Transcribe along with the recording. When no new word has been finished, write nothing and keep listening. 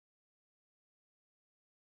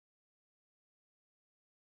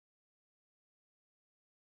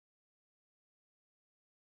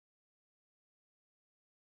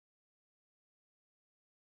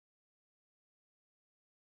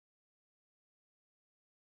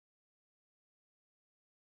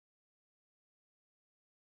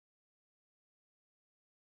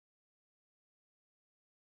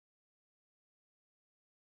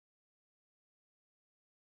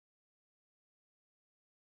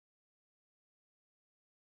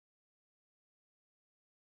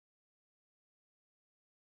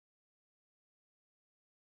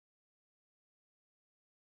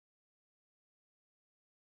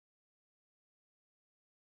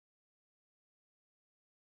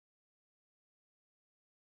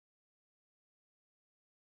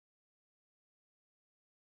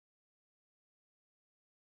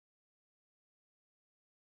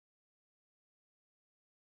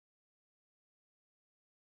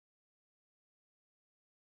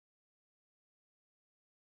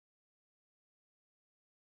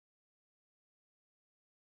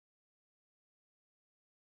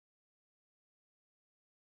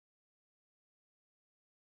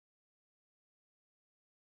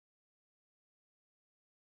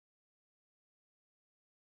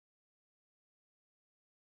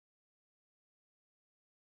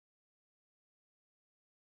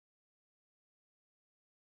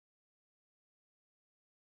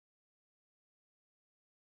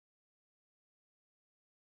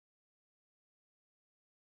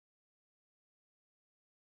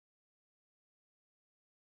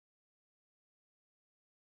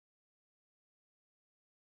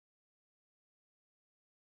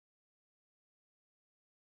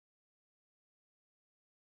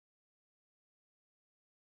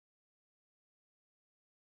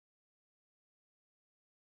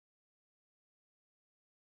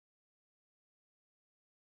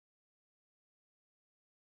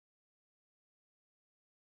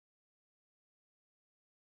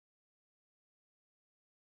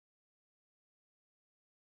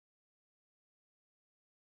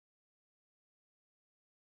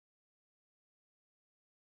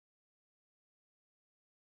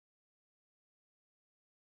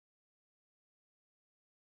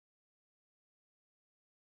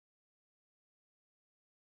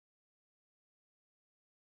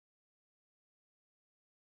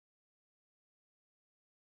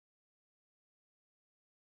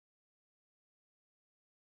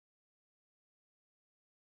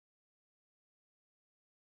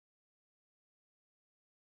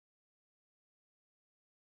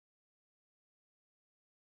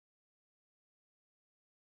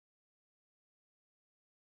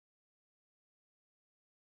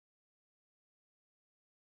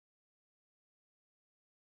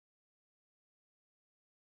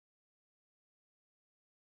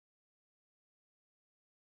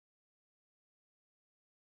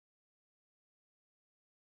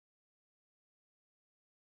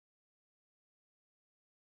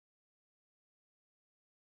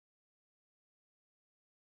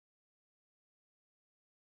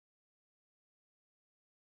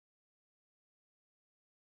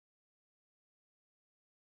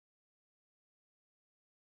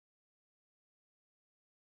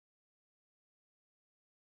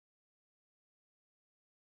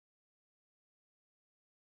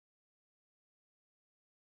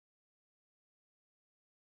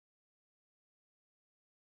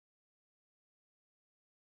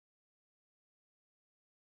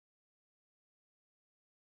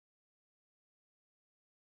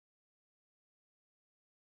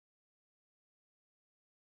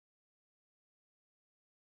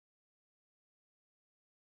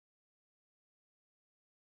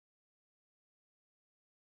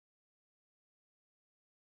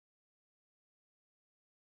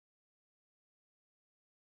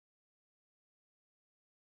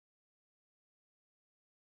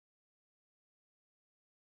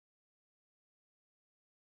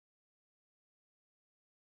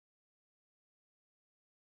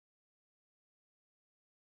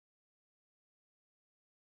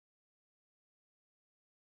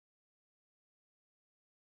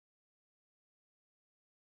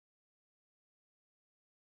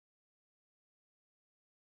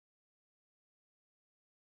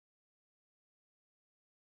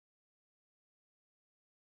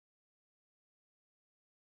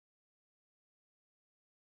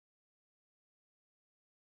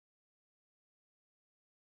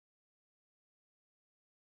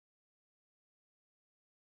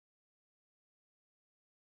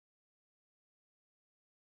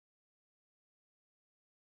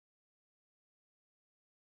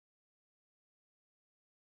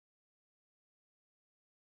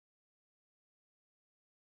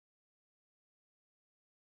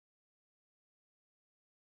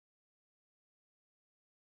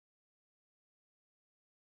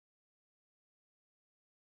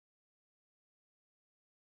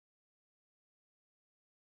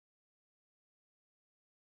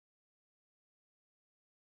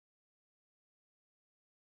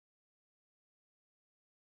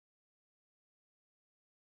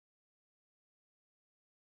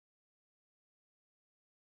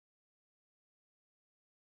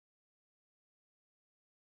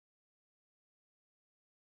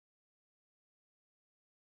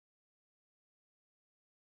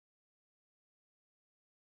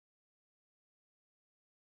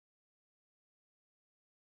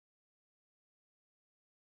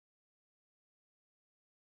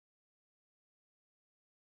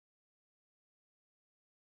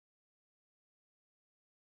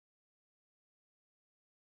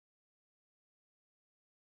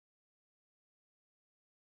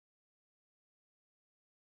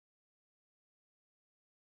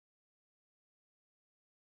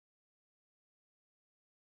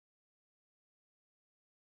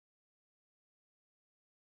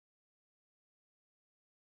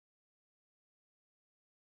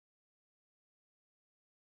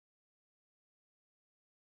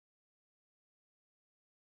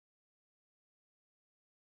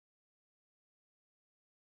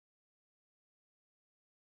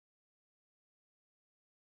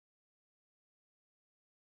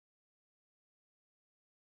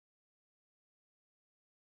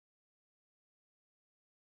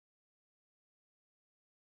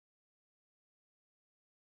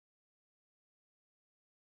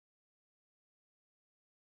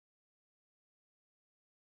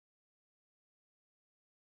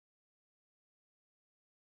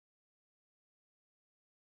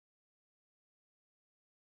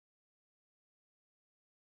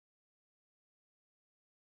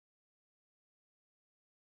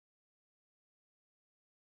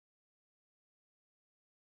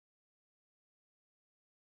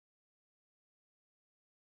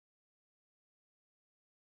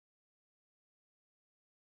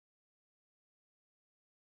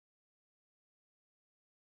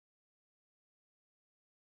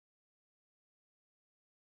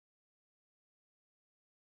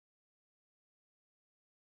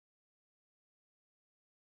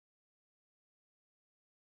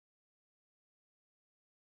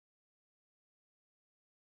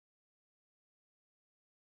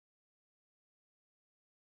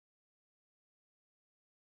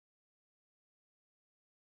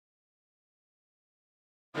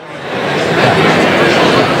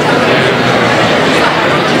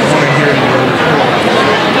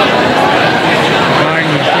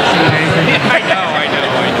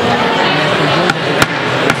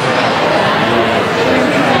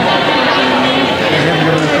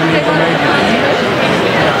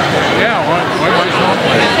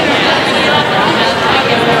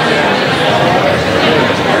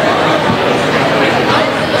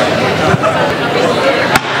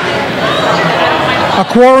A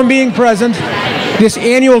quorum being present, this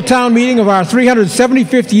annual town meeting of our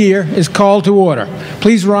 375th year is called to order.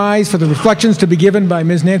 Please rise for the reflections to be given by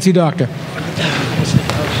Ms. Nancy Doctor.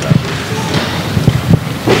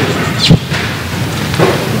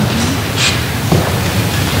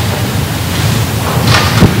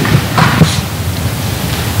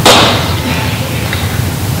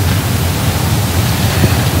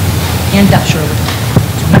 Hand up,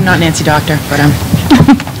 Shirley. I'm not Nancy Doctor, but I'm...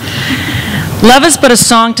 Love is but a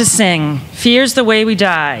song to sing. Fear's the way we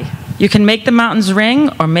die. You can make the mountains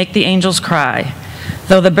ring or make the angels cry,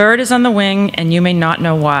 though the bird is on the wing and you may not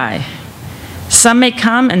know why. Some may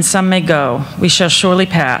come and some may go. We shall surely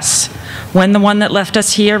pass. When the one that left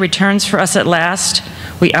us here returns for us at last,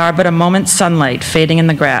 we are but a moment's sunlight fading in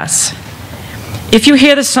the grass. If you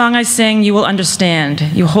hear the song I sing, you will understand.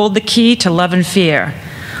 You hold the key to love and fear,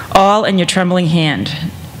 all in your trembling hand.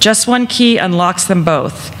 Just one key unlocks them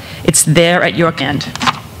both. It's there at your hand.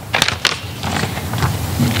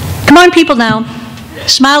 Come on, people now.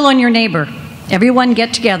 Smile on your neighbor. Everyone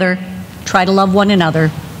get together. Try to love one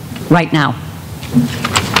another right now.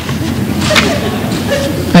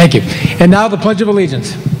 Thank you. And now the Pledge of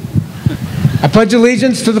Allegiance. I pledge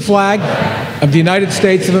allegiance to the flag of the United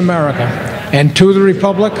States of America and to the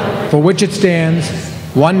republic for which it stands,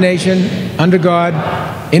 one nation, under God,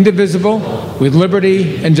 indivisible, with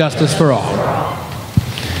liberty and justice for all.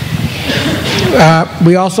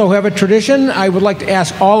 We also have a tradition. I would like to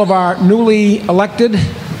ask all of our newly elected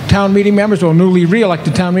town meeting members or newly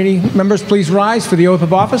re-elected town meeting members, please rise for the oath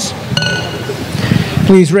of office.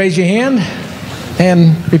 Please raise your hand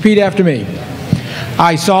and repeat after me.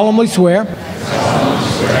 I solemnly swear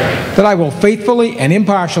that I will faithfully and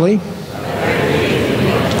impartially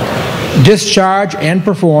discharge and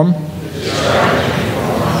perform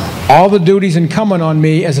all the duties incumbent on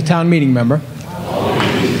me as a town meeting member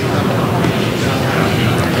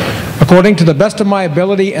according to the best of my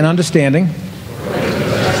ability and understanding,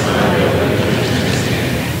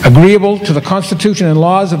 agreeable to the Constitution and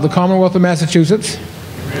laws of the Commonwealth of Massachusetts,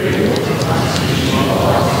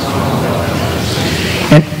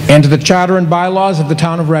 and to the Charter and bylaws of the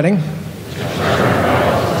Town of Reading.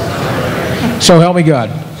 So help me God.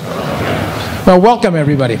 Well, welcome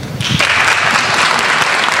everybody.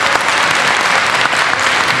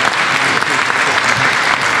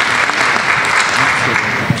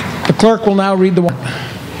 The clerk will now read the warrant.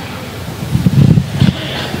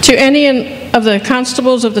 To any of the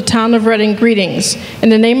constables of the Town of Reading, greetings. In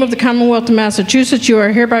the name of the Commonwealth of Massachusetts, you are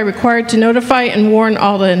hereby required to notify and warn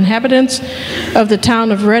all the inhabitants of the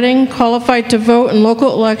Town of Reading qualified to vote in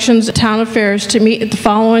local elections and town affairs to meet at the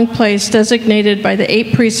following place designated by the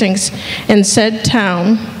 8 precincts in said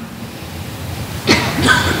town.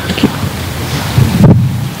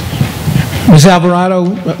 Ms. Alvarado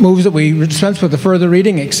moves that we dispense with the further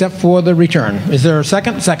reading except for the return. Is there a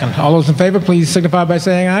second? Second. All those in favor, please signify by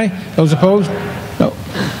saying aye. Those opposed? No.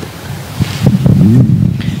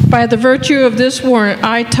 By the virtue of this warrant,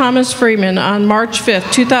 I, Thomas Freeman, on March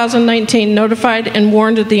 5th, 2019, notified and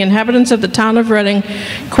warned the inhabitants of the Town of Reading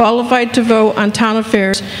qualified to vote on town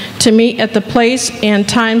affairs to meet at the place and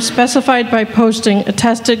time specified by posting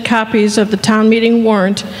attested copies of the town meeting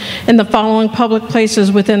warrant in the following public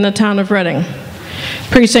places within the Town of Reading.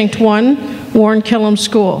 Precinct 1, Warren Killam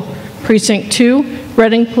School. Precinct 2,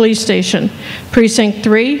 Reading Police Station. Precinct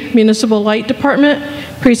 3, Municipal Light Department.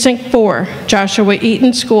 Precinct 4, Joshua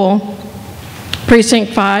Eaton School.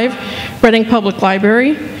 Precinct 5, Reading Public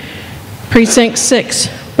Library. Precinct 6,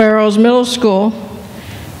 Barrows Middle School.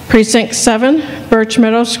 Precinct 7, Birch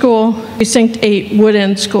Meadow School. Precinct 8, Wood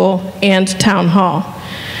End School, and Town Hall.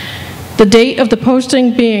 The date of the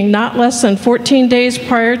posting being not less than 14 days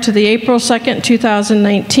prior to the April 2nd,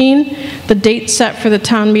 2019, the date set for the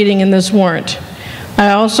town meeting in this warrant.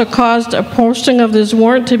 I also caused a posting of this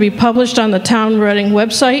warrant to be published on the Town Reading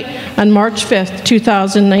website on March 5th,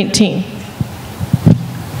 2019.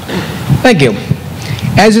 Thank you.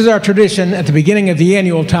 As is our tradition at the beginning of the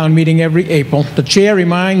annual town meeting every April, the chair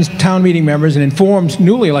reminds town meeting members and informs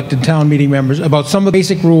newly elected town meeting members about some of the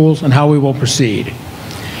basic rules and how we will proceed.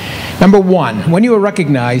 Number 1, when you are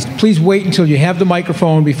recognized, please wait until you have the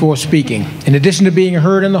microphone before speaking. In addition to being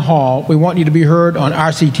heard in the hall, we want you to be heard on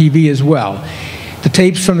RCTV as well. The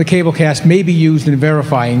tapes from the cablecast may be used in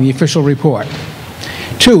verifying the official report.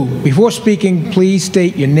 2, before speaking, please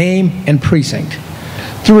state your name and precinct.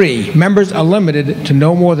 3, members are limited to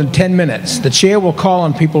no more than 10 minutes. The chair will call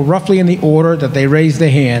on people roughly in the order that they raise their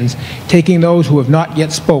hands, taking those who have not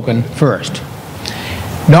yet spoken first.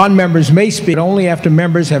 Non-members may speak only after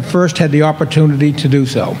members have first had the opportunity to do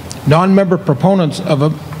so. Non-member proponents of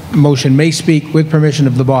a motion may speak with permission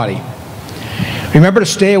of the body. Remember to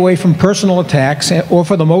stay away from personal attacks or,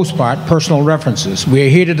 for the most part, personal references. We are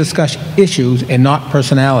here to discuss issues and not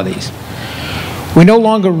personalities. We no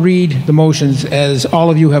longer read the motions as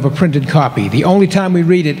all of you have a printed copy. The only time we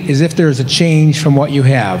read it is if there is a change from what you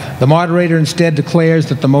have. The moderator instead declares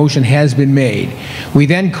that the motion has been made. We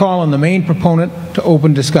then call on the main proponent to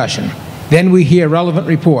open discussion. Then we hear relevant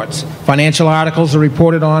reports. Financial articles are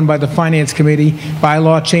reported on by the Finance Committee,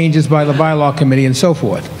 bylaw changes by the Bylaw Committee, and so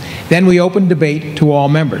forth. Then we open debate to all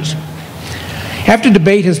members. After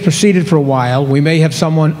debate has proceeded for a while, we may have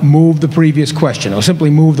someone move the previous question or simply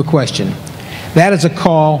move the question. That is a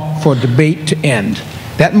call for debate to end.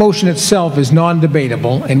 That motion itself is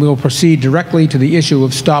non-debatable, and we will proceed directly to the issue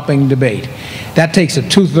of stopping debate. That takes a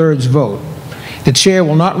 2/3 vote. The chair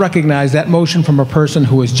will not recognize that motion from a person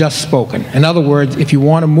who has just spoken. In other words, if you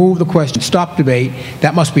want to move the question, stop debate,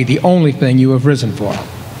 that must be the only thing you have risen for.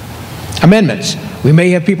 Amendments. We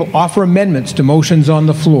may have people offer amendments to motions on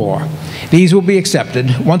the floor. These will be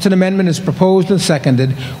accepted. Once an amendment is proposed and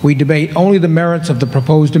seconded, we debate only the merits of the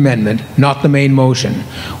proposed amendment, not the main motion.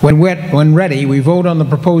 When ready, we vote on the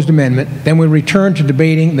proposed amendment, then we return to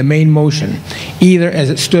debating the main motion, either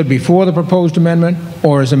as it stood before the proposed amendment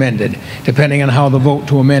or as amended, depending on how the vote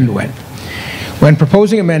to amend went. When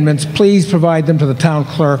proposing amendments, please provide them to the town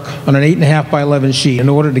clerk on an 8.5 by 11 sheet in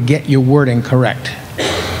order to get your wording correct.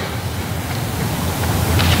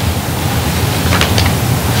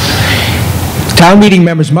 Town meeting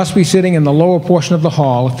members must be sitting in the lower portion of the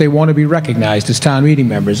hall if they want to be recognized as town meeting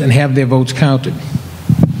members and have their votes counted.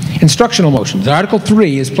 Instructional motions. Article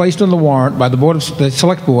 3 is placed on the warrant by the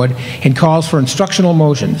Select Board and calls for instructional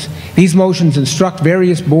motions. These motions instruct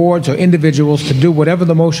various boards or individuals to do whatever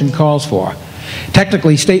the motion calls for.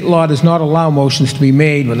 Technically, state law does not allow motions to be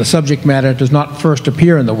made when the subject matter does not first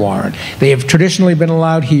appear in the warrant. They have traditionally been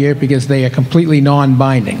allowed here because they are completely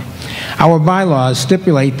non-binding. Our bylaws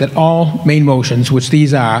stipulate that all main motions, which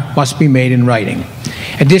these are, must be made in writing.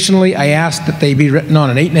 Additionally, I ask that they be written on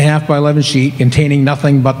an 8.5 by 11 sheet containing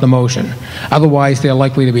nothing but the motion. Otherwise, they are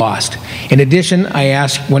likely to be lost. In addition, I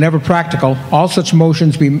ask, whenever practical, all such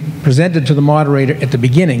motions be presented to the moderator at the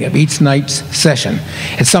beginning of each night's session.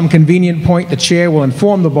 At some convenient point, the chair will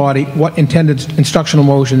inform the body what intended instructional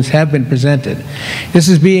motions have been presented. This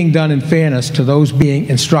is being done in fairness to those being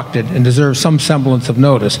instructed and deserves some semblance of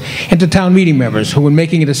notice, and to town meeting members who, in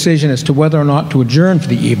making a decision as to whether or not to adjourn for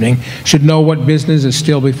the evening, should know what business is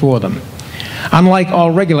still before them. Unlike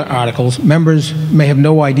all regular articles, members may have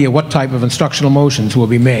no idea what type of instructional motions will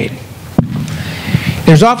be made.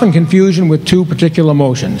 There's often confusion with two particular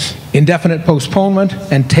motions, indefinite postponement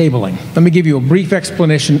and tabling. Let me give you a brief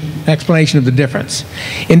explanation of the difference.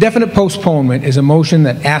 Indefinite postponement is a motion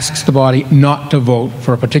that asks the body not to vote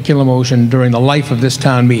for a particular motion during the life of this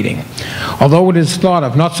town meeting. Although it is thought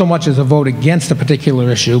of not so much as a vote against a particular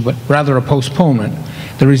issue, but rather a postponement,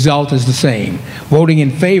 the result is the same. Voting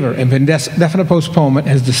in favor of indefinite postponement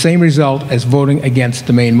has the same result as voting against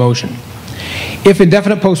the main motion. If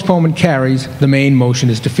indefinite postponement carries, the main motion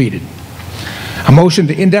is defeated. A motion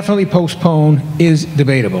to indefinitely postpone is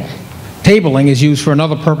debatable. Tabling is used for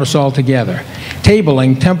another purpose altogether.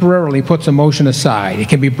 Tabling temporarily puts a motion aside. It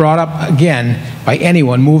can be brought up again by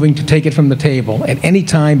anyone moving to take it from the table at any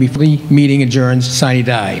time before the meeting adjourns sine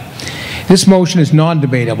die. This motion is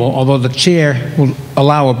non-debatable, although the chair will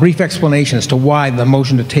allow a brief explanation as to why the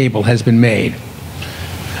motion to table has been made.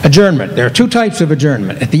 Adjournment. There are two types of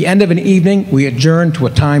adjournment. At the end of an evening, we adjourn to a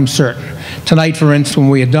time certain. Tonight, for instance, when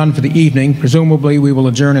we are done for the evening, presumably we will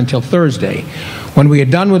adjourn until Thursday. When we are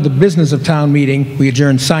done with the business of town meeting, we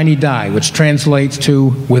adjourn sine die, which translates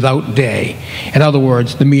to without day. In other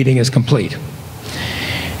words, the meeting is complete.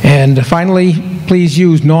 And finally, please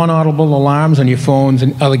use non-audible alarms on your phones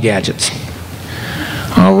and other gadgets.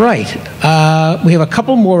 All right. We have a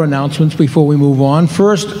couple more announcements before we move on.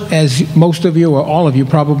 First, as most of you or all of you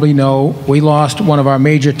probably know, we lost one of our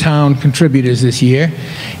major town contributors this year,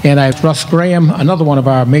 and I asked Russ Graham, another one of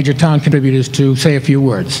our major town contributors, to say a few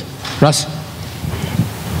words. Russ?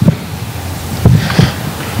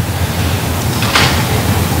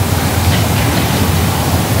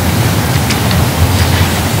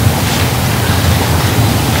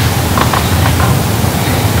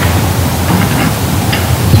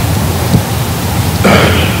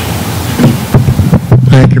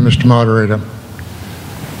 Thank you, Mr. Moderator.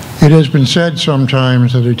 It has been said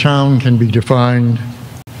sometimes that a town can be defined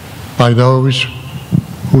by those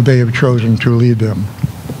who they have chosen to lead them.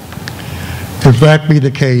 If that be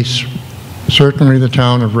the case, certainly the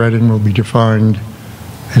town of Reading will be defined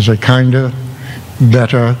as a kinder,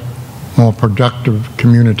 better, more productive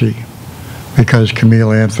community because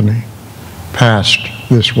Camille Anthony passed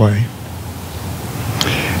this way.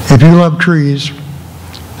 If you love trees,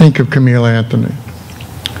 think of Camille Anthony.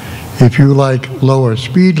 If you like lower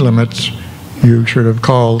speed limits, you should have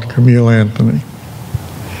called Camille Anthony.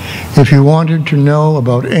 If you wanted to know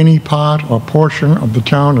about any part or portion of the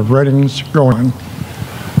town of Reading's going,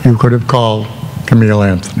 you could have called Camille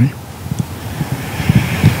Anthony.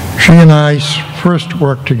 She and I first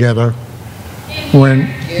worked together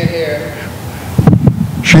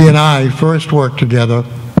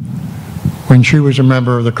when she was a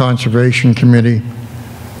member of the Conservation Committee,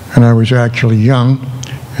 and I was actually young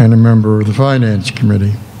and a member of the Finance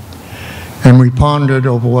Committee. And we pondered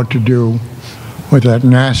over what to do with that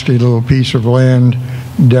nasty little piece of land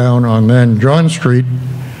down on then John Street,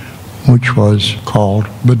 which was called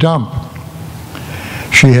the dump.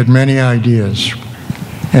 She had many ideas,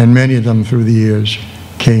 and many of them through the years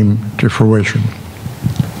came to fruition.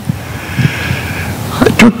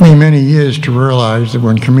 It took me many years to realize that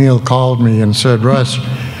when Camille called me and said, "Russ,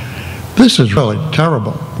 this is really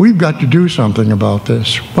terrible. We've got to do something about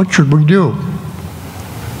this. What should we do?"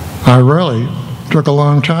 I really took a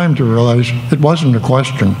long time to realize it wasn't a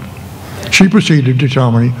question. She proceeded to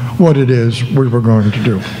tell me what it is we were going to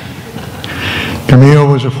do. Camille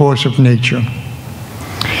was a force of nature.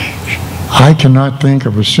 I cannot think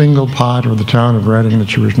of a single part of the town of Reading that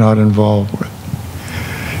she was not involved with.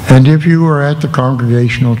 And if you were at the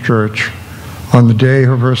Congregational Church on the day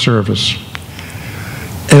of her service,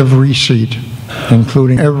 every seat,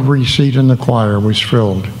 including every seat in the choir, was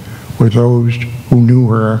filled with those who knew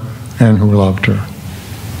her and who loved her.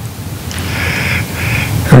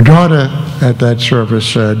 Her daughter at that service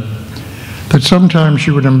said that sometimes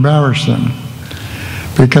she would embarrass them,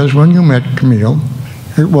 because when you met Camille,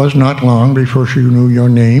 it was not long before she knew your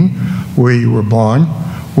name, where you were born,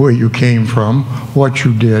 where you came from, what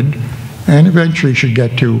you did, and eventually she'd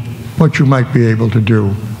get to what you might be able to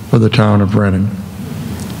do for the town of Reading.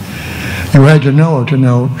 You had to know her to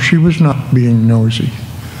know she was not being nosy.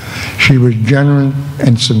 She was genuine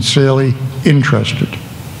and sincerely interested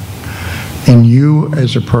in you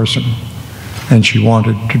as a person, and she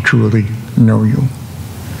wanted to truly know you.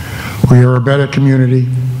 We are a better community,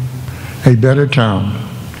 a better town,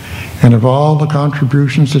 and of all the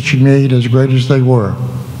contributions that she made, as great as they were,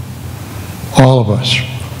 all of us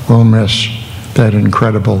will miss that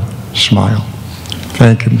incredible smile.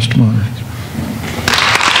 Thank you, Mr. Moderator.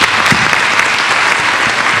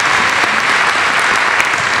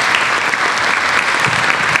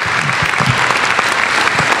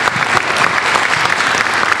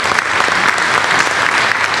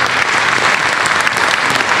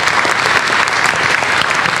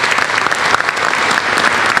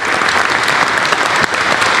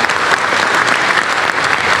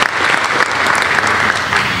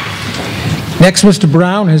 Next, Mr.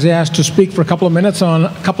 Brown has asked to speak for a couple of minutes on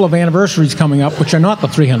a couple of anniversaries coming up, which are not the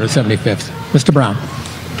 375th. Mr. Brown.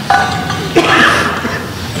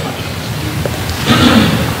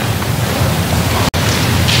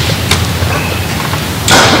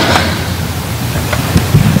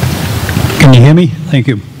 Can you hear me? Thank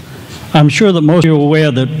you. I'm sure that most of you are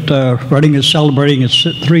aware that Reading is celebrating its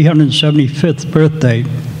 375th birthday.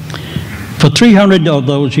 For 300 of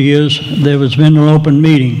those years, there has been an open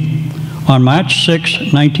meeting. On March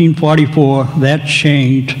 6, 1944, that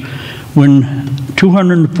changed when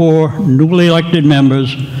 204 newly elected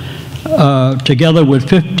members, together with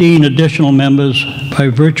 15 additional members by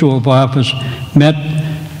virtue of office, met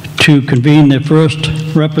to convene their first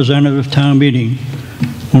representative town meeting.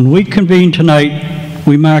 When we convened tonight,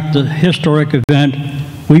 we marked the historic event.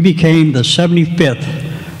 We became the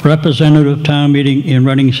 75th representative town meeting in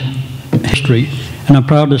Reading's history, and I'm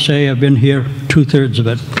proud to say I've been here 2/3 of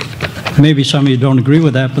it. Maybe some of you don't agree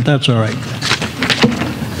with that, but that's all right.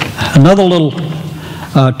 Another little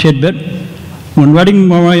tidbit, when Reading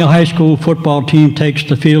Memorial High School football team takes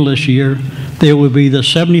the field this year, there will be the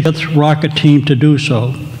 75th Rocket team to do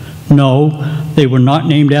so. No, they were not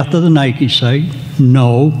named after the Nike site.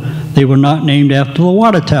 No, they were not named after the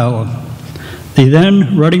water tower. The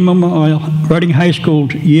then Reading High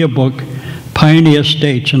School yearbook pioneer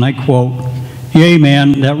states, and I quote, "Yea,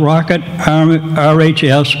 man, that rocket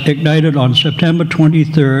RHS ignited on September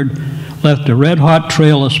 23rd left a red-hot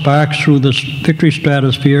trail of sparks through the victory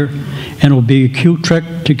stratosphere, and will be a cute trick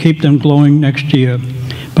to keep them glowing next year.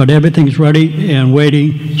 But everything's ready and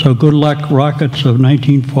waiting, so good luck, Rockets of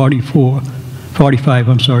 1945,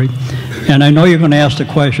 I'm sorry. And I know you're going to ask the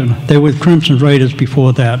question. They were Crimson Raiders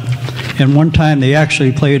before that. And one time they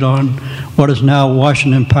actually played on what is now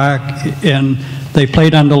Washington Park, and they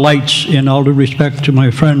played under lights, in all due respect to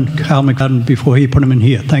my friend Kyle McCudden before he put them in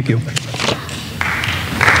here. Thank you.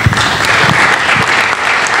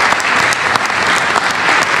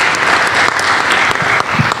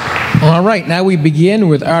 All right, now we begin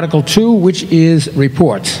with Article 2, which is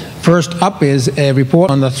reports. First up is a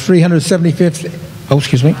report on the 375th, oh,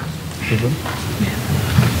 excuse me.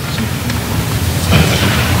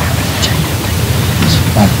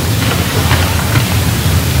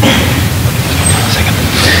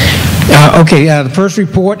 The first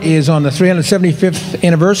report is on the 375th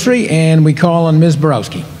anniversary, and we call on Ms.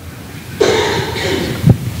 Borowski.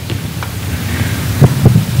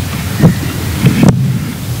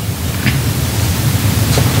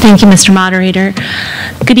 Thank you, Mr. Moderator.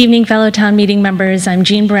 Good evening, fellow town meeting members. I'm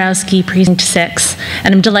Jean Borowski, Precinct 6,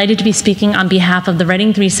 and I'm delighted to be speaking on behalf of the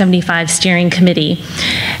Reading 375 Steering Committee.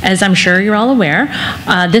 As I'm sure you're all aware,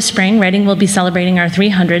 this spring, Reading will be celebrating our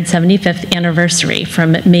 375th anniversary.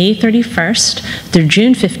 From May 31st through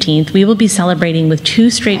June 15th, we will be celebrating with 2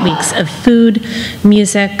 straight weeks of food,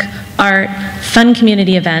 music, art, fun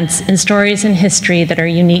community events, and stories and history that are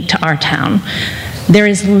unique to our town. There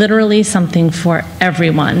is literally something for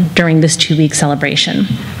everyone during this 2-week celebration.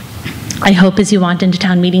 I hope as you walked into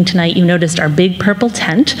town meeting tonight, you noticed our big purple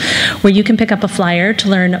tent where you can pick up a flyer to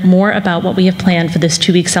learn more about what we have planned for this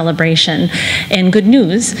 2-week celebration. And good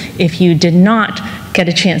news, if you did not get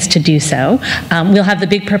a chance to do so, we'll have the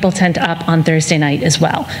big purple tent up on Thursday night as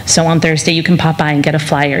well. So on Thursday, you can pop by and get a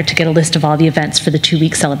flyer to get a list of all the events for the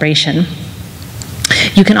 2-week celebration.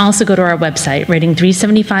 You can also go to our website,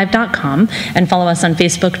 reading375.com, and follow us on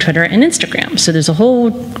Facebook, Twitter, and Instagram. So there's a whole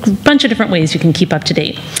bunch of different ways you can keep up to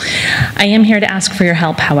date. I am here to ask for your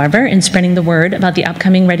help, however, in spreading the word about the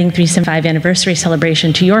upcoming Reading 375 anniversary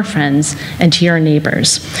celebration to your friends and to your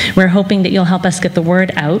neighbors. We're hoping that you'll help us get the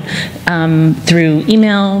word out through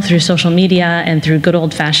email, through social media, and through good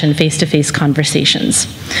old-fashioned face-to-face conversations.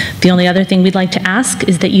 The only other thing we'd like to ask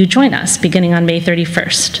is that you join us beginning on May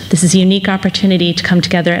 31st. This is a unique opportunity to come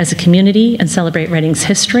together as a community and celebrate Reading's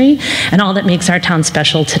history and all that makes our town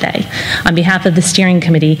special today. On behalf of the steering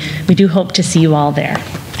committee, we do hope to see you all there.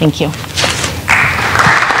 Thank you.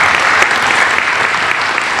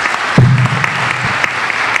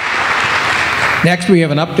 Next, we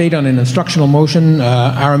have an update on an instructional motion,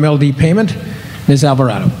 RMLD payment. Ms.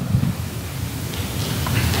 Alvarado.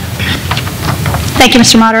 Thank you,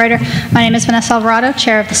 Mr. Moderator. My name is Vanessa Alvarado,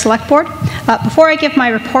 Chair of the Select Board. Before I give my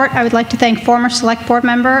report, I would like to thank former Select Board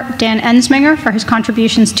member Dan Ensminger for his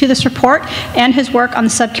contributions to this report and his work on the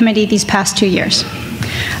subcommittee these past 2 years.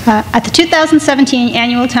 At the 2017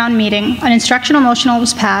 annual town meeting, an instructional motion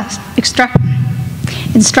was passed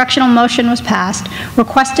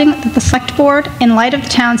requesting that the Select Board, in light of the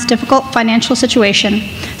town's difficult financial situation,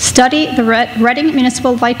 study the Reading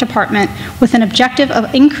Municipal Light Department with an objective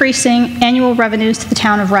of increasing annual revenues to the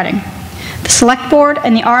town of Reading. The Select Board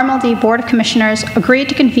and the RMLD Board of Commissioners agreed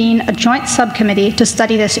to convene a joint subcommittee to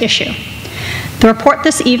study this issue. The report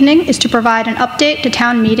this evening is to provide an update to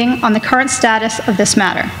town meeting on the current status of this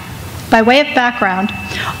matter. By way of background,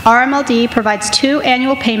 RMLD provides 2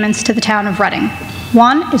 annual payments to the town of Reading.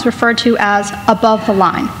 One is referred to as above the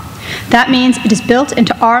line. That means it is built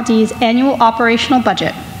into RMLD's annual operational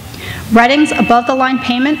budget. Reading's above the line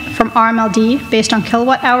payment from RMLD based on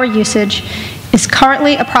kilowatt hour usage is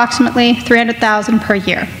currently approximately $300,000 per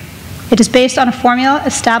year. It is based on a formula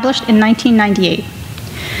established in 1998.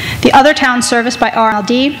 The other towns serviced by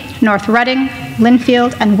RMLD, North Reading,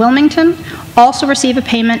 Linfield, and Wilmington, also receive a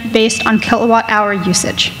payment based on kilowatt hour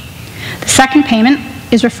usage. The second payment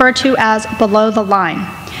is referred to as below the line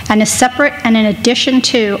and is separate and in addition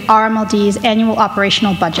to RMLD's annual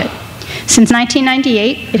operational budget. Since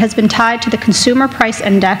 1998, it has been tied to the Consumer Price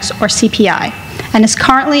Index, or CPI, and is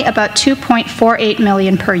currently about $2.48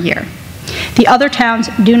 million per year. The other towns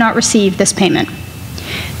do not receive this payment.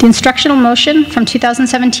 The instructional motion from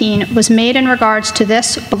 2017 was made in regards to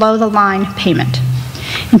this below-the-line payment.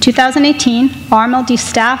 In 2018, RMLD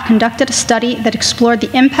staff conducted a study that explored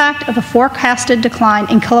the impact of a forecasted decline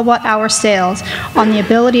in kilowatt-hour sales on the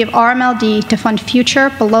ability of RMLD to fund future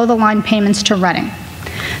below-the-line payments to Reading.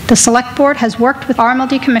 The Select Board has worked with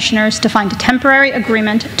RMLD commissioners to find a temporary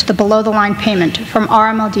agreement to the below-the-line payment from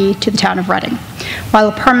RMLD to the town of Reading, while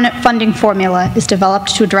a permanent funding formula is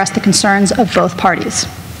developed to address the concerns of both parties.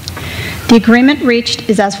 The agreement reached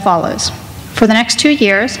is as follows. For the next 2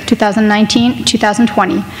 years, 2019 and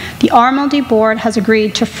 2020, the RMLD Board has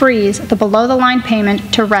agreed to freeze the below-the-line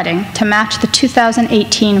payment to Reading to match the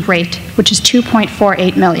 2018 rate, which is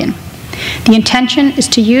 $2.48 million. The intention is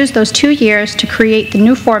to use those 2 years to create the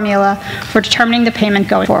new formula for determining the payment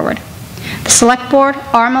going forward. The Select Board,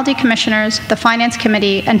 RMLD Commissioners, the Finance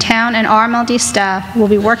Committee, and Town and RMLD staff will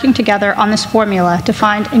be working together on this formula to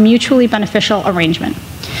find a mutually beneficial arrangement.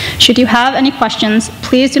 Should you have any questions,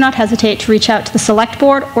 please do not hesitate to reach out to the Select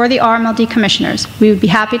Board or the RMLD Commissioners. We would be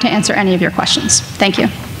happy to answer any of your questions. Thank you.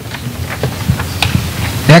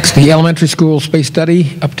 Next, the elementary school space study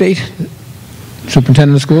update.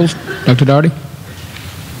 Superintendent of Schools, Dr. Doherty.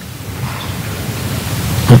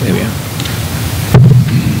 There we are.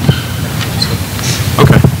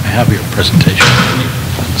 Okay, I have your presentation.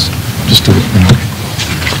 Just do it.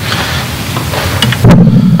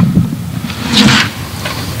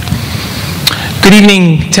 Good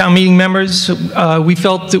evening, town meeting members. We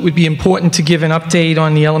felt it would be important to give an update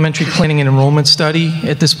on the elementary planning and enrollment study.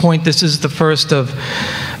 At this point, this is the first of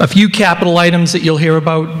a few capital items that you'll hear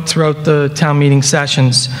about throughout the town meeting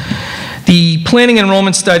sessions. The planning and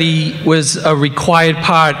enrollment study was a required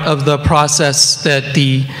part of the process that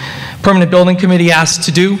the Permanent Building Committee asked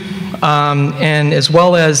to do. And as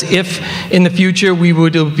well as if in the future we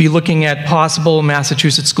would be looking at possible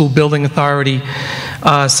Massachusetts School Building Authority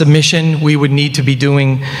submission, we would need to be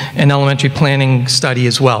doing an elementary planning study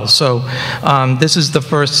as well. So this is the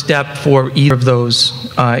first step for either of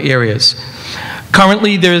those areas.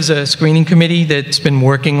 Currently, there's a screening committee that's been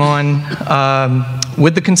working on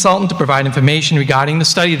with the consultant to provide information regarding the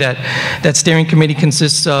study. That steering committee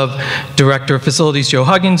consists of Director of Facilities Joe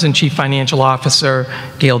Huggins and Chief Financial Officer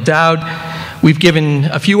Gail Dowd. We've given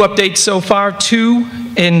a few updates so far, 2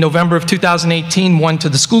 in November of 2018, 1 to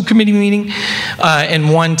the school committee meeting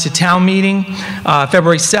and 1 to town meeting.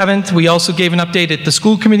 February 7th, we also gave an update at the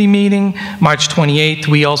school committee meeting. March 28th,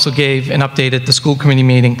 we also gave an update at the school committee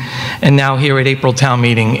meeting, and now here at April town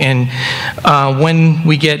meeting. And when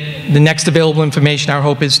we get the next available information, our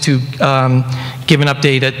hope is to give an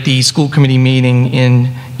update at the school committee meeting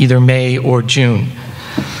in either May or June.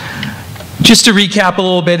 Just to recap a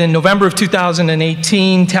little bit, in November of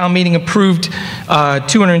 2018, town meeting approved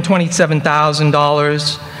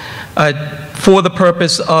 $227,000 for the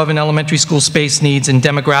purpose of an elementary school space needs and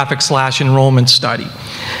demographic/enrollment study.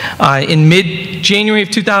 In mid-January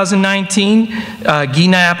of 2019,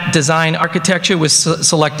 GNAP Design Architecture was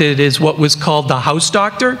selected as what was called the house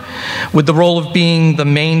doctor, with the role of being the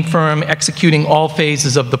main firm executing all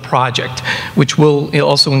phases of the project, which will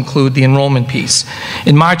also include the enrollment piece.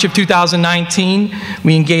 In March of 2019,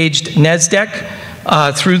 we engaged NESDEC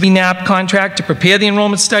through the NAP contract to prepare the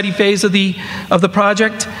enrollment study phase of the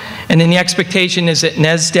project. And then the expectation is that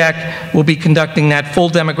NESDEC will be conducting that full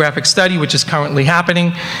demographic study, which is currently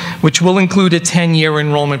happening, which will include a 10-year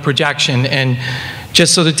enrollment projection. And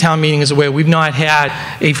just so the town meeting is aware, we've not had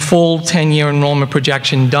a full 10-year enrollment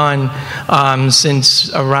projection done since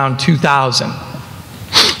around 2000.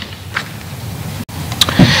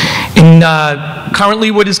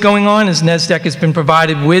 Currently what is going on is NESDEC has been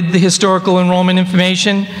provided with the historical enrollment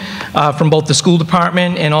information from both the school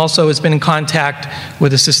department, and also has been in contact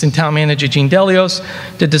with Assistant Town Manager Gene Delios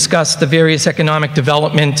to discuss the various economic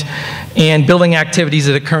development and building activities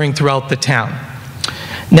that are occurring throughout the town.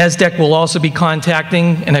 NESDEC will also be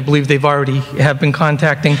contacting, and I believe they've already have been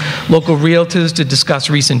contacting, local realtors to discuss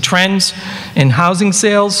recent trends in housing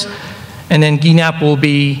sales, and then GNAP will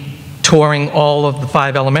be touring all of the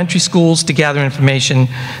 5 elementary schools to gather information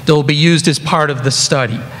that will be used as part of the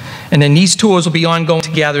study. And then these tours will be ongoing to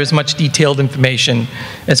gather as much detailed information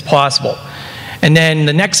as possible. And then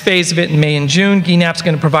the next phase of it in May and June, GNAP's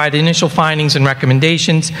going to provide initial findings and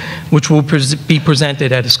recommendations, which will be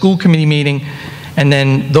presented at a school committee meeting. And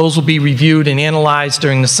then those will be reviewed and analyzed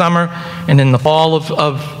during the summer and in the fall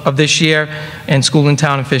of this year, and school and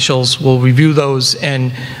town officials will review those,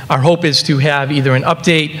 and our hope is to have either an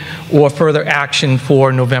update or further action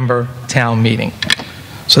for November town meeting.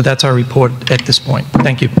 So that's our report at this point.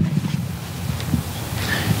 Thank you.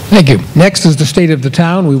 Thank you. Next is the state of the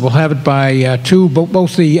town. We will have it by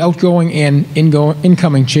both the outgoing and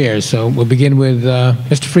incoming chairs. So we'll begin with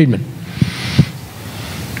Mr. Friedman.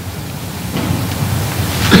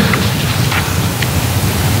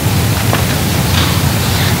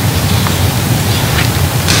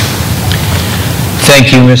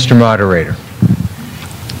 Thank you, Mr. Moderator.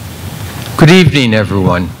 Good evening,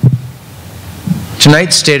 everyone.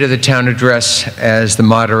 Tonight's State of the Town address, as the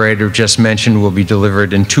moderator just mentioned, will be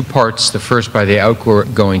delivered in 2 parts. The first by the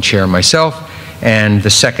outgoing chair, myself, and the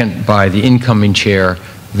second by the incoming chair,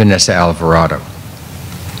 Vanessa Alvarado.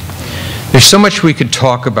 There's so much we could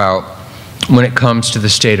talk about when it comes to the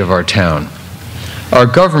state of our town. Our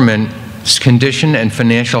government's condition and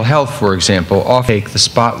financial health, for example, often take the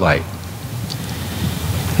spotlight.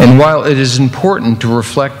 And while it is important to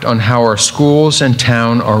reflect on how our schools and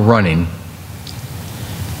town are running,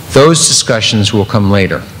 those discussions will come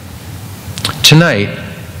later. Tonight,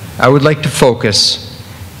 I would like to focus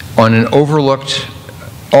on an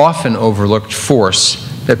often overlooked force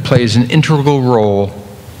that plays an integral role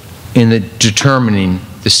in determining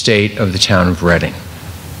the state of the town of Reading.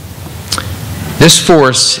 This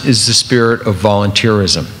force is the spirit of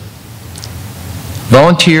volunteerism.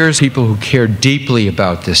 Volunteers, people who care deeply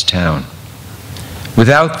about this town.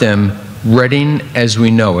 Without them, Reading as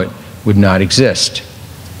we know it would not exist.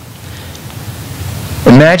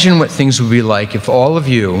 Imagine what things would be like if all of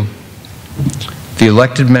you, the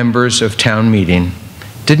elected members of town meeting,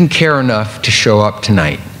 didn't care enough to show up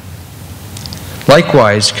tonight.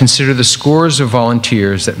 Likewise, consider the scores of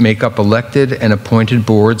volunteers that make up elected and appointed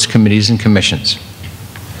boards, committees, and commissions.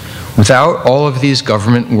 Without all of these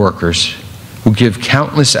government workers who give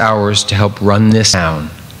countless hours to help run this town,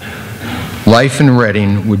 life in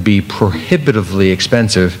Reading would be prohibitively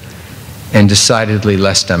expensive and decidedly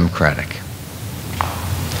less democratic.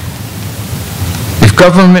 If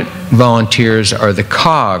government volunteers are the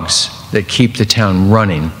cogs that keep the town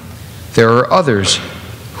running, there are others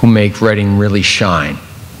who make Reading really shine.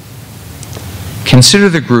 Consider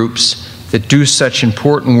the groups that do such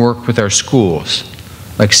important work with our schools,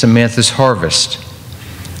 like Samantha's Harvest,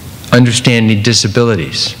 Understanding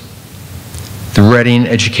Disabilities, the Reading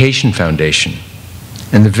Education Foundation,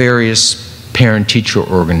 and the various parent-teacher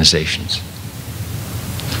organizations.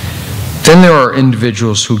 Then there are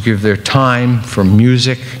individuals who give their time for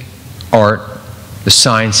music, art, the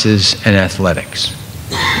sciences, and athletics.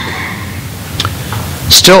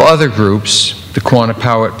 Still other groups, the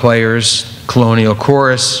Quannapowitt Players, Colonial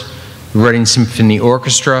Chorus, the Reading Symphony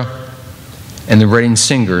Orchestra, and the Reading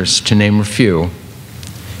Singers, to name a few,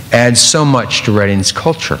 add so much to Reading's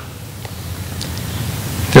culture.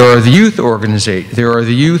 There are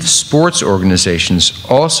the youth sports organizations,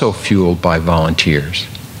 also fueled by volunteers,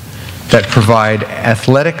 that provide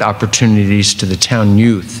athletic opportunities to the town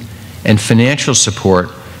youth and financial support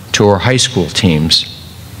to our high school teams.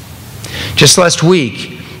 Just last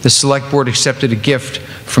week, the Select Board accepted a gift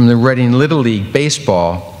from the Reading Little League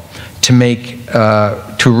Baseball to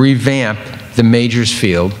revamp the Majors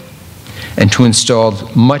Field and to install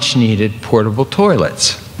much-needed portable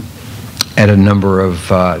toilets at a number of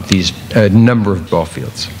ball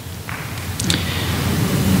fields.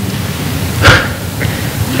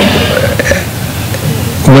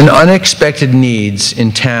 When unexpected needs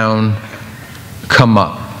in town come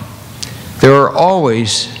up, there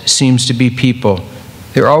always seems to be people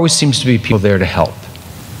there to help.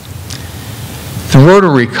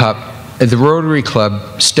 The Rotary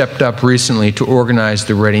Club stepped up recently to organize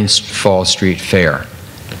the Reading Fall Street Fair.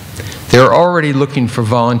 They're already looking for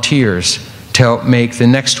volunteers to help make the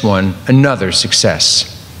next one another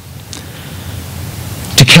success.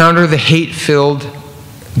 To counter the hate-filled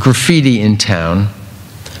graffiti in town,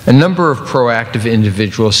 a number of proactive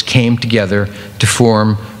individuals came together to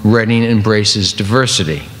form Reading Embraces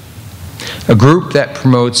Diversity, a group that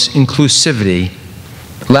promotes inclusivity.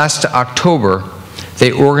 Last October,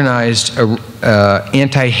 they organized an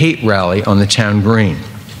anti-hate rally on the town green.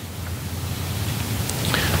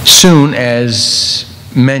 Soon, as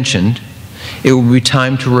mentioned, it will be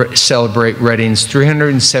time to celebrate Reading's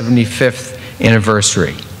 375th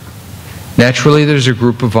anniversary. Naturally, there's a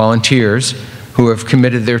group of volunteers who have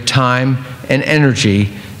committed their time and energy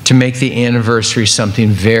to make the anniversary something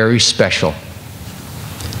very special.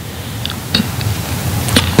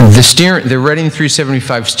 The Reading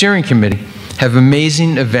 375 Steering Committee have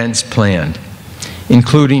amazing events planned,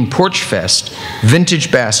 including Porch Fest,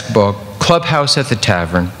 Vintage Basketball, Clubhouse at the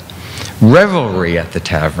Tavern, Revelry at the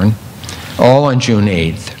Tavern, all on June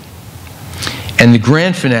 8th, and the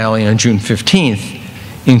grand finale on June 15th,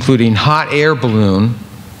 including hot air balloon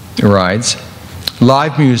rides,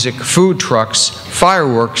 live music, food trucks,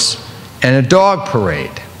 fireworks, and a dog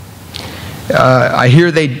parade. I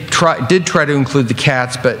hear they did try to include the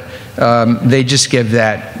cats, but they just give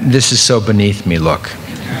that "this is so beneath me" look.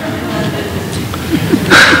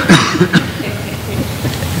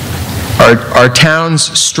 Our town's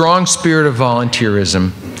strong spirit of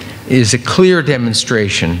volunteerism is a clear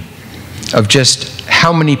demonstration of just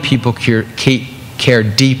how many people care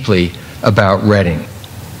deeply about Reading.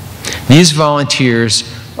 These volunteers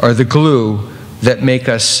are the glue that make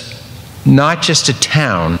us not just a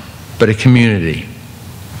town, but a community.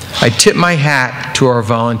 I tip my hat to our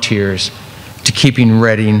volunteers to keeping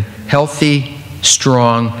Reading healthy,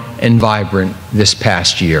 strong, and vibrant this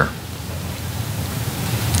past year.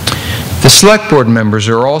 The Select Board members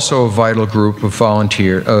are also a vital group of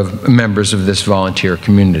members of this volunteer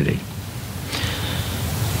community.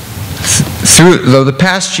 Though the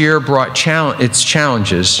past year brought its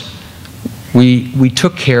challenges, we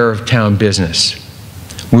took care of town business.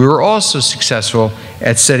 We were also successful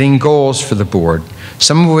at setting goals for the board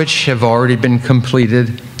some of which have already been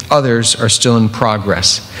completed, others are still in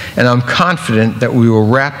progress, and I'm confident that we will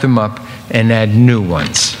wrap them up and add new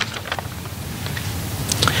ones.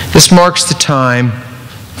 This marks the time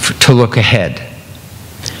to look ahead.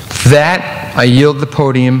 For that, I yield the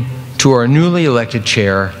podium to our newly elected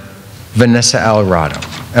chair, Vanessa Alvarado.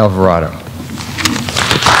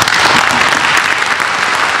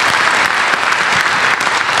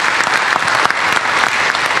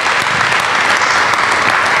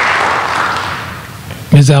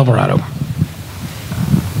 Ms. Alvarado.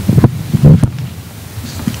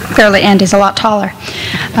 Clearly, Andy's a lot taller.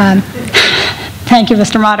 Thank you,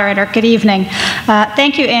 Mr. Moderator. Good evening.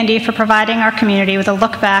 Thank you, Andy, for providing our community with a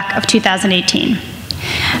look back of 2018.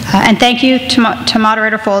 And thank you to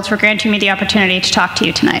Moderator Folds for granting me the opportunity to talk to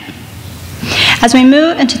you tonight. As we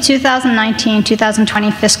move into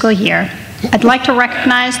 2019-2020 fiscal year, I'd like to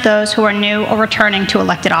recognize those who are new or returning to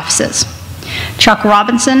elected offices. Chuck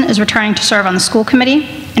Robinson is returning to serve on the school committee,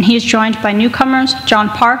 and he is joined by newcomers John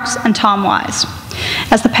Parks and Tom Wise.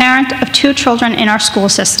 As the parent of 2 children in our school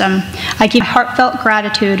system, I give heartfelt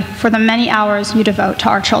gratitude for the many hours you devote to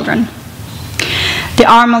our children. The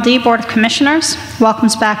RMLD Board of Commissioners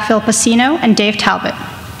welcomes back Phil Pacino and Dave Talbot.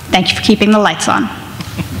 Thank you for keeping the lights on.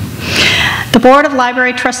 The Board of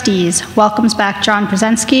Library Trustees welcomes back John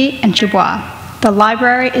Brzezinski and Dubois. The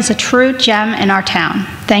library is a true gem in our town.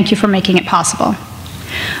 Thank you for making it possible.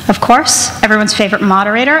 Of course, everyone's favorite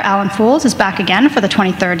moderator, Alan Fools, is back again for the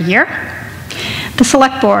 23rd year. The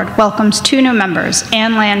Select Board welcomes 2 new members,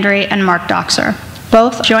 Ann Landry and Mark Doxer,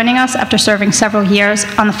 both joining us after serving several years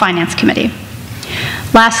on the Finance Committee.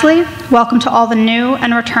 Lastly, welcome to all the new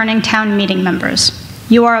and returning town meeting members.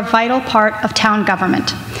 You are a vital part of town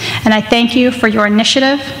government, and I thank you for your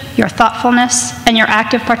initiative, your thoughtfulness, and your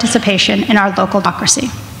active participation in our local democracy.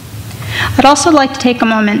 I'd also like to take a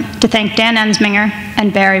moment to thank Dan Ensminger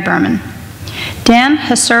and Barry Berman. Dan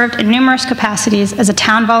has served in numerous capacities as a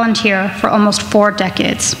town volunteer for almost 4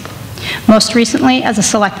 decades, most recently as a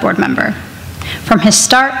Select Board member. From his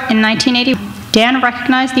start in 1980, Dan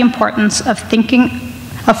recognized the importance of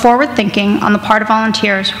forward thinking on the part of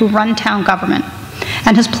volunteers who run town government,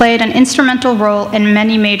 and has played an instrumental role in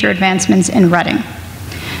many major advancements in Reading.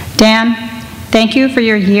 Dan, thank you for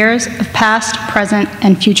your years of past, present,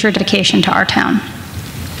 and future dedication to our town.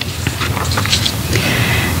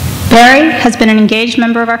 Barry has been an engaged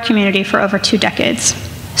member of our community for over 2 decades,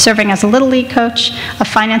 serving as a Little League coach, a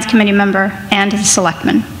Finance Committee member, and as a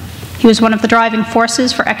selectman. He was one of the driving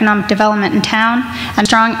forces for economic development in town and a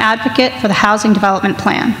strong advocate for the Housing Development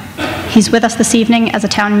Plan. He's with us this evening as a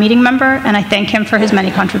town meeting member, and I thank him for his many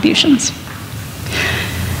contributions.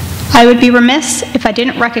 I would be remiss if I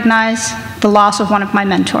didn't recognize the loss of one of my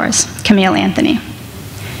mentors, Camille Anthony.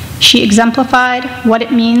 She exemplified what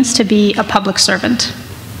it means to be a public servant.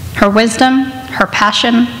 Her wisdom, her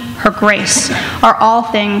passion, her grace are all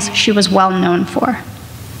things she was well known for.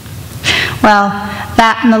 Well,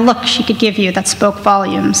 that and the look she could give you that spoke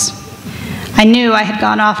volumes. I knew I had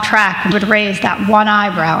gone off track and would raise that one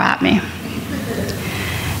eyebrow at me.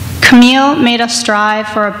 Camille made us strive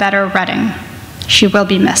for a better Reading. She will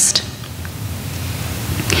be missed.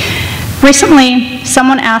 Recently,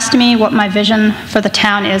 someone asked me what my vision for the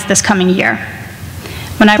town is this coming year.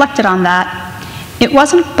 When I reflected on that, it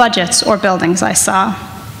wasn't budgets or buildings I saw.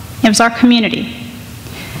 It was our community.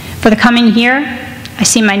 For the coming year, I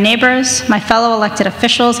see my neighbors, my fellow elected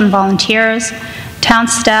officials and volunteers, town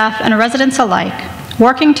staff, and residents alike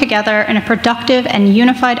working together in a productive and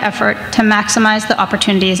unified effort to maximize the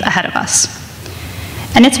opportunities ahead of us.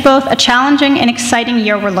 And it's both a challenging and exciting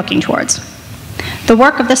year we're looking towards. The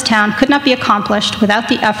work of this town could not be accomplished without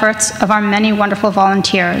the efforts of our many wonderful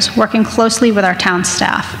volunteers working closely with our town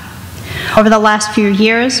staff. Over the last few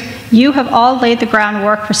years, you have all laid the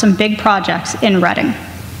groundwork for some big projects in Reading.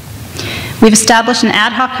 We've established an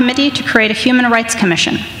ad hoc committee to create a human rights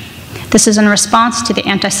commission. This is in response to the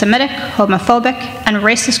anti-Semitic, homophobic, and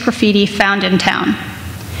racist graffiti found in town.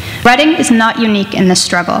 Reading is not unique in this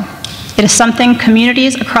struggle. It is something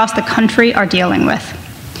communities across the country are dealing with.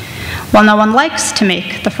 While no one likes to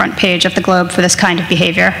make the front page of the Globe for this kind of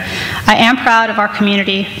behavior, I am proud of our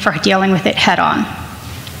community for dealing with it head-on.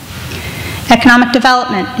 Economic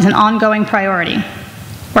development is an ongoing priority.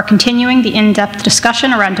 We're continuing the in-depth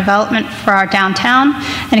discussion around development for our downtown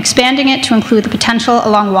and expanding it to include the potential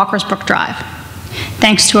along Walker's Brook Drive.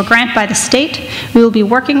 Thanks to a grant by the state, we will be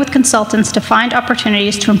working with consultants to find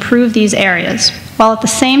opportunities to improve these areas, while at the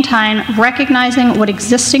same time recognizing what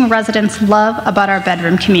existing residents love about our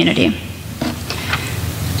bedroom community.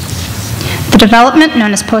 The development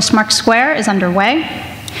known as Postmark Square is underway.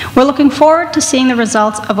 We're looking forward to seeing the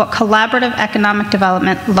results of what collaborative economic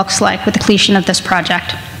development looks like with the completion of this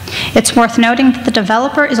project. It's worth noting that the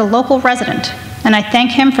developer is a local resident, and I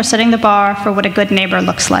thank him for setting the bar for what a good neighbor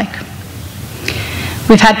looks like.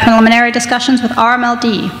 We've had preliminary discussions with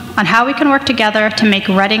RMLD on how we can work together to make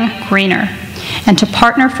Reading greener and to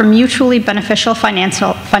partner for mutually beneficial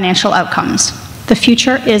financial outcomes. The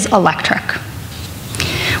future is electric.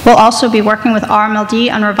 We'll also be working with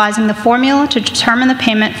RMLD on revising the formula to determine the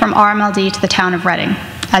payment from RMLD to the town of Reading,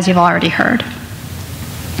 as you've already heard.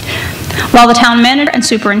 While the town manager and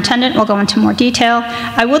superintendent will go into more detail,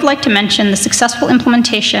 I would like to mention the successful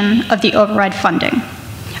implementation of the override funding.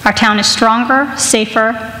 Our town is stronger,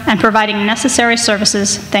 safer, and providing necessary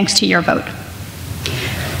services thanks to your vote.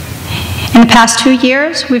 In the past 2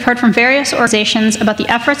 years, we've heard from various organizations about the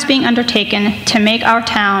efforts being undertaken to make our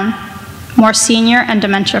town more senior and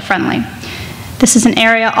dementia-friendly. This is an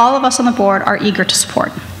area all of us on the board are eager to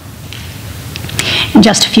support. In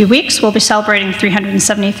just a few weeks, we'll be celebrating the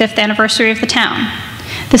 375th anniversary of the town.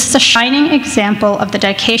 This is a shining example of the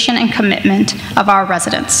dedication and commitment of our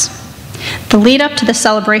residents. The lead up to this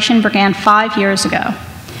celebration began 5 years ago,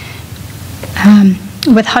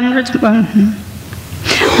 with hundreds,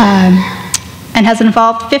 and has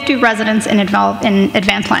involved 50 residents in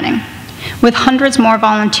advance planning, with hundreds more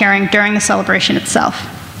volunteering during the celebration itself.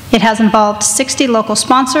 It has involved 60 local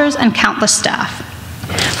sponsors and countless staff.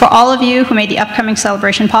 For all of you who made the upcoming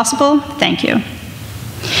celebration possible, thank you.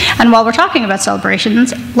 And while we're talking about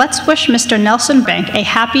celebrations, let's wish Mr. Nelson Bank a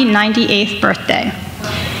happy 98th birthday.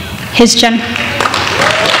 His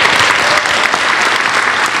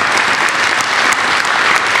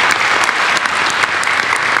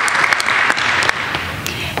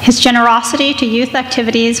generosity to youth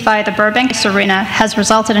activities via the Burbank Arena has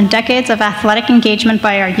resulted in decades of athletic engagement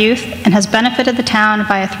by our youth and has benefited the town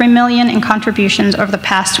via $3 million in contributions over the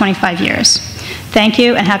past 25 years. Thank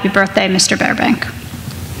you and happy birthday, Mr. Burbank.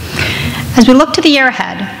 As we look to the year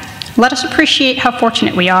ahead, let us appreciate how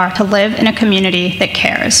fortunate we are to live in a community that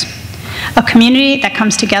cares, a community that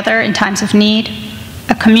comes together in times of need,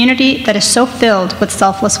 a community that is so filled with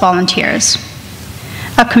selfless volunteers,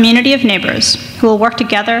 a community of neighbors who will work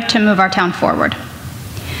together to move our town forward.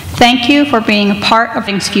 Thank you for being a part of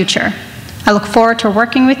Reading's future. I look forward to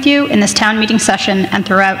working with you in this town meeting session and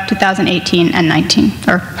throughout 2018 and 19,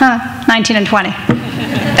 or 19 and 20.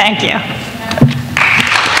 Thank you.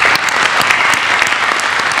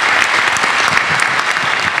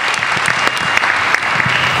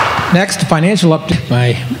 Next, financial update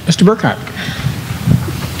by Mr. Burkhart.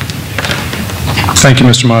 Thank you,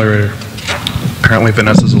 Mr. Moderator. Apparently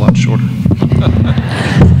Vanessa's a lot shorter.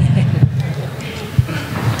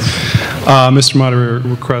 Mr. Moderator,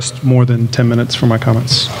 request more than 10 minutes for my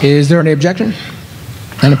comments. Is there any objection?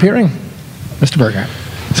 None appearing? Mr. Burkhart.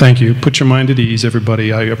 Thank you. Put your mind at ease,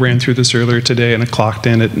 everybody. I ran through this earlier today and it clocked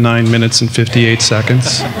in at 9 minutes and 58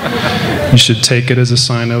 seconds. You should take it as a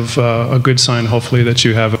sign of, a good sign, hopefully, that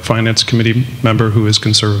you have a Finance Committee member who is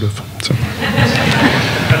conservative. So.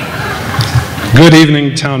 Good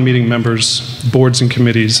evening, town meeting members, boards and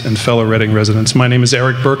committees, and fellow Reading residents. My name is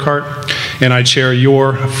Eric Burkhart, and I chair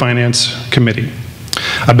your Finance Committee.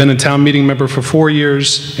 I've been a town meeting member for 4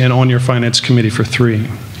 years and on your Finance Committee for 3.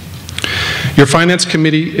 Your Finance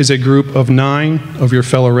Committee is a group of 9 of your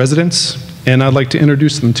fellow residents, and I'd like to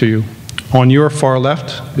introduce them to you. On your far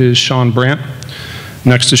left is Sean Brandt.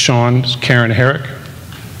 Next to Sean is Karen Herrick,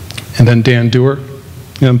 and then Dan Dewar,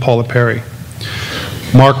 and Paula Perry.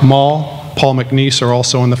 Mark Mall, Paul McNeese are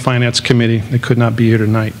also on the Finance Committee. They could not be here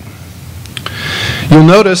tonight. You'll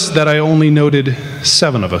notice that I only noted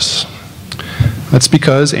 7 of us. That's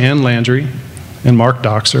because Ann Landry and Mark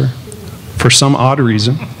Doxer, for some odd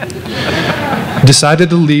reason, decided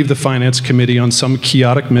to leave the Finance Committee on some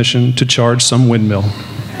chaotic mission to charge some windmill.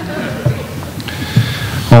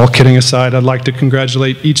 All kidding aside, I'd like to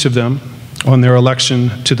congratulate each of them on their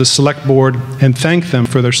election to the Select Board and thank them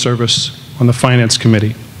for their service on the Finance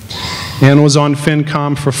Committee. Ann was on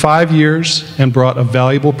FinCom for 5 years and brought a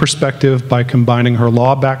valuable perspective by combining her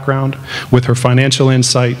law background with her financial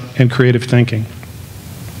insight and creative thinking.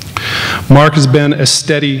 Mark has been a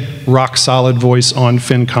steady, rock-solid voice on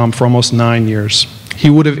FinCom for almost 9 years. He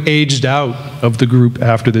would have aged out of the group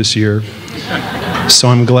after this year, so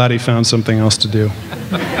I'm glad he found something else to do.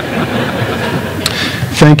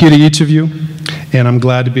 Thank you to each of you, and I'm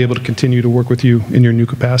glad to be able to continue to work with you in your new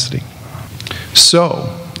capacity.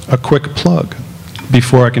 So, a quick plug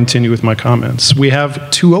before I continue with my comments. We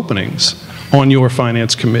have 2 openings on your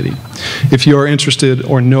Finance Committee. If you are interested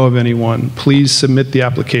or know of anyone, please submit the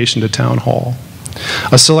application to Town Hall.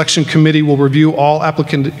 A selection committee will review all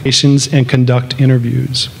applications and conduct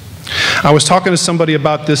interviews. I was talking to somebody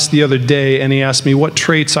about this the other day, and he asked me what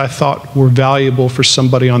traits I thought were valuable for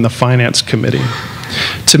somebody on the finance committee.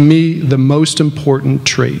 To me, the most important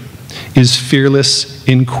trait is fearless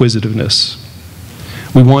inquisitiveness.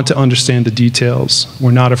 We want to understand the details.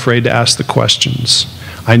 We're not afraid to ask the questions.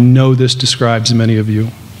 I know this describes many of you.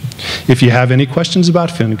 If you have any questions about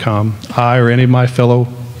FinCom, I or any of my fellow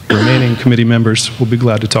remaining committee members will be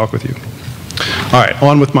glad to talk with you. All right,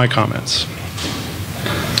 on with my comments.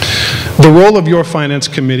 The role of your finance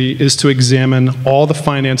committee is to examine all the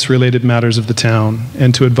finance-related matters of the town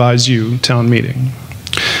and to advise you, town meeting.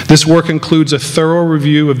 This work includes a thorough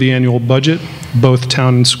review of the annual budget, both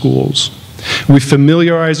town and schools. We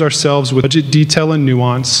familiarize ourselves with budget detail and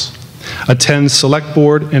nuance, attend select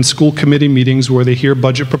board and school committee meetings where they hear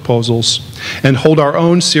budget proposals, and hold our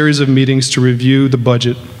own series of meetings to review the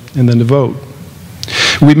budget and then to vote.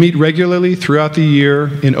 We meet regularly throughout the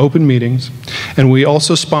year in open meetings, and we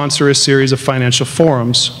also sponsor a series of financial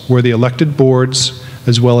forums where the elected boards,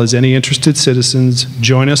 as well as any interested citizens,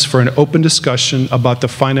 join us for an open discussion about the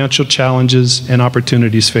financial challenges and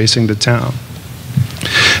opportunities facing the town.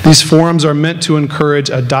 These forums are meant to encourage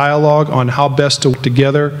a dialogue on how best to work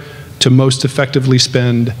together to most effectively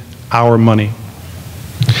spend our money.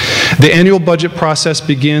 The annual budget process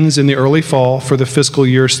begins in the early fall for the fiscal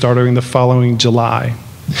year starting the following July.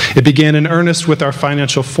 It began in earnest with our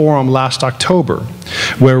financial forum last October,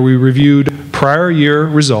 where we reviewed prior year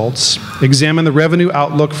results, examined the revenue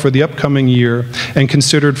outlook for the upcoming year, and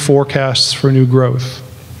considered forecasts for new growth.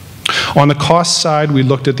 On the cost side, we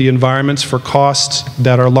looked at the environments for costs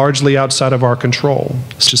that are largely outside of our control,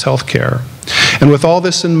 such as healthcare. And with all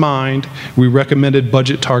this in mind, we recommended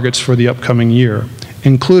budget targets for the upcoming year,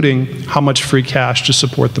 including how much free cash to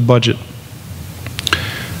support the budget.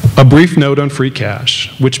 A brief note on free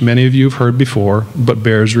cash, which many of you have heard before, but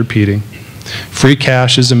bears repeating. Free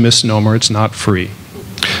cash is a misnomer, it's not free.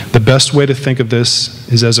 The best way to think of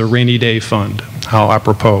this is as a rainy day fund. How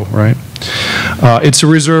apropos, right? It's a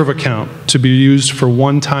reserve account to be used for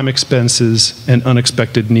one-time expenses and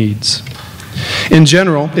unexpected needs. In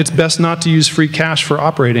general, it's best not to use free cash for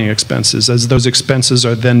operating expenses, as those expenses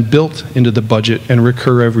are then built into the budget and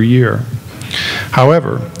recur every year.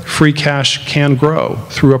 However, free cash can grow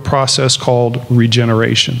through a process called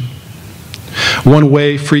regeneration. One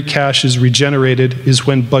way free cash is regenerated is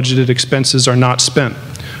when budgeted expenses are not spent.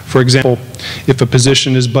 For example, if a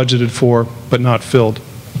position is budgeted for but not filled.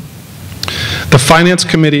 The Finance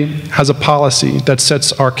Committee has a policy that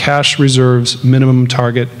sets our cash reserves minimum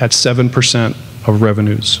target at 7% of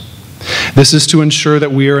revenues. This is to ensure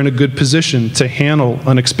that we are in a good position to handle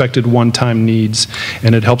unexpected one-time needs,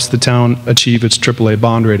 and it helps the town achieve its AAA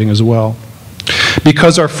bond rating as well.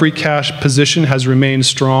 Because our free cash position has remained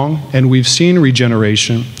strong and we've seen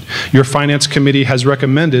regeneration, your Finance Committee has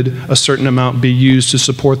recommended a certain amount be used to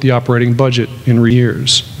support the operating budget in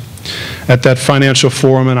years. At that financial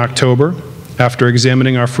forum in October, after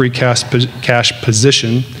examining our free cash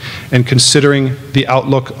position and considering the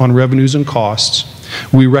outlook on revenues and costs,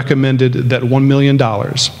 we recommended that $1 million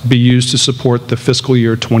be used to support the fiscal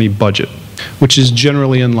year 20 budget, which is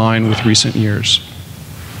generally in line with recent years.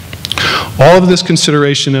 All of this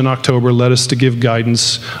consideration in October led us to give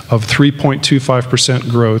guidance of 3.25%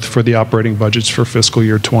 growth for the operating budgets for fiscal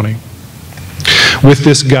year 20. With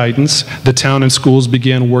this guidance, the town and schools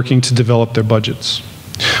began working to develop their budgets.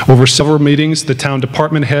 Over several meetings, the town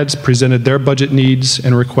department heads presented their budget needs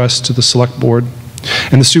and requests to the select board,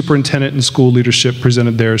 and the superintendent and school leadership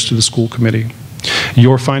presented theirs to the school committee.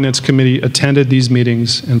 Your Finance Committee attended these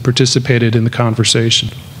meetings and participated in the conversation.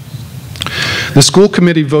 The school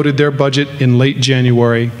committee voted their budget in late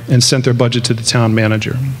January and sent their budget to the town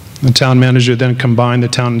manager. The town manager then combined the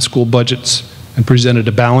town and school budgets and presented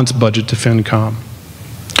a balanced budget to FinCom.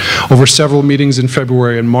 Over several meetings in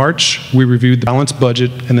February and March, we reviewed the balanced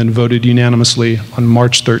budget and then voted unanimously on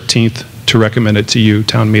March 13th to recommend it to you,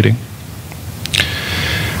 town meeting.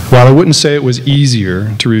 While I wouldn't say it was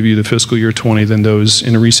easier to review the fiscal year 20 than those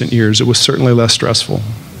in recent years, it was certainly less stressful.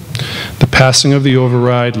 The passing of the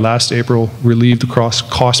override last April relieved the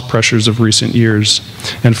cost pressures of recent years,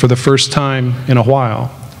 and for the first time in a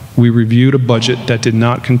while, we reviewed a budget that did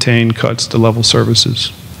not contain cuts to level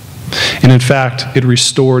services. And in fact, it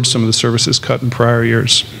restored some of the services cut in prior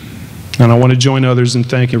years. And I want to join others in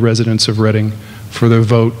thanking residents of Reading for their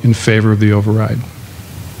vote in favor of the override.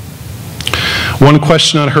 One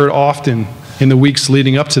question I heard often in the weeks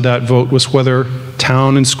leading up to that vote was whether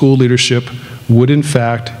town and school leadership would in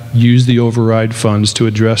fact use the override funds to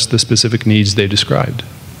address the specific needs they described.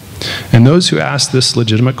 And those who ask this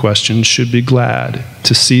legitimate question should be glad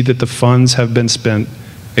to see that the funds have been spent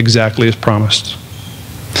exactly as promised.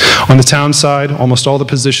 On the town side, almost all the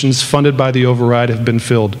positions funded by the override have been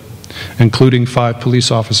filled, including 5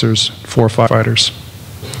 police officers, 4 firefighters,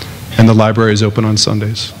 and the library is open on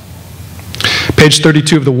Sundays. Page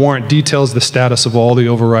 32 of the warrant details the status of all the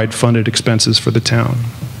override funded expenses for the town.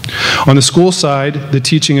 On the school side, the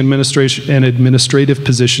teaching administration and administrative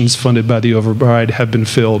positions funded by the override have been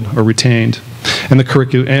filled or retained, and the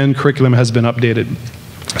curriculum has been updated.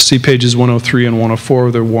 See pages 103 and 104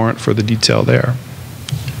 of the warrant for the detail there.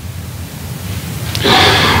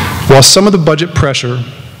 While some of the budget pressure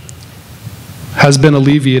has been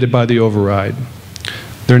alleviated by the override,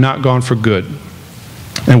 they're not gone for good,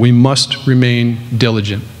 and we must remain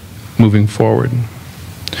diligent moving forward.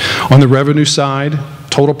 On the revenue side,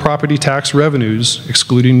 total property tax revenues,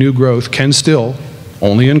 excluding new growth, can still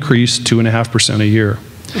only increase 2.5% a year,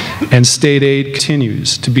 and state aid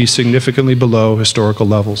continues to be significantly below historical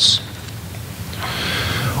levels.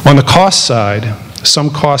 On the cost side, some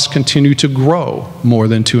costs continue to grow more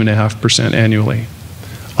than 2.5% annually.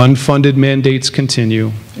 Unfunded mandates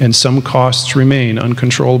continue, and some costs remain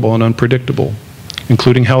uncontrollable and unpredictable,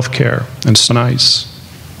 including health care and SNICE.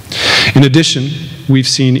 In addition, we've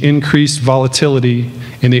seen increased volatility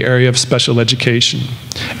in the area of special education,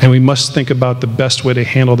 and we must think about the best way to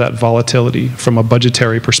handle that volatility from a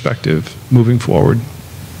budgetary perspective moving forward.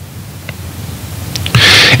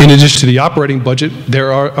 In addition to the operating budget,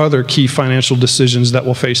 there are other key financial decisions that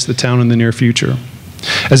will face the town in the near future.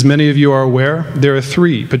 As many of you are aware, there are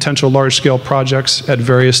 3 potential large-scale projects at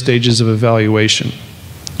various stages of evaluation.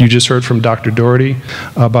 You just heard from Dr. Doherty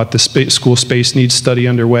about the school space needs study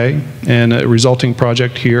underway, and a resulting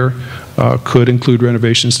project here could include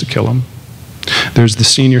renovations to Killam. There's the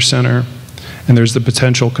senior center, and there's the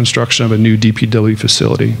potential construction of a new DPW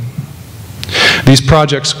facility. These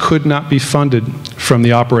projects could not be funded from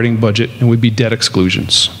the operating budget and would be debt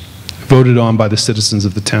exclusions, voted on by the citizens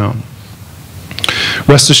of the town.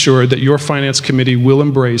 Rest assured that your Finance Committee will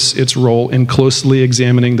embrace its role in closely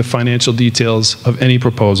examining the financial details of any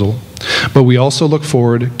proposal, but we also look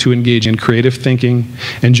forward to engaging in creative thinking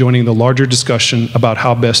and joining the larger discussion about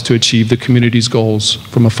how best to achieve the community's goals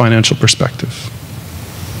from a financial perspective.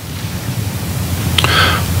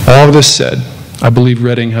 All of this said, I believe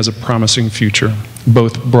Reading has a promising future,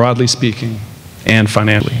 both broadly speaking and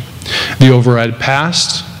financially. The override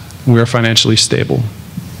passed, we are financially stable.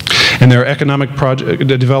 And there are economic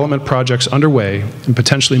development projects underway and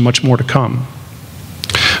potentially much more to come.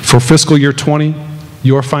 For fiscal year 20,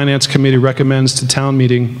 your Finance Committee recommends to town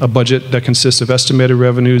meeting a budget that consists of estimated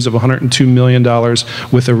revenues of $102 million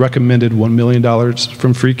with a recommended $1 million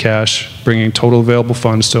from free cash, bringing total available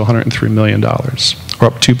funds to $103 million, or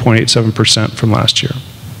up 2.87% from last year.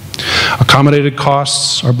 Accommodated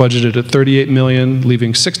costs are budgeted at $38 million,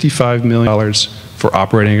 leaving $65 million for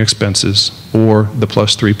operating expenses, or the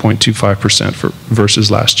plus 3.25%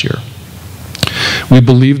 versus last year. We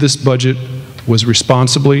believe this budget was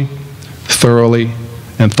responsibly, thoroughly,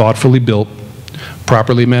 and thoughtfully built,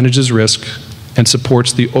 properly manages risk, and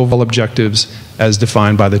supports the overall objectives as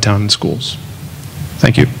defined by the town and schools.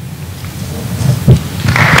 Thank you.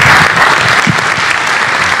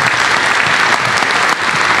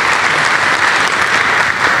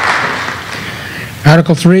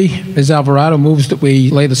 Article 3, Ms. Alvarado moves that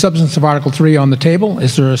we lay the substance of Article 3 on the table.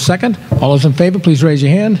 Is there a second? All those in favor, please raise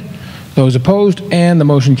your hand. Those opposed, and the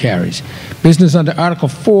motion carries. Business under Article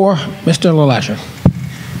 4, Mr. LaLasher.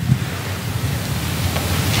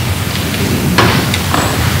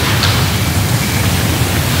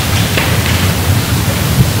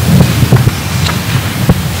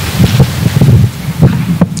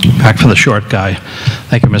 Back for the short guy.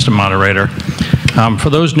 Thank you, Mr. Moderator. For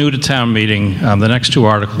those new to town meeting, the next 2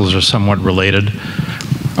 articles are somewhat related.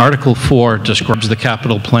 Article 4 describes the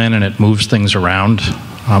capital plan and it moves things around.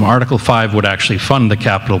 Article 5 would actually fund the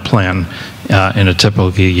capital plan in a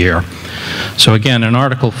typical year. So again, in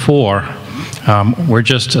Article 4, we're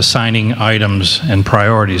just assigning items and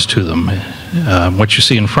priorities to them. What you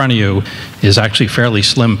see in front of you is actually fairly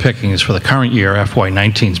slim pickings for the current year,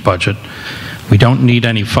 FY19's budget. We don't need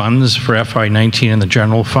any funds for FY19 in the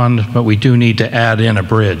general fund, but we do need to add in a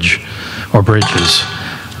bridge or bridges.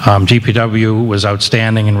 GPW was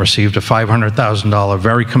outstanding and received a $500,000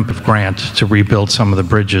 very competitive grant to rebuild some of the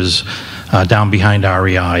bridges down behind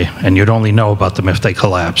REI, and you'd only know about them if they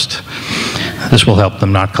collapsed. This will help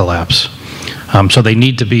them not collapse. So they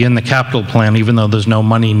need to be in the capital plan even though there's no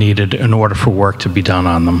money needed in order for work to be done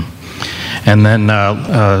on them. And then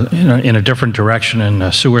in a different direction, in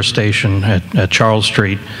a sewer station at Charles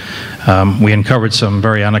Street, we uncovered some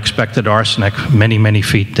very unexpected arsenic many, many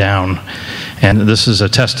feet down. And this is a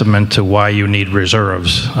testament to why you need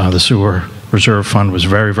reserves. The sewer reserve fund was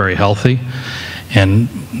very, very healthy. And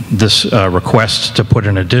this request to put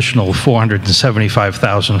an additional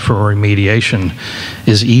 $475,000 for remediation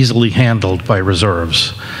is easily handled by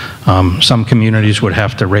reserves. Some communities would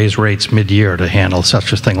have to raise rates mid-year to handle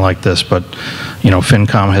such a thing like this, but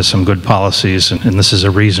FinCom has some good policies, and this is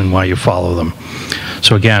a reason why you follow them.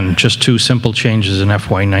 So again, just two simple changes in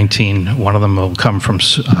FY19. One of them will come from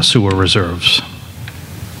sewer reserves.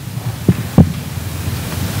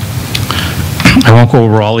 I won't go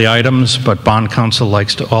over all the items, but Bond Council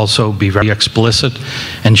likes to also be very explicit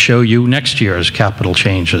and show you next year's capital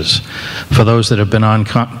changes. For those that have been on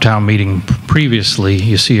town meeting previously,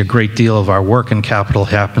 you see a great deal of our work in capital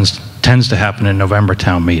tends to happen in November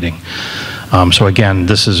town meeting. So again,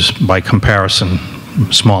 this is by comparison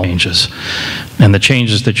small changes. And the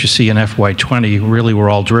changes that you see in FY20 really were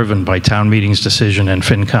all driven by town meeting's decision and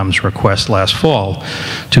FinCom's request last fall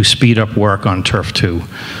to speed up work on Turf 2.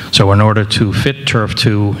 So in order to fit Turf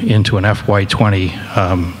 2 into an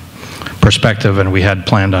FY20 perspective, and we had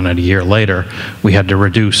planned on it a year later, we had to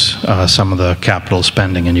reduce some of the capital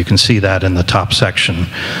spending, and you can see that in the top section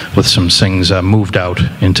with some things moved out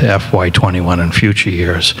into FY21 and future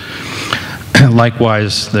years.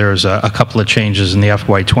 Likewise, there's a couple of changes in the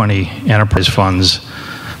FY20 enterprise funds.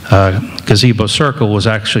 Gazebo Circle was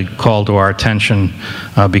actually called to our attention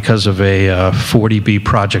because of a 40B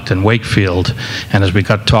project in Wakefield, and as we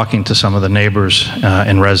got talking to some of the neighbors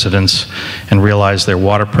and residents and realized their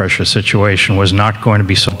water pressure situation was not going to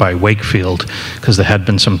be solved by Wakefield, because there had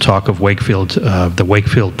been some talk of Wakefield, the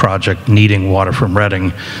Wakefield project needing water from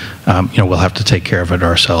Reading. We'll have to take care of it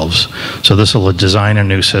ourselves. So this will design a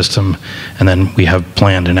new system, and then we have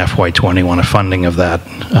planned in FY21 a funding of that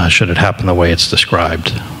should it happen the way it's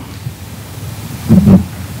described.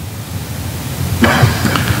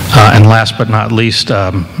 And last but not least,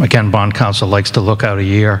 again, Bond Council likes to look out a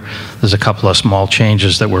year. There's a couple of small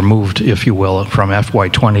changes that were moved, if you will, from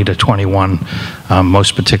FY20 to 21,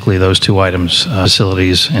 most particularly those two items,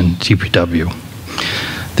 facilities and DPW.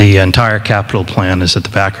 The entire capital plan is at the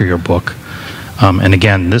back of your book. And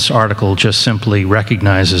again, this article just simply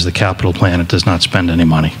recognizes the capital plan. It does not spend any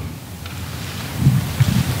money.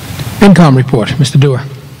 FinCom report, Mr. Dewar.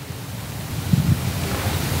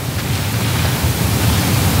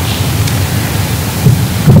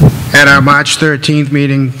 At our March 13th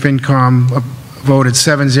meeting, FinCom voted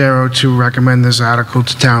 7-0 to recommend this article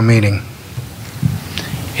to town meeting.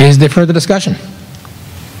 Is there further discussion?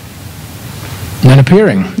 None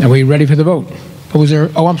appearing. Are we ready for the vote?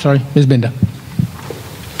 Oh, I'm sorry, Ms. Binder.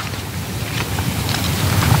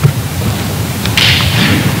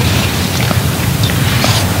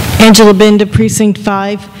 Angela Binder, Precinct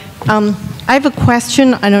 5. I have a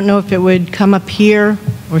question. I don't know if it would come up here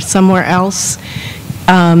or somewhere else.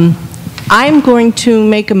 I'm going to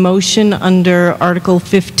make a motion under Article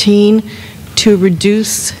 15 to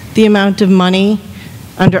reduce the amount of money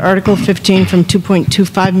under Article 15 from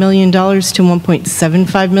 $2.25 million to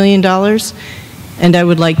 $1.75 million. And I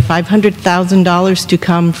would like $500,000 to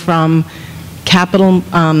come from capital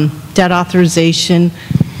debt authorization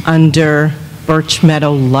under Birch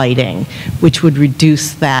Meadow lighting, which would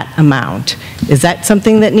reduce that amount. Is that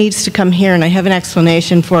something that needs to come here? And I have an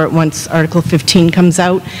explanation for it once Article 15 comes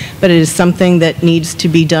out, but it is something that needs to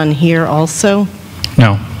be done here also?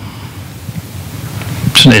 No.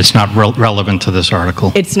 It's not relevant to this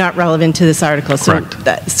article. It's not relevant to this article.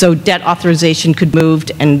 Correct. So debt authorization could be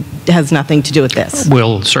moved and has nothing to do with this?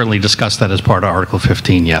 We'll certainly discuss that as part of Article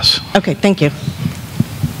 15, yes. Okay, thank you.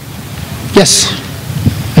 Yes,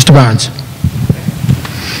 Mr. Barnes.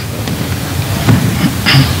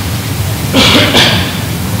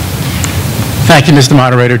 Thank you, Mr.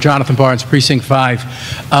 Moderator. Jonathan Barnes, Precinct 5.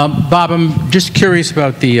 Bob, I'm just curious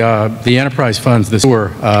about the enterprise funds, the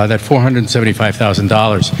sewer, that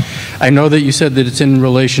 $475,000. I know that you said that it's in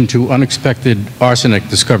relation to unexpected arsenic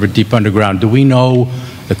discovered deep underground. Do we know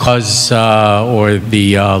the cause or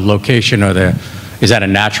the location, or is that a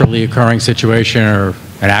naturally occurring situation or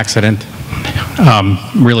an accident?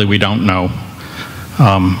 Really, we don't know.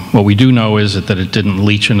 What we do know is that it didn't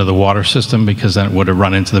leach into the water system, because then it would have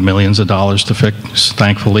run into the millions of dollars to fix,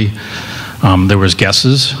 thankfully. There was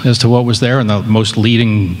guesses as to what was there, and the most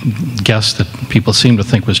leading guess that people seem to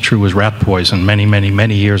think was true was rat poison many, many,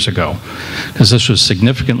 many years ago, because this was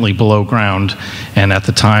significantly below ground, and at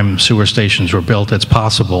the time sewer stations were built, it's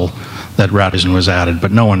possible that Radisson was added,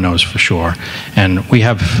 but no one knows for sure. And we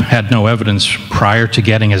have had no evidence prior to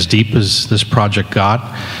getting as deep as this project got,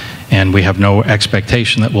 and we have no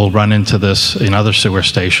expectation that we'll run into this in other sewer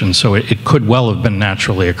stations, so it could well have been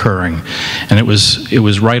naturally occurring. And it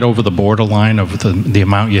was right over the borderline of the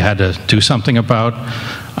amount you had to do something about.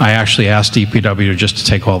 I actually asked DPW just to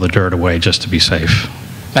take all the dirt away, just to be safe.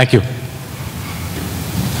 Thank you.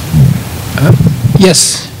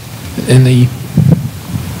 Yes, in the...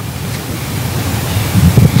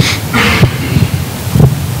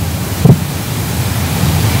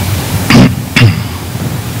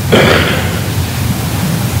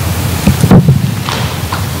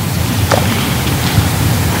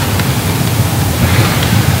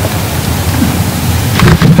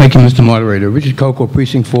 Thank you, Mr. Moderator. Richard Coco,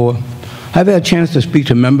 Precinct 4. I've had a chance to speak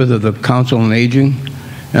to members of the Council on Aging,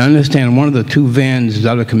 and I understand one of the two vans is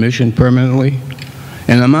out of commission permanently.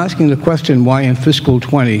 And I'm asking the question why in fiscal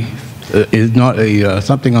 20 is not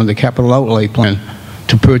something on the capital outlay plan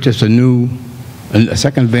to purchase a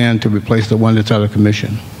second van to replace the one that's out of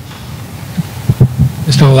commission.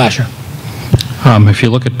 Mr. LaLasher. If you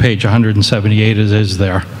look at page 178, it is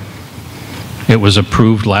there. It was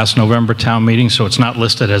approved last November town meeting, so it's not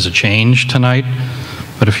listed as a change tonight.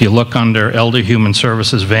 But if you look under Elder Human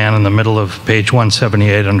Services van in the middle of page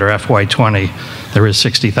 178 under FY20, there is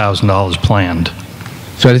 $60,000 planned.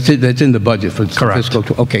 So that's in the budget for Correct. fiscal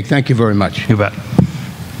 20. Okay, thank you very much. You bet.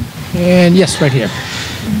 And yes, right here.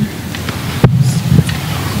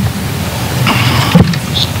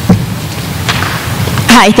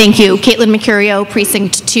 Hi, thank you. Caitlin Mercurio,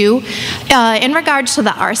 Precinct 2. In regards to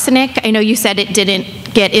the arsenic, I know you said it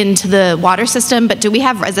didn't get into the water system, but do we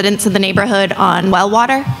have residents in the neighborhood on well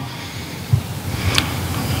water?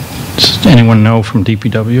 Does anyone know from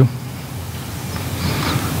DPW?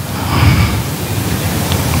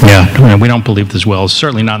 Yeah, we don't believe there's wells,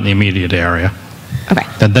 certainly not in the immediate area. Okay.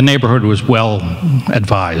 The neighborhood was well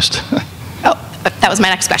advised. Oh, that was my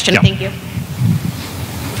next question. Yeah. Thank you.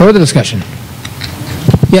 Further discussion?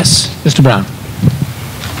 Yes, Mr. Brown.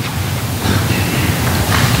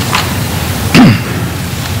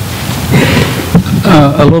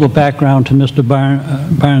 A little background to Mr.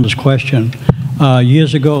 Barnes' question.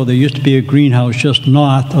 Years ago, there used to be a greenhouse just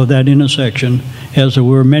north of that intersection, as there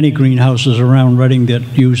were many greenhouses around Reading that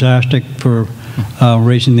use arsenic for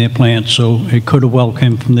raising their plants, so it could have well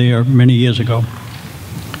come from there many years ago.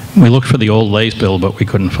 We looked for the old Lays bill, but we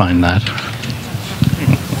couldn't find that.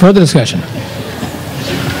 Further discussion?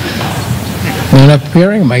 None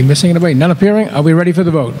appearing? Am I missing anybody? None appearing? Are we ready for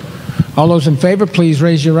the vote? All those in favor, please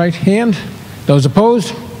raise your right hand. Those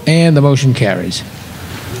opposed? And the motion carries.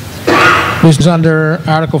 This is under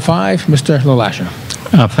Article 5. Mr. LaLasher.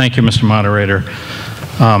 Thank you, Mr. Moderator.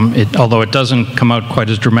 Although it doesn't come out quite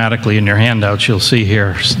as dramatically in your handouts, you'll see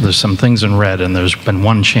here there's some things in red, and there's been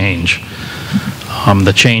one change.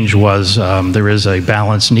 The change was there is a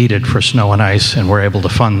balance needed for snow and ice, and we're able to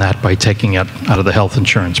fund that by taking it out of the health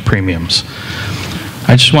insurance premiums.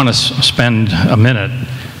 I just want to spend a minute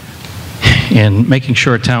in making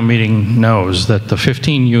sure town meeting knows that the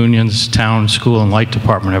 15 unions, town, school, and light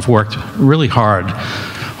department have worked really hard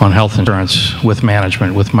on health insurance with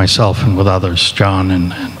management, with myself and with others, John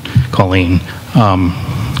and Colleen.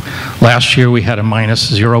 Last year we had a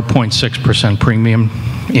minus 0.6% premium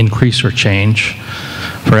increase or change.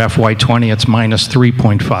 For FY20 it's minus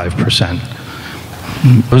 3.5%.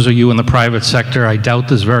 Those of you in the private sector, I doubt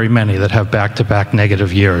there's very many that have back-to-back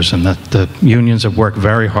negative years, and that the unions have worked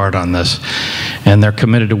very hard on this, and they're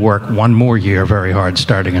committed to work one more year very hard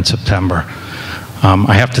starting in September.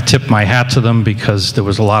 I have to tip my hat to them because there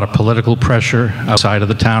was a lot of political pressure outside of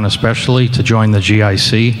the town especially to join the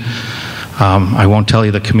GIC. I won't tell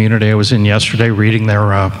you the community I was in yesterday reading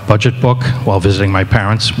their budget book while visiting my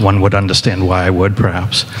parents. One would understand why I would,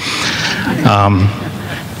 perhaps.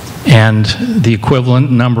 And the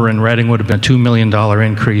equivalent number in Reading would have been a $2 million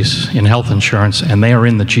increase in health insurance, and they are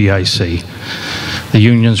in the GIC. The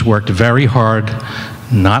unions worked very hard,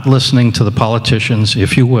 not listening to the politicians,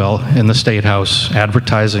 if you will, in the State House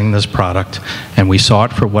advertising this product, and we saw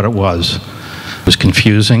it for what it was. It was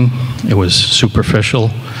confusing, it was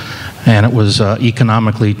superficial, and it was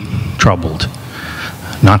economically troubled.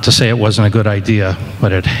 Not to say it wasn't a good idea,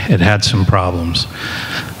 but it had some problems.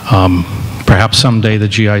 Perhaps someday the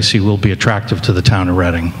GIC will be attractive to the town of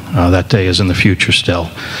Reading. That day is in the future still.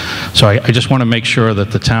 So I just want to make sure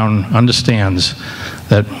that the town understands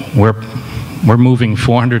that we're moving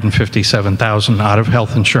 $457,000 out of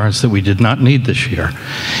health insurance that we did not need this year.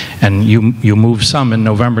 And you moved some in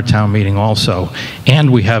November town meeting also.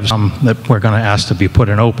 And we have some that we're going to ask to be put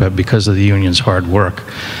in OPEB because of the union's hard work.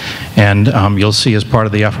 And you'll see as part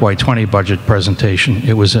of the FY20 budget presentation,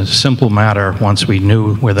 it was a simple matter, once we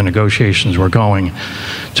knew where the negotiations were going,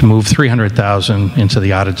 to move $300,000 into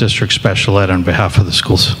the out-of-district special ed on behalf of the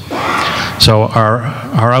schools. So our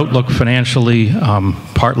outlook financially,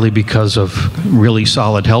 partly because of really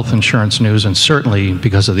solid health insurance news and certainly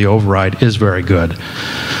because of the override, is very good.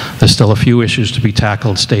 There's still a few issues to be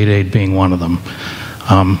tackled, state aid being one of them.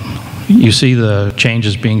 You see the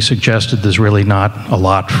changes being suggested. There's really not a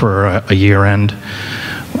lot for a year end.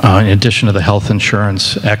 In addition to the health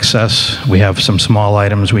insurance excess, we have some small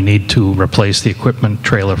items. We need to replace the equipment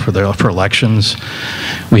trailer for elections.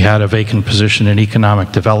 We had a vacant position in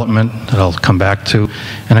economic development that I'll come back to,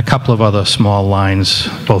 and a couple of other small lines,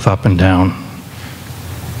 both up and down.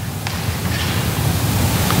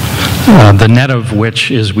 The net of which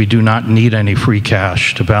is we do not need any free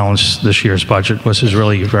cash to balance this year's budget, which is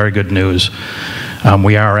really very good news.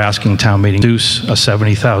 We are asking town meeting to reduce a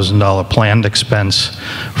 $70,000 planned expense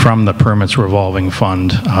from the permits revolving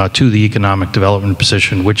fund to the economic development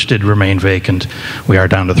position, which did remain vacant. We are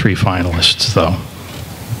down to 3 finalists, though.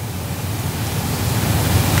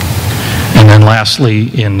 And then lastly,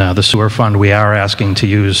 in the sewer fund, we are asking to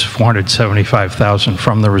use $475,000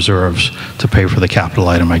 from the reserves to pay for the capital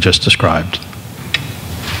item I just described.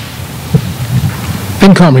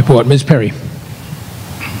 FinCom report, Ms. Perry.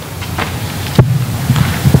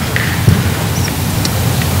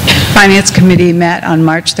 Finance Committee met on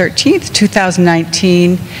March 13th,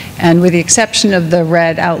 2019, and with the exception of the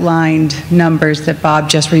red outlined numbers that Bob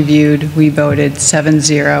just reviewed, we voted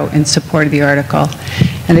 7-0 in support of the article.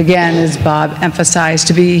 And again, as Bob emphasized,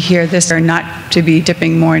 to be here this year, not to be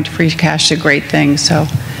dipping more into free cash, is a great thing. So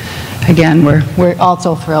again, we're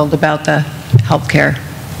also thrilled about the healthcare,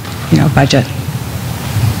 budget.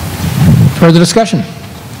 Further discussion?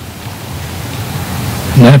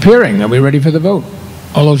 None appearing. Are we ready for the vote?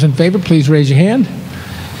 All those in favor, please raise your hand.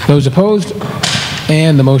 Those opposed?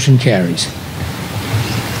 And the motion carries.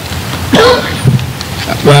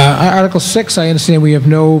 Article 6, I understand we have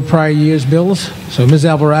no prior year's bills. So Ms.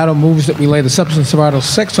 Alvarado moves that we lay the substance of Article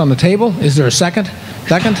 6 on the table. Is there a second?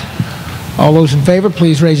 Second. All those in favor,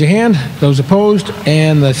 please raise your hand. Those opposed?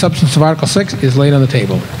 And the substance of Article 6 is laid on the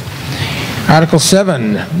table. Article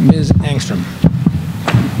 7, Ms. Angstrom.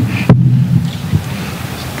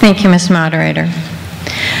 Thank you, Mr. Moderator.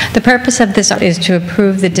 The purpose of this is to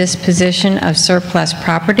approve the disposition of surplus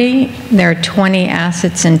property. There are 20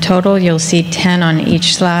 assets in total. You'll see 10 on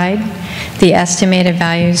each slide. The estimated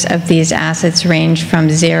values of these assets range from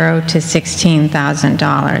 $0 to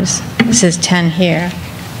 $16,000. This is 10 here,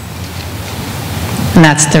 and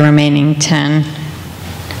that's the remaining 10.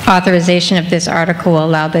 Authorization of this article will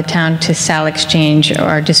allow the town to sell, exchange,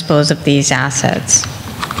 or dispose of these assets.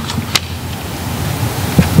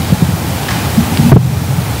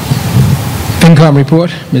 FinCom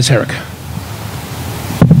report, Ms. Herrick.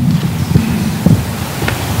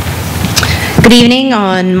 Good evening.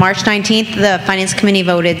 On March 19th, the Finance Committee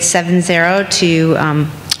voted 7-0 to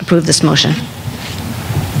approve this motion.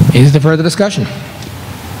 Is there further discussion?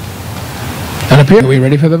 None appear. Are we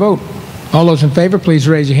ready for the vote? All those in favor, please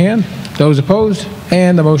raise your hand. Those opposed?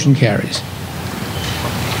 And the motion carries.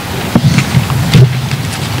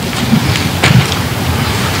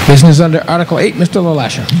 Business under Article 8, Mr.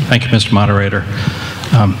 LaLasha. Thank you, Mr. Moderator.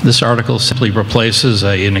 This article simply replaces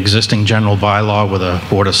an existing general bylaw with a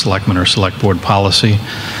Board of Selectmen or Select Board policy.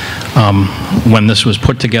 When this was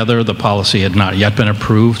put together, the policy had not yet been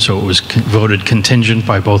approved, so it was voted contingent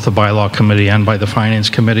by both the Bylaw Committee and by the Finance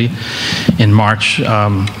Committee. In March,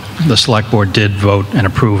 the Select Board did vote and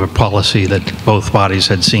approve a policy that both bodies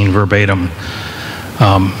had seen verbatim.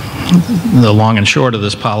 The long and short of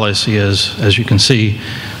this policy is, as you can see,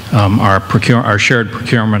 our shared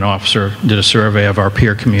procurement officer did a survey of our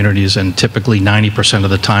peer communities, and typically 90% of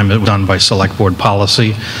the time it was done by Select Board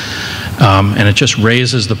policy. And it just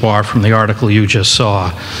raises the bar from the article you just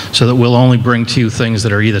saw, so that we'll only bring to you things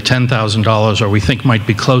that are either $10,000 or we think might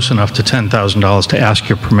be close enough to $10,000 to ask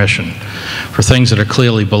your permission. For things that are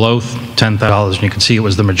clearly below $10,000, and you can see it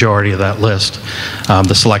was the majority of that list,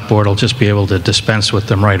 the Select Board will just be able to dispense with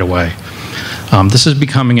them right away. This is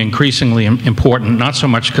becoming increasingly important, not so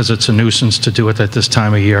much because it's a nuisance to do it at this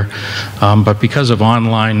time of year, but because of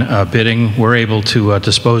online bidding, we're able to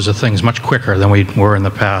dispose of things much quicker than we were in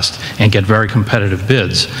the past and get very competitive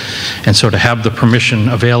bids. And so to have the permission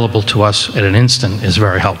available to us at an instant is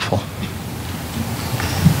very helpful.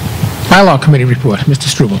 Bylaw Committee report, Mr.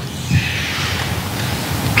 Struble.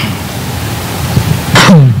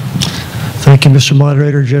 Thank you, Mr.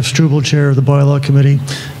 Moderator. Jeff Struble, Chair of the Bylaw Committee.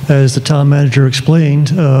 As the town manager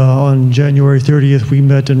explained, on January 30th, we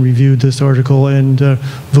met and reviewed this article and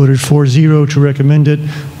voted 4-0 to recommend it,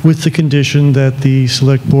 with the condition that the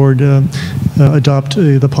select board adopt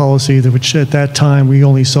the policy, which at that time we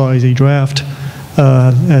only saw as a draft.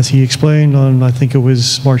 As he explained on, I think it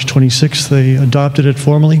was March 26th, they adopted it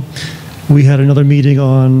formally. We had another meeting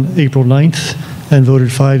on April 9th and voted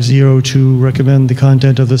 5-0 to recommend the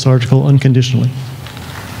content of this article unconditionally.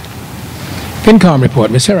 FinCom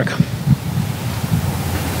report, Ms. Herrick.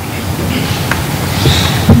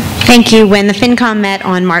 Thank you. When the FinCom met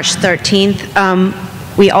on March 13th,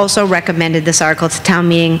 we also recommended this article to town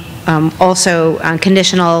meeting, also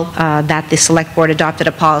conditional that the select board adopted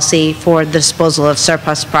a policy for the disposal of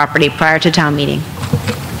surplus property prior to town meeting.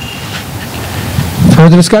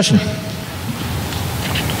 Further discussion?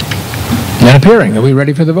 None appearing. Are we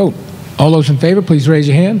ready for the vote? All those in favor, please raise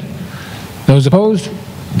your hand. Those opposed?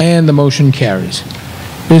 And the motion carries.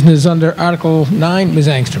 Business under Article 9, Ms.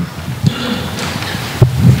 Angstrom.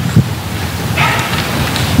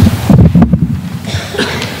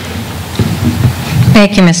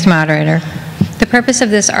 Thank you, Mr. Moderator. The purpose of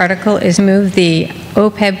this article is to move the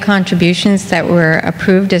OPEB contributions that were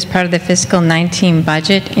approved as part of the fiscal 19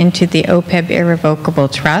 budget into the OPEB Irrevocable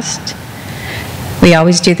Trust. We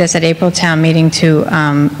always do this at April town meeting to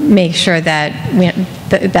make sure that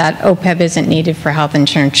that OPEB isn't needed for health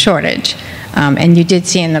insurance shortage. And you did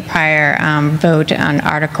see in the prior vote on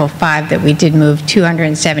Article 5 that we did move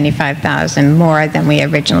 $275,000 more than we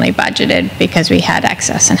originally budgeted because we had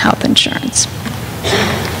excess in health insurance.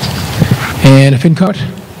 And FinCom.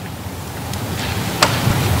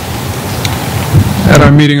 At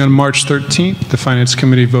our meeting on March 13th, the Finance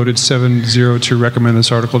Committee voted 7-0 to recommend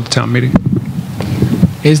this article to town meeting.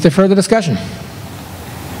 Is there further discussion?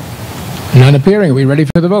 None appearing. Are we ready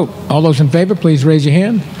for the vote? All those in favor, please raise your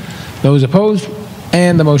hand. Those opposed?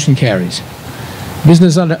 And the motion carries.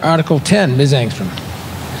 Business under Article 10, Ms. Angstrom.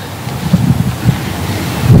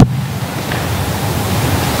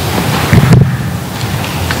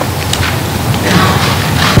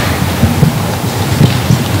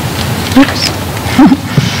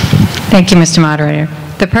 Thank you, Mr. Moderator.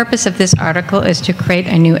 The purpose of this article is to create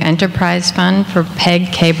a new enterprise fund for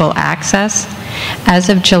PEG cable access. As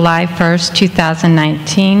of July 1st,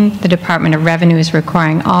 2019, the Department of Revenue is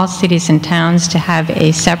requiring all cities and towns to have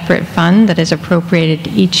a separate fund that is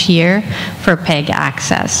appropriated each year for PEG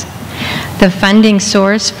access. The funding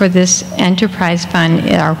source for this enterprise fund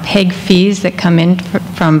are PEG fees that come in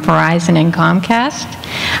from Verizon and Comcast,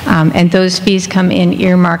 and those fees come in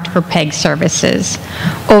earmarked for PEG services.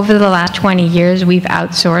 Over the last 20 years, we've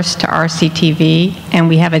outsourced to RCTV, and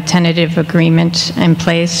we have a tentative agreement in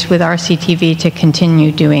place with RCTV to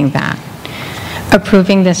continue doing that.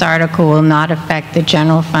 Approving this article will not affect the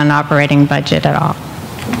general fund operating budget at all.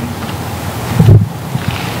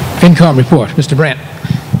 FinCom report, Mr. Brandt.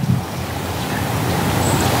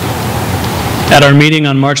 At our meeting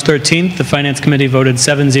on March 13th, the Finance Committee voted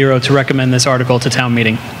 7-0 to recommend this article to town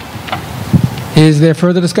meeting. Is there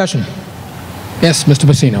further discussion? Yes, Mr.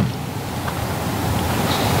 Pacino.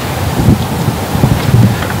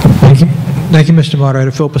 Thank you, Mr.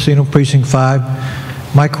 Moderator. Phil Pacino, Precinct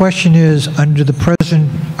 5. My question is, under the present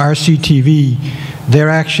RCTV, they're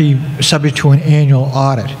actually subject to an annual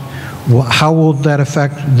audit. How will that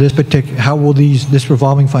affect this particular, how will this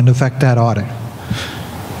revolving fund affect that audit?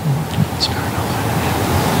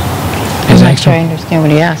 I'm not sure I understand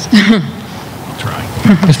what he asked.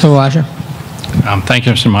 Mr. Elijah. Thank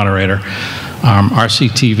you, Mr. Moderator.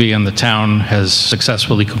 RCTV and the town has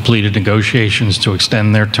successfully completed negotiations to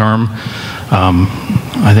extend their term.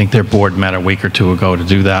 I think their board met a week or two ago to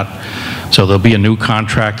do that. So there'll be a new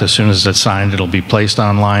contract. As soon as it's signed, it'll be placed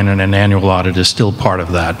online, and an annual audit is still part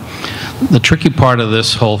of that. The tricky part of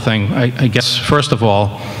this whole thing, I guess, first of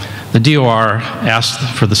all, the DOR asked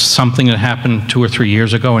for something that happened 2 or 3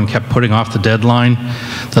 years ago and kept putting off the deadline.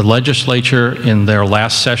 The legislature in their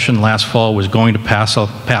last session last fall was going to pass a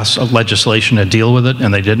legislation to deal with it,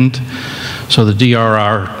 and they didn't. So the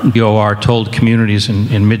DOR told communities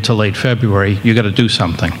in mid to late February, you got to do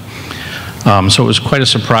something. So it was quite a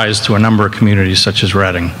surprise to a number of communities such as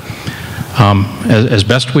Reading. As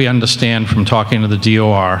best we understand from talking to the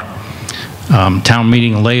DOR, town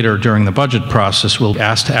meeting later during the budget process will be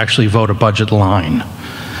asked to actually vote a budget line.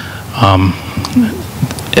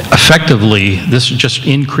 Effectively, this just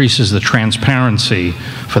increases the transparency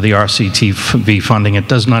for the RCTV funding. It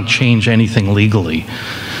does not change anything legally.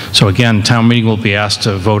 So again, town meeting will be asked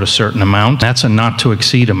to vote a certain amount. That's a not to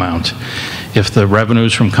exceed amount. If the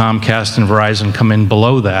revenues from Comcast and Verizon come in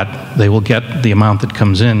below that, they will get the amount that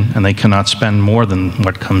comes in, and they cannot spend more than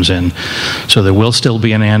what comes in. So there will still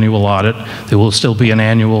be an annual audit. There will still be an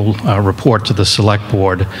annual report to the Select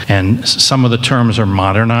Board, and some of the terms are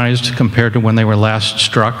modernized compared to when they were last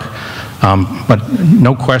struck. But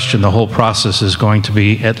no question, the whole process is going to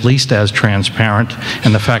be at least as transparent,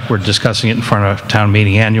 and the fact we're discussing it in front of town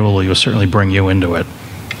meeting annually will certainly bring you into it.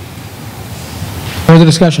 Further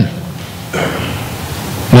discussion?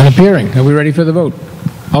 None appearing. Are we ready for the vote?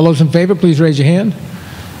 All those in favor, please raise your hand.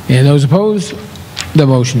 And those opposed, the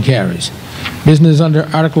motion carries. Business under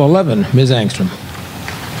Article 11, Ms. Angstrom.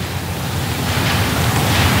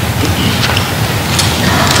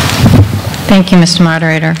 Thank you, Mr.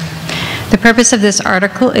 Moderator. The purpose of this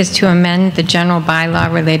article is to amend the general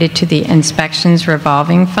bylaw related to the inspections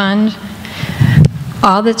revolving fund.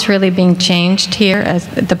 All that's really being changed here, as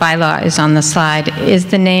the bylaw is on the slide, is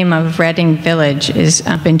the name of Reading Village has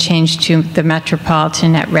been changed to the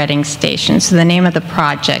Metropolitan at Reading Station. So the name of the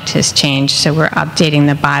project has changed, so we're updating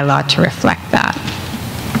the bylaw to reflect that.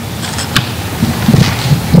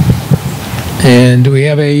 And do we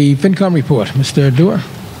have a FinCom report? Mr. Dewar?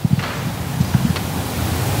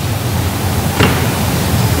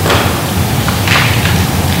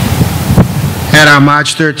 At our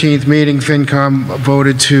March 13th meeting, FinCom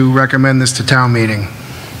voted to recommend this to town meeting.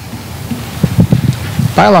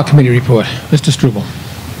 Bylaw Committee report. Mr. Struble.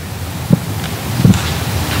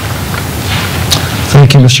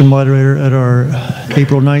 Thank you, Mr. Moderator. At our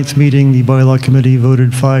April 9th meeting, the Bylaw Committee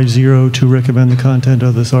voted 5-0 to recommend the content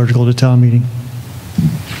of this article to town meeting.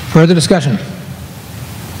 Further discussion?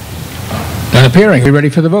 None appearing. Are we ready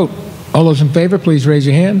for the vote? All those in favor, please raise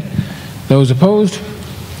your hand. Those opposed?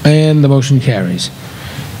 And the motion carries.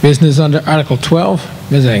 Business under Article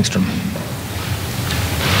 12, Ms. Angstrom.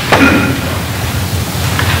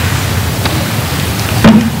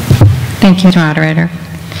 Thank you, Mr. Moderator.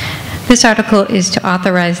 This article is to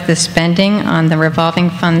authorize the spending on the revolving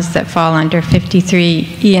funds that fall under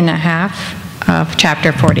 53E1/2 of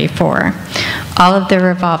Chapter 44. All of the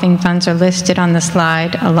revolving funds are listed on the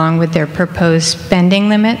slide along with their proposed spending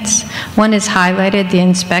limits. One is highlighted. The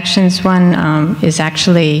inspections one is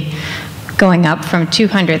actually going up from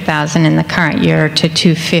 $200,000 in the current year to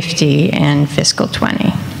 $250,000 in fiscal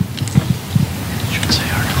 20. Should say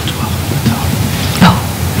Article 12. Oh,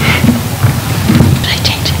 did I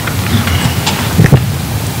change it?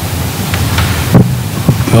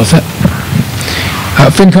 Well set.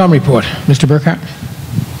 FinCom report. Mr. Burkhart.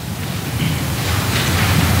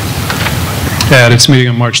 At its meeting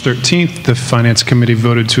on March 13th, the Finance Committee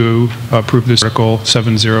voted to approve this article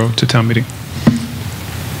 7-0 to town meeting.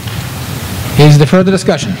 Is there further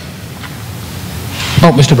discussion?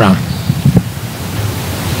 Oh, Mr. Brown.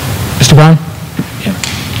 Mr. Brown? Yeah.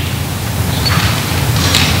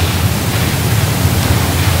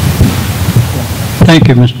 Thank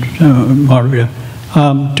you, Mr. Moderator.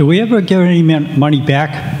 Do we ever get any money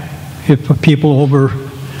back if people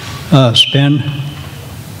overspend?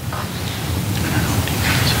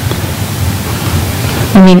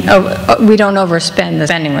 I mean, we don't overspend the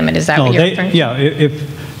spending limit. Is that what you're referring to? Yeah, if,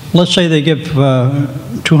 let's say they give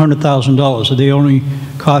 $200,000, they only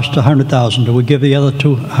cost $100,000. Do we give the other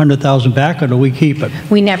 $200,000 back, or do we keep it?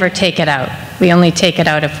 We never take it out. We only take it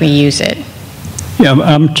out if we use it. Yeah,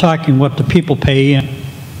 I'm talking what the people pay in.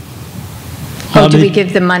 Oh, do we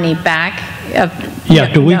give the money back?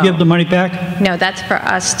 Yeah, do we give the money back? No, that's for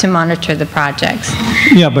us to monitor the projects.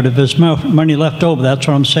 Yeah, but if there's money left over, that's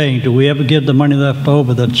what I'm saying. Do we ever give the money left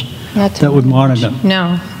over that would monitor?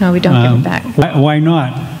 No, we don't give it back. Why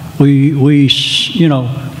not? We you know,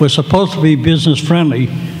 we're supposed to be business friendly,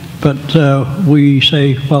 but we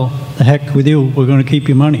say, well, the heck with you, we're going to keep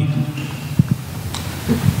your money.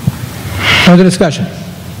 Further discussion?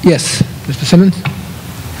 Yes, Mr. Simmons?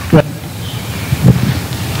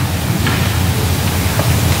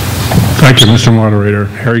 Thank you, Mr. Moderator.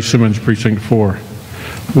 Harry Simmons, Precinct 4.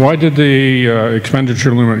 Why did the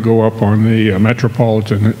expenditure limit go up on the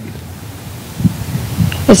Metropolitan?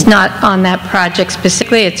 It's not on that project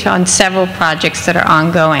specifically. It's on several projects that are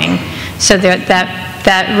ongoing. So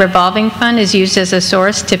that revolving fund is used as a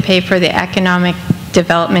source to pay for the economic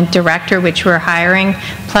development director, which we're hiring,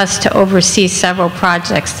 plus to oversee several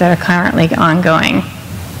projects that are currently ongoing.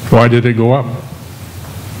 Why did it go up?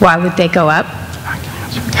 Why would they go up?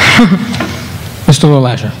 Mr.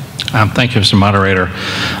 Lasher. Thank you, Mr. Moderator.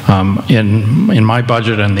 In my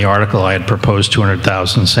budget and the article, I had proposed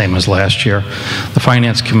 $200,000, same as last year. The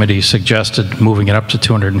Finance Committee suggested moving it up to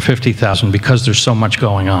 $250,000 because there's so much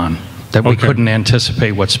going on that we couldn't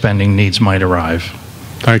anticipate what spending needs might arrive.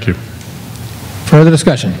 Thank you. Further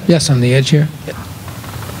discussion? Yes, on the edge here.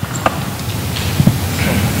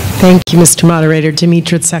 Thank you, Mr. Moderator.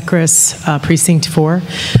 Demetra Tsakris, Precinct 4.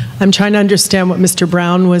 I'm trying to understand what Mr.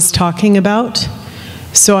 Brown was talking about,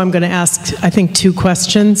 so I'm going to ask, I think, 2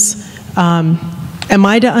 questions. Am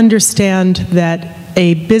I to understand that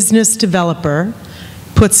a business developer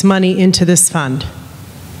puts money into this fund?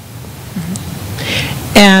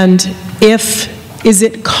 And is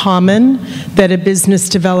it common that a business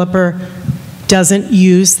developer doesn't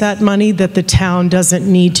use that money, that the town doesn't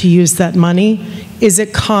need to use that money? Is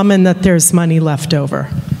it common that there's money left over?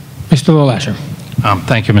 Mr. LaLasher.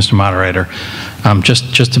 Thank you, Mr. Moderator.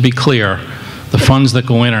 Just to be clear, the funds that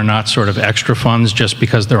go in are not sort of extra funds just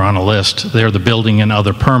because they're on a list. They're the building and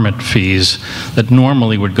other permit fees that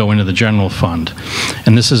normally would go into the general fund.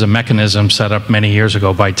 And this is a mechanism set up many years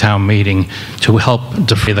ago by town meeting to help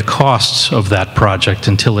defray the costs of that project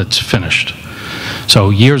until it's finished.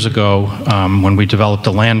 So years ago, when we developed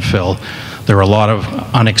a landfill, there were a lot of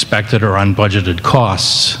unexpected or unbudgeted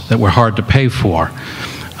costs that were hard to pay for.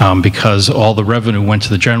 Because all the revenue went to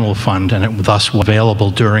the general fund and it thus was available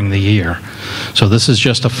during the year. So this is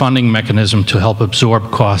just a funding mechanism to help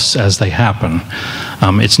absorb costs as they happen.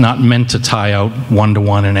 It's not meant to tie out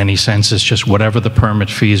one-to-one in any sense. It's just whatever the permit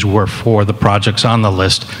fees were for the projects on the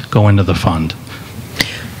list go into the fund.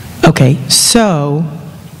 Okay, so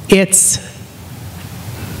it's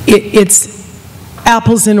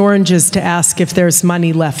apples and oranges to ask if there's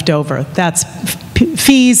money left over. That's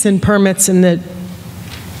fees and permits and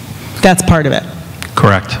that's part of it.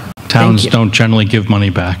 Correct. Towns don't generally give money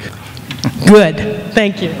back. Good.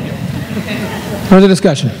 Thank you. Further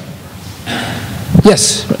discussion?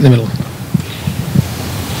 Yes, right in the middle.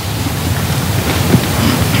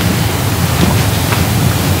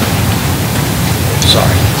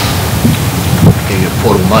 Sorry. Gave you a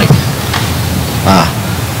portable mic.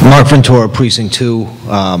 Mark Ventura, Precinct 2.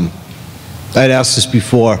 I'd asked this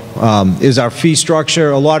before. Is our fee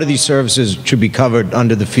structure, a lot of these services should be covered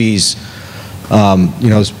under the fees. You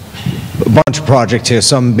know, there's a bunch of projects here,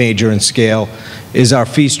 some major in scale. Is our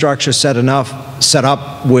fee structure set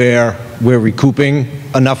up where we're recouping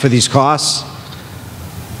enough of these costs?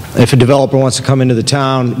 If a developer wants to come into the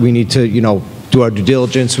town, we need to, you know, do our due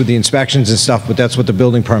diligence with the inspections and stuff, but that's what the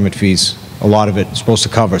building permit fees, a lot of it is supposed to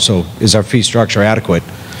cover. So is our fee structure adequate?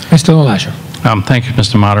 Mr. LaLasher. Thank you,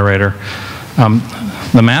 Mr. Moderator.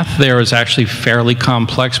 The math there is actually fairly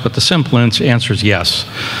complex, but the simple answer is yes.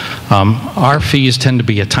 Our fees tend to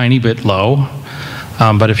be a tiny bit low,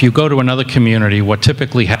 but if you go to another community, what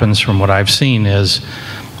typically happens from what I've seen is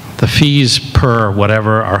the fees per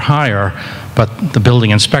whatever are higher, but the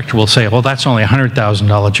building inspector will say, well, that's only a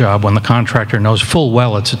 $100,000 job, when the contractor knows full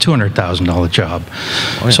well it's a $200,000 job.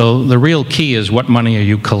 Oh, yeah. So the real key is what money are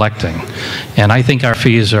you collecting? And I think our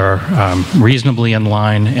fees are reasonably in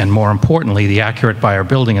line, and more importantly, the accurate by our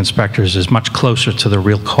building inspectors is much closer to the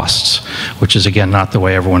real costs, which is, again, not the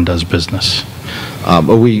way everyone does business.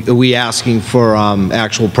 Are we asking for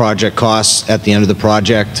actual project costs at the end of the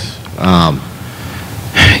project?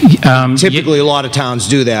 Typically, a lot of towns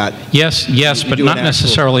do that. Yes, but not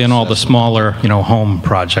necessarily in all the smaller, you know, home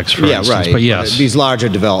projects, for instance. Right. But yes, these larger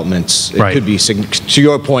developments, it right. could be. To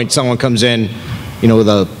your point, someone comes in, you know, with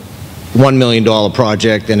a $1 million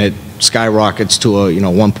project, and it skyrockets to a, you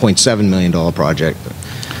know, $1.7 million project.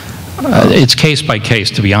 It's case by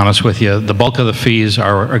case, to be honest with you. The bulk of the fees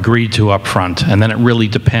are agreed to up front, and then it really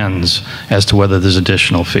depends as to whether there's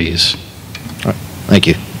additional fees. All right. Thank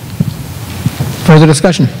you. Further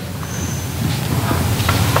discussion?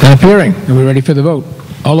 Not appearing. Are we ready for the vote?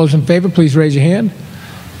 All those in favor, please raise your hand.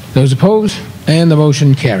 Those opposed? And the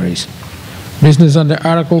motion carries. Business under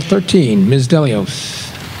Article 13. Ms. Delios.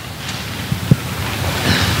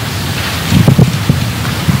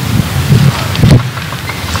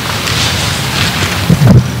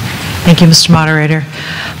 Thank you, Mr. Moderator.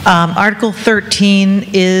 Article 13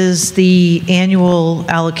 is the annual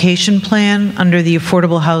allocation plan under the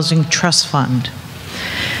Affordable Housing Trust Fund.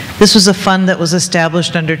 This was a fund that was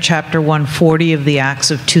established under Chapter 140 of the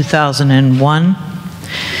Acts of 2001.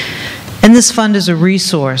 And this fund is a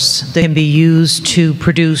resource that can be used to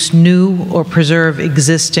produce new or preserve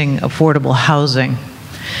existing affordable housing.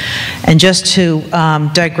 And just to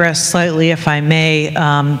digress slightly, if I may,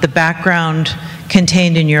 the background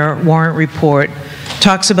contained in your warrant report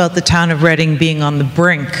talks about the town of Reading being on the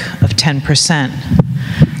brink of 10%.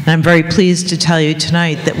 And I'm very pleased to tell you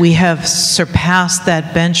tonight that we have surpassed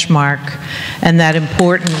that benchmark and that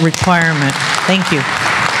important requirement. Thank you.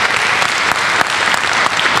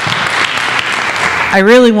 I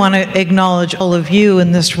really want to acknowledge all of you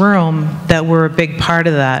in this room that were a big part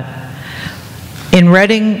of that. In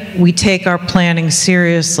Reading, we take our planning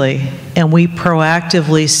seriously, and we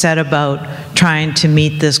proactively set about trying to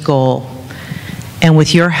meet this goal. And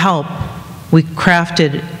with your help, we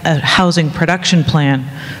crafted a housing production plan,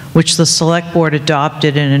 which the Select Board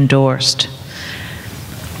adopted and endorsed.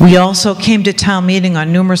 We also came to town meeting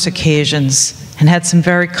on numerous occasions and had some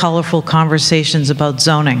very colorful conversations about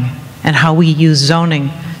zoning and how we use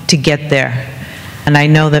zoning to get there. And I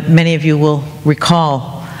know that many of you will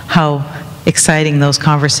recall how exciting those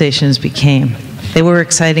conversations became. They were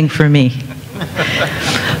exciting for me.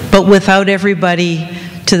 But without everybody,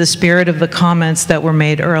 to the spirit of the comments that were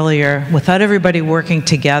made earlier, without everybody working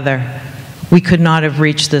together, we could not have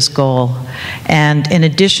reached this goal. And in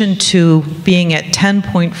addition to being at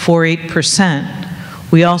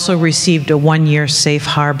 10.48%, we also received a one-year safe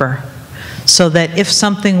harbor, so that if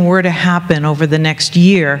something were to happen over the next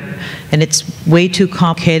year, and it's way too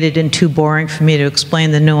complicated and too boring for me to explain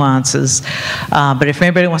the nuances, but if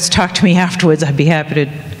anybody wants to talk to me afterwards, I'd be happy to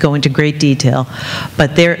go into great detail.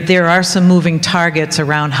 But there are some moving targets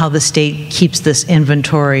around how the state keeps this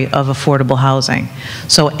inventory of affordable housing.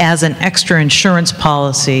 So as an extra insurance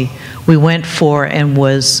policy, we went for and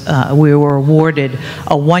we were awarded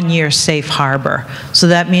a one-year safe harbor. So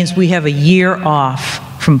that means we have a year off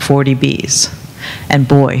from 40Bs. And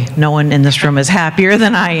boy, no one in this room is happier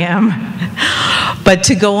than I am. But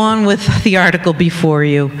to go on with the article before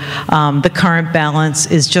you, the current balance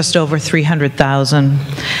is just over $300,000.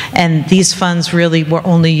 And these funds really were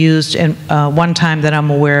only used in one time that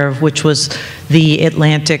I'm aware of, which was the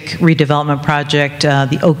Atlantic redevelopment project,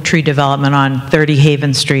 the oak tree development on 30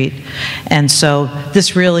 Haven Street. And so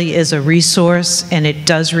this really is a resource, and it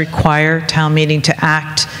does require town meeting to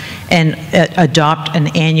act and adopt an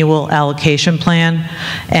annual allocation plan.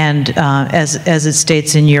 And as it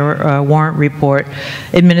states in your warrant report,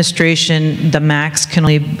 administration, the max can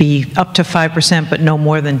only be up to 5%, but no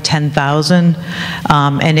more than 10,000.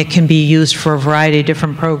 And it can be used for a variety of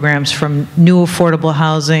different programs, from new affordable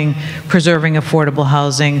housing, preserving affordable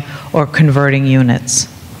housing, or converting units.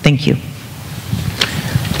 Thank you.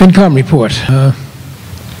 FinCom report.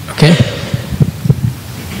 Okay.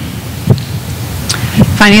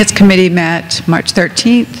 Finance Committee met March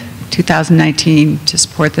 13th, 2019 to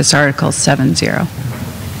support this article 7-0.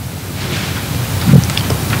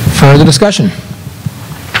 Further discussion?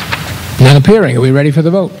 None appearing. Are we ready for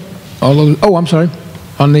the vote? All those, oh, I'm sorry.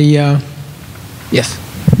 On the, yes.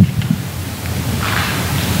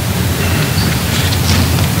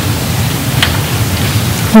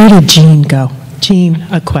 Where did Jean go? Jean,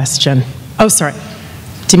 a question. Oh, sorry.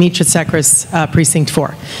 Demetra Sekris, Precinct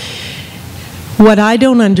 4. What I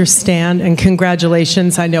don't understand, and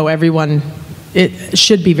congratulations, I know everyone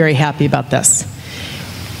should be very happy about this.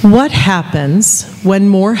 What happens when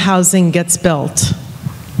more housing gets built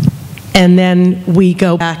and then we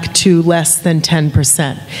go back to less than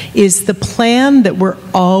 10%? Is the plan that we're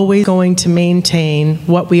always going to maintain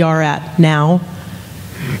what we are at now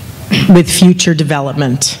with future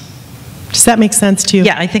development? Does that make sense to you?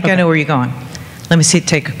 Yeah, I think I know where you're going. Let me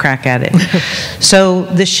take a crack at it. So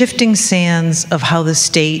the shifting sands of how the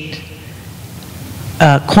state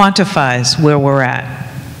quantifies where we're at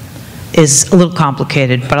is a little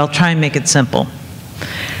complicated, but I'll try and make it simple.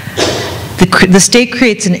 The state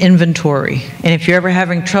creates an inventory, and if you're ever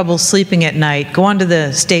having trouble sleeping at night, go onto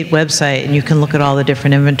the state website and you can look at all the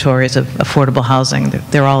different inventories of affordable housing.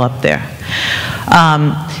 They're all up there.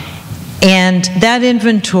 And that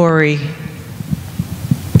inventory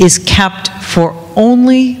is kept for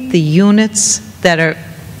only the units that are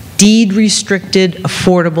deed-restricted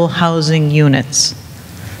affordable housing units.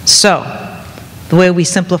 So, the way we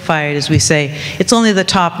simplify it is we say, it's only the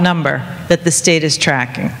top number that the state is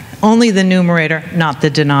tracking. Only the numerator, not the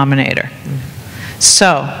denominator.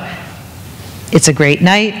 So, it's a great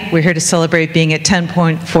night. We're here to celebrate being at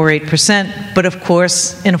 10.48%, but of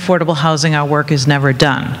course, in affordable housing, our work is never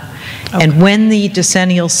done. Okay. And when the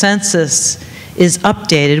decennial census is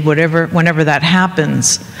updated, whenever that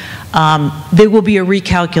happens, there will be a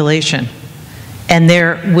recalculation, and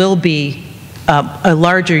there will be a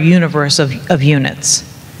larger universe of units,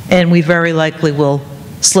 and we very likely will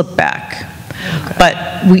slip back. Okay.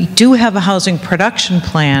 But we do have a housing production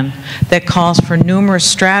plan that calls for numerous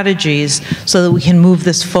strategies so that we can move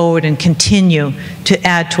this forward and continue to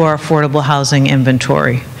add to our affordable housing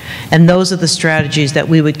inventory. And those are the strategies that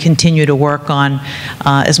we would continue to work on.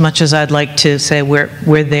 As much as I'd like to say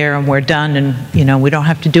we're there and we're done and we don't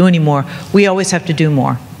have to do any more, we always have to do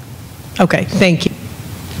more. Okay, thank you.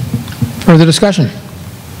 Further discussion?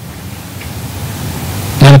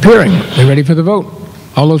 None appearing. Are you ready for the vote?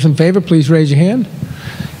 All those in favor, please raise your hand.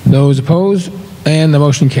 Those opposed, and the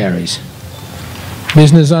motion carries.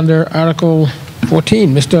 Business under Article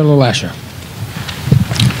 14, Mr. LaLasher.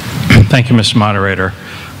 Thank you, Mr. Moderator.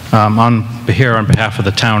 Here on behalf of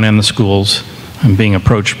the town and the schools, I'm being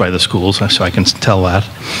approached by the schools, so I can tell that,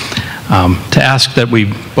 to ask that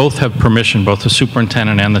we both have permission, both the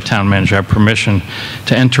superintendent and the town manager have permission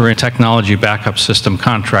to enter in technology backup system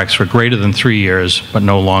contracts for greater than 3 years, but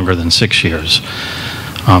no longer than 6 years.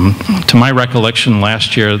 To my recollection,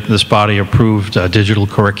 last year this body approved a digital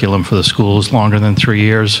curriculum for the schools longer than 3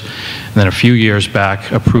 years, and then a few years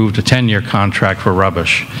back approved a 10-year contract for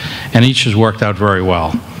rubbish, and each has worked out very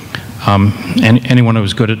well. Anyone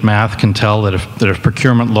who's good at math can tell that if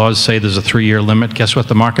procurement laws say there's a 3-year limit, guess what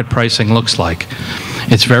the market pricing looks like?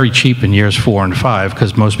 It's very cheap in years 4 and 5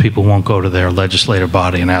 because most people won't go to their legislative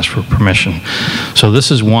body and ask for permission. So this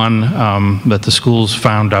is one that the schools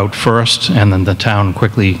found out first, and then the town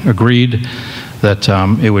quickly agreed that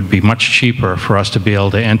it would be much cheaper for us to be able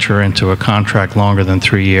to enter into a contract longer than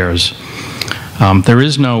 3 years. There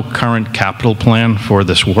is no current capital plan for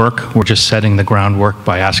this work. We're just setting the groundwork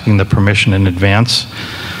by asking the permission in advance.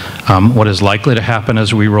 What is likely to happen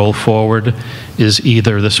as we roll forward is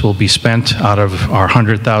either this will be spent out of our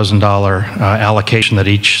 $100,000 allocation that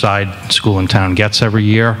each side, school and town, gets every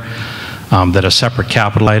year, that a separate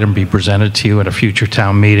capital item be presented to you at a future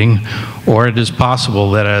town meeting, or it is possible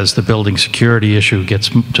that as the building security issue gets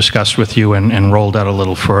discussed with you and rolled out a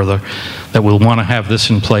little further, that we'll want to have this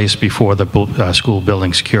in place before the school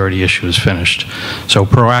building security issue is finished. So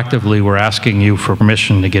proactively, we're asking you for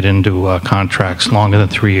permission to get into contracts longer than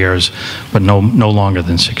 3 years, but no longer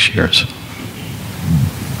than 6 years.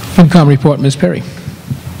 FinCom report, Ms. Perry.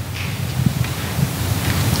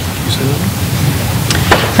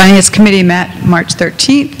 Finance Committee met March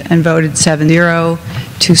 13th and voted 7-0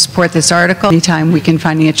 to support this article. Anytime we can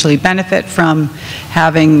financially benefit from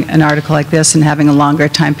having an article like this and having a longer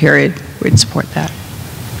time period, we'd support that.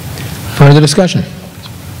 Further discussion?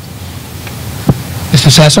 Mr.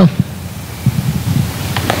 Sasso?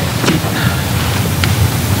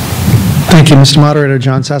 Thank you, Mr. Moderator.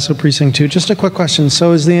 John Sasso, Precinct 2. Just a quick question.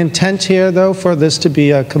 So is the intent here, though, for this to be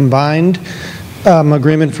a combined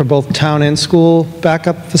agreement for both town and school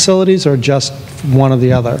backup facilities, or just one or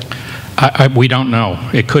the other? We don't know.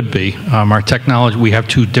 It could be. Our technology, we have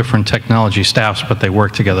 2 different technology staffs, but they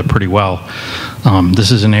work together pretty well. This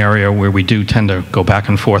is an area where we do tend to go back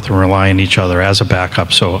and forth and rely on each other as a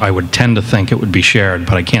backup, so I would tend to think it would be shared,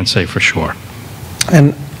 but I can't say for sure.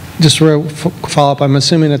 And just for a follow-up, I'm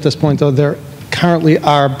assuming at this point, though, there currently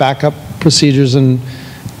are backup procedures and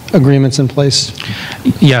agreements in place?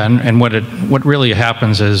 Yeah, and what really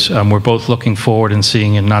happens is we're both looking forward and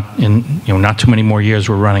seeing in not too many more years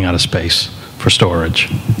we're running out of space for storage.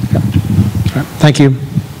 Okay. Right. Thank you.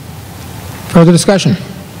 Further discussion?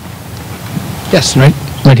 Yes,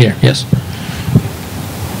 right here. Yes.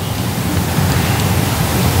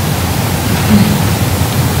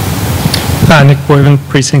 Nick Boyven,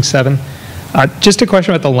 Precinct 7. Just a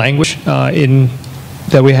question about the language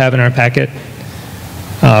that we have in our packet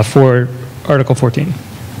for Article 14.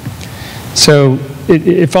 So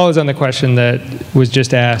it follows on the question that was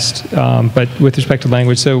just asked, but with respect to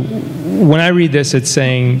language. So when I read this, it's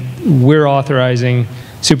saying we're authorizing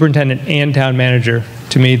superintendent and town manager.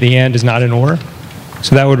 To me, the and is not an or.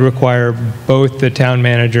 So that would require both the town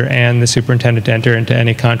manager and the superintendent to enter into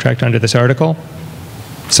any contract under this article.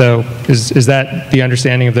 So is that the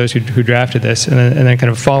understanding of those who drafted this? And then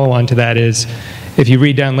kind of follow on to that is, if you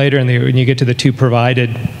read down later when you get to the 2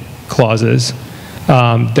 provided clauses,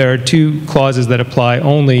 there are 2 clauses that apply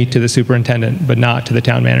only to the superintendent, but not to the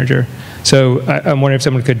town manager. So I'm wondering if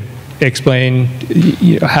someone could explain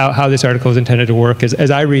how this article is intended to work.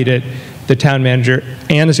 As I read it, the town manager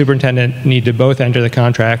and the superintendent need to both enter the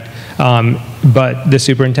contract, but the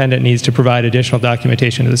superintendent needs to provide additional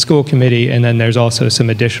documentation to the school committee, and then there's also some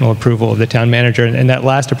additional approval of the town manager, and that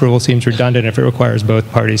last approval seems redundant if it requires both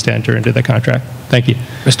parties to enter into the contract. Thank you.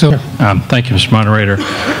 Mr. Thank you, Mr. Moderator.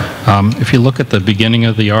 If you look at the beginning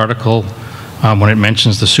of the article, when it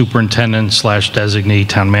mentions the superintendent/designee,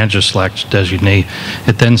 town manager/designee,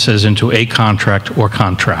 it then says into a contract or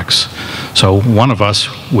contracts. So one of us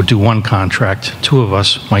would do 1 contract, 2 of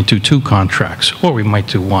us might do 2 contracts, or we might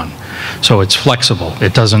do 1. So it's flexible.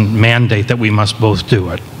 It doesn't mandate that we must both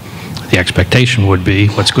do it. The expectation would be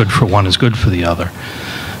what's good for one is good for the other.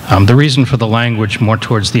 The reason for the language more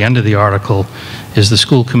towards the end of the article is the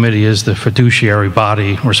school committee is the fiduciary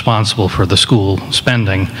body responsible for the school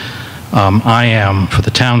spending. I am for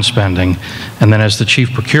the town spending, and then as the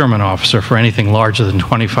chief procurement officer for anything larger than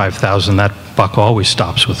 $25,000, that buck always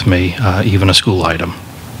stops with me, even a school item.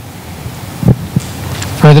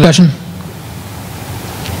 Further discussion?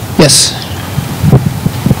 Yes.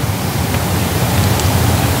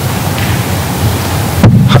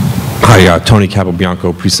 Hi, Tony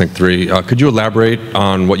Capobianco, Precinct 3. Could you elaborate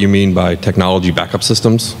on what you mean by technology backup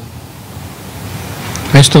systems?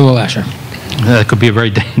 Mr. Lasher. That could be a very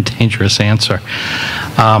dangerous answer.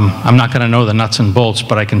 I'm not going to know the nuts and bolts,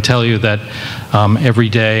 but I can tell you that every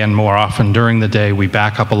day and more often during the day, we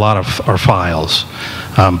back up a lot of our files,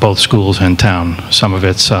 both schools and town. Some of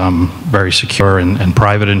it's very secure and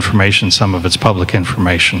private information, some of it's public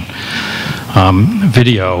information.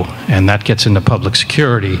 Video, and that gets into public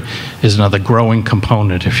security, is another growing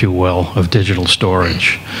component, if you will, of digital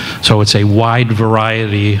storage. So it's a wide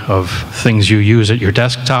variety of things you use at your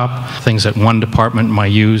desktop, things that one department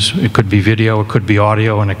might use. It could be video, it could be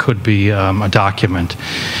audio, and it could be a document.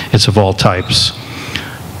 It's of all types.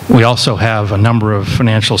 We also have a number of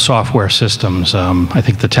financial software systems. I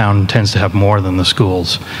think the town tends to have more than the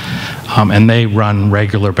schools. And they run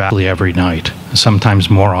regular backup every night, sometimes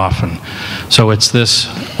more often. So it's this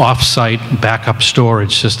off-site backup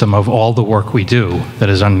storage system of all the work we do that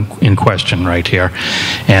is in question right here.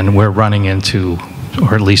 And we're running into,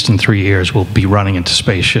 or at least in 3 years, we'll be running into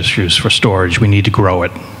space issues for storage. We need to grow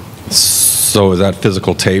it. So is that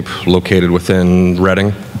physical tape located within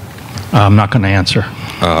Reading? I'm not going to answer.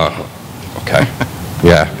 Okay.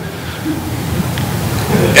 Yeah.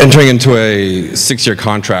 Entering into a 6-year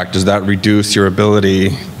contract, does that reduce your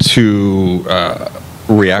ability to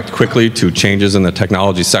react quickly to changes in the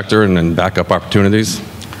technology sector and backup opportunities?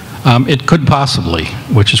 It could possibly,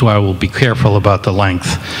 which is why we'll be careful about the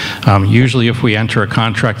length. Usually if we enter a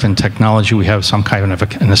contract in technology, we have some kind of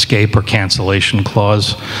an escape or cancellation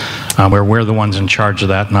clause where we're the ones in charge of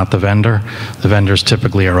that, not the vendor. The vendors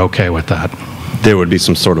typically are okay with that. There would be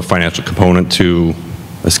some sort of financial component to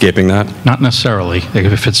escaping that? Not necessarily,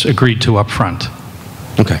 if it's agreed to up front.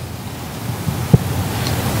 Okay.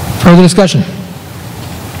 Further discussion?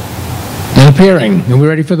 None appearing. Are we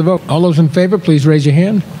ready for the vote? All those in favor, please raise your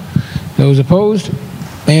hand. Those opposed?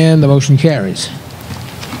 And the motion carries.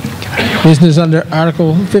 Business under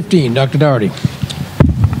Article 15. Dr. Doherty.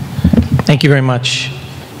 Thank you very much.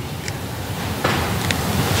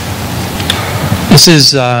 This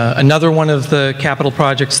is another one of the capital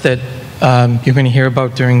projects that you're going to hear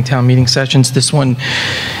about during town meeting sessions. This one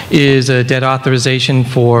is a debt authorization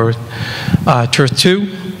for Turf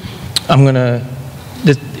 2. I'm going to,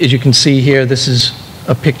 as you can see here, this is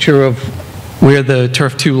a picture of where the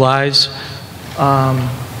Turf 2 lies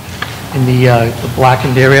in the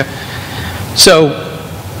blackened area. So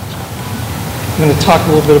I'm going to talk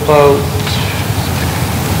a little bit about,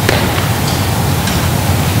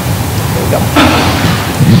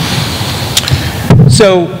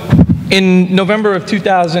 so in November of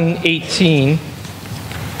 2018,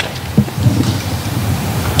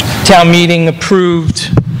 town meeting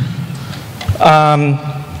approved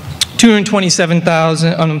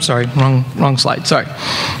 227,000, oh, I'm sorry, wrong slide, sorry.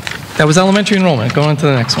 That was elementary enrollment, going on to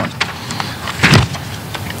the next one.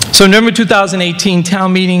 So in November 2018,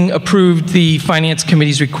 town meeting approved the Finance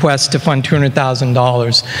Committee's request to fund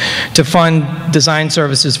 $200,000 to fund design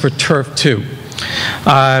services for Turf 2.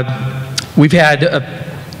 We've had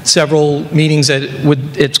several meetings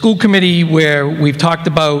at school committee where we've talked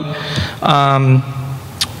about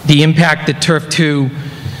the impact that Turf 2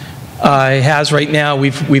 has right now.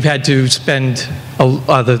 We've had to spend,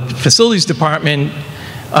 the facilities department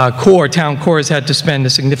town core has had to spend a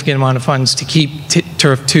significant amount of funds to keep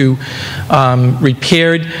Turf 2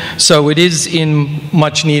 repaired. So it is in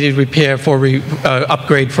much needed repair for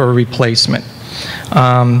upgrade for a replacement.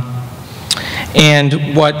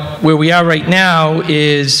 And where we are right now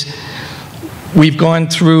is we've gone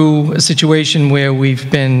through a situation where we've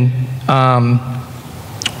been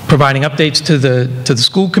providing updates to the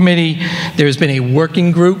school committee. There's been a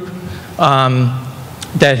working group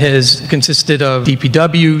that has consisted of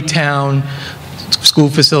DPW, town,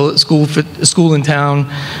 school and town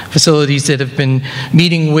facilities that have been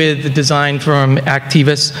meeting with the design firm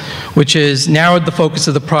Activus, which has narrowed the focus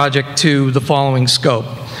of the project to the following scope.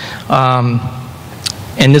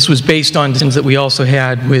 And this was based on decisions that we also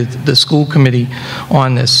had with the school committee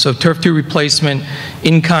on this. So Turf 2 replacement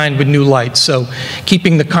in kind with new lights. So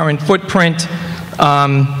keeping the current footprint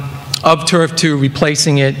of Turf 2,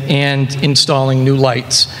 replacing it, and installing new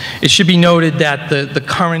lights. It should be noted that the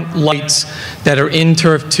current lights that are in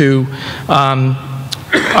Turf 2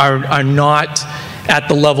 are not at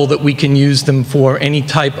the level that we can use them for any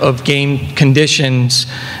type of game conditions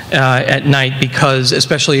at night, because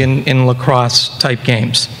especially in lacrosse type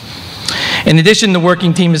games. In addition, the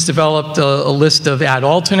working team has developed a list of ad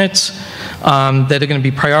alternates that are going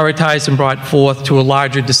to be prioritized and brought forth to a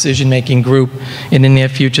larger decision-making group in the near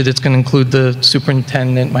future that's going to include the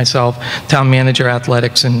superintendent, myself, town manager,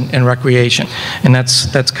 athletics, and recreation. And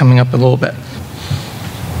that's coming up a little bit.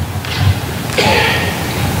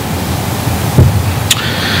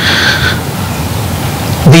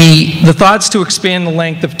 The thoughts to expand the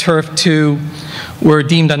length of Turf 2 were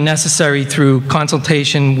deemed unnecessary through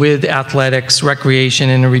consultation with athletics, recreation,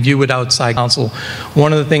 and a review with outside counsel.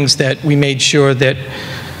 One of the things that we made sure that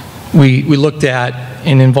we looked at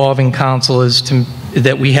in involving counsel is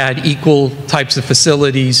that we had equal types of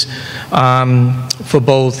facilities for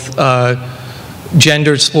both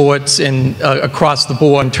gender sports and across the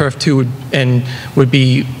board, and Turf 2 would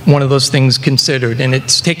be one of those things considered. And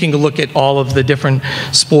it's taking a look at all of the different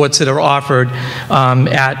sports that are offered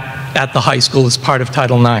at the high school as part of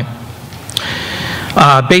Title IX.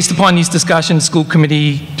 Based upon these discussions, school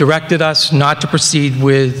committee directed us not to proceed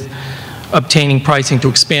with obtaining pricing to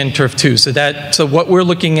expand Turf 2. So what we're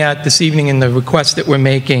looking at this evening in the request that we're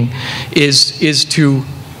making is to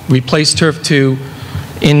replace Turf 2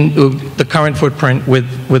 in the current footprint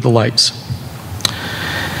with the lights.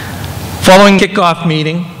 Following the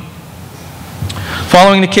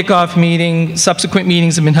kickoff meeting, subsequent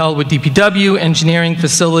meetings have been held with DPW, engineering,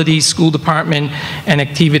 facilities, school department, and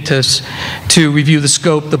Activitas to review the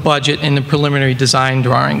scope, the budget, and the preliminary design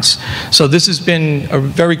drawings. So this has been a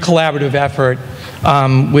very collaborative effort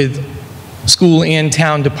with school and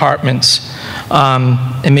town departments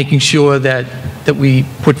and making sure that we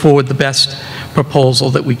put forward the best proposal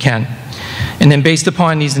that we can. And then based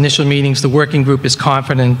upon these initial meetings, the working group is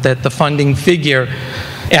confident that the funding figure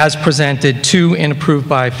as presented to and approved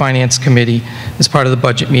by Finance Committee as part of the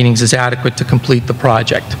budget meetings is adequate to complete the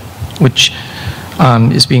project, which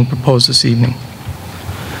is being proposed this evening.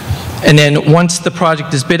 And then once the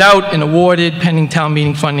project is bid out and awarded, pending town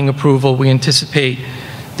meeting funding approval, we anticipate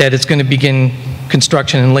that it's going to begin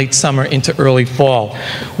construction in late summer into early fall.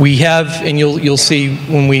 We have, and you'll see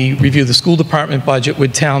when we review the school department budget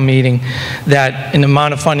with town meeting, that an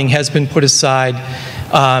amount of funding has been put aside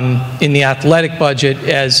in the athletic budget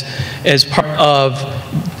as part of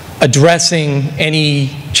addressing any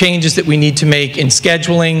changes that we need to make in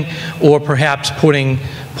scheduling, or perhaps putting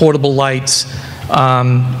portable lights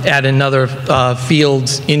at another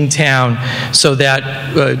field in town, so that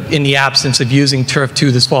in the absence of using Turf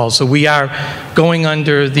 2 this fall. So we are going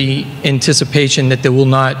under the anticipation that there will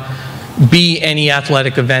not be any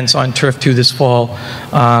athletic events on Turf 2 this fall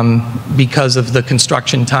because of the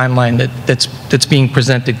construction timeline that's being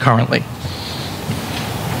presented currently.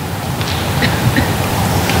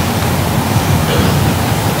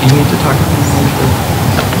 Do you need to talk about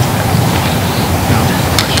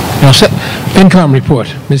Now, FinCom report.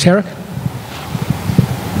 Ms. Herrick?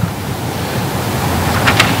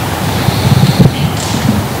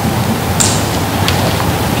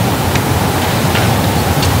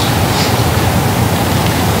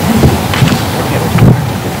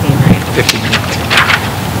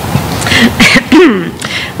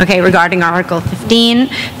 Okay, regarding Article 15,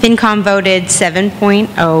 FinCom voted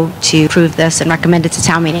 7.0 to approve this and recommend it to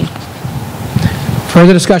town meeting.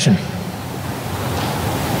 Further discussion?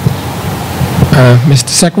 Mr.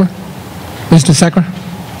 Sekra? Mr. Sekra?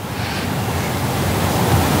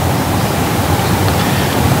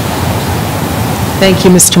 Thank you,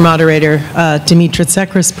 Mr. Moderator. Demetra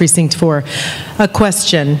Sekras, Precinct 4. A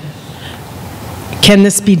question. Can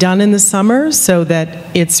this be done in the summer so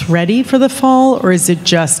that it's ready for the fall, or is it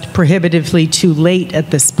just prohibitively too late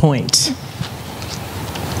at this point?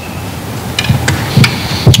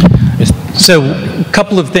 So a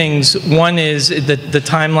couple of things. One is that the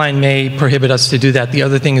timeline may prohibit us to do that. The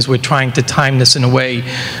other thing is we're trying to time this in a way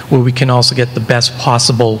where we can also get the best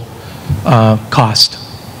possible cost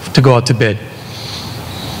to go out to bid.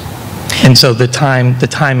 And so the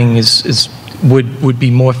timing would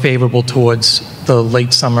be more favorable towards the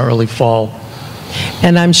late summer, early fall.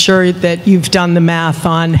 And I'm sure that you've done the math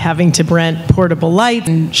on having to rent portable lights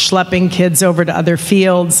and schlepping kids over to other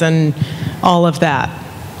fields and all of that.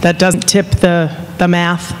 That doesn't tip the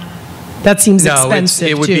math? That seems expensive,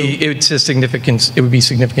 it would too. it would be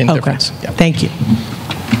significant Okay. difference. Yeah. Thank you.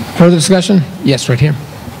 Further discussion? Yes, right here.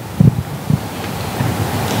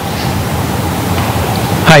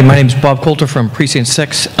 Hi, my name is Bob Coulter from Precinct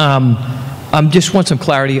 6. I just want some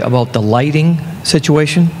clarity about the lighting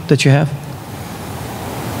situation that you have.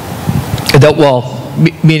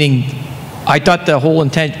 Meaning, I thought the whole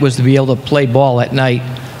intent was to be able to play ball at night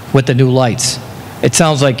with the new lights. It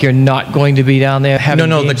sounds like you're not going to be down there having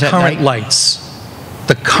No, games the at current night? lights.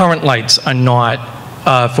 The current lights are not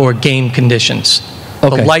for game conditions.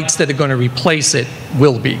 Okay. The lights that are going to replace it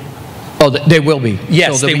will be. Oh, they will be?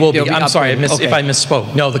 Yes, So they will be. they'll I'm sorry if upgraded. Okay. I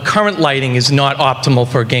misspoke. No, the current lighting is not optimal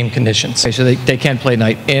for game conditions. Okay, so they can't play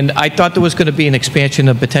night. And I thought there was going to be an expansion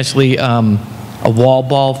of potentially a wall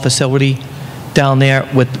ball facility down there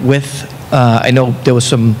with I know there was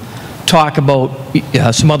some talk about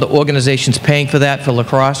some other organizations paying for that for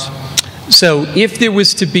lacrosse. So if there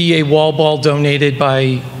was to be a wall ball donated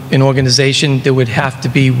by an organization, there would have to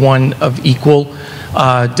be one of equal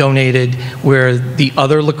donated where the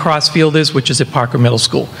other lacrosse field is, which is at Parker Middle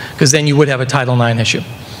School, because then you would have a Title IX issue.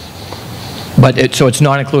 But so it's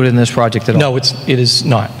not included in this project at all? No, it is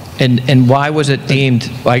not. And why was it deemed,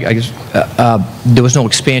 I guess, there was no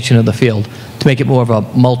expansion of the field to make it more of a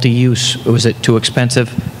multi-use? Was it too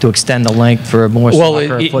expensive to extend the length for more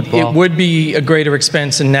soccer, football? It would be a greater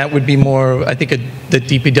expense, and that would be more, I think, the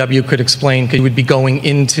DPW could explain, because you would be going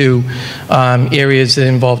into areas that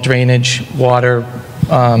involve drainage, water,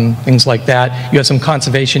 things like that. You have some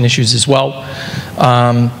conservation issues as well.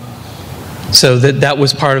 So that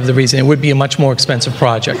was part of the reason. It would be a much more expensive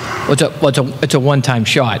project. Well, it's a one-time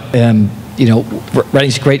shot. You know,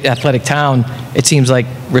 Reading's a great athletic town. It seems like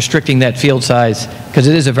restricting that field size, because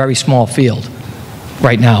it is a very small field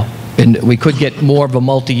right now, and we could get more of a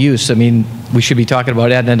multi-use. I mean, we should be talking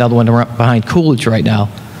about adding another one behind Coolidge right now,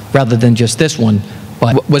 rather than just this one.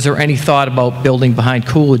 But was there any thought about building behind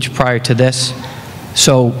Coolidge prior to this,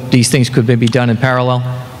 so these things could maybe be done in parallel?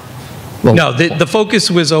 Well, no, the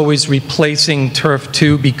focus was always replacing Turf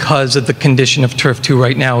 2 because of the condition of Turf 2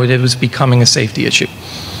 right now. It was becoming a safety issue.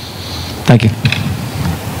 Thank you.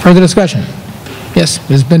 Further discussion? Yes,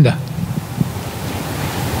 Ms. Binder.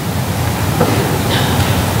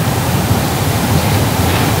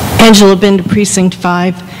 Angela Binder, Precinct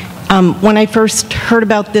 5. When I first heard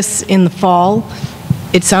about this in the fall,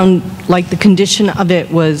 it sounded like the condition of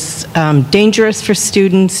it was dangerous for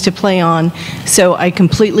students to play on, so I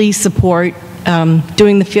completely support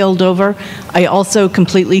doing the field over. I also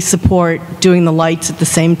completely support doing the lights at the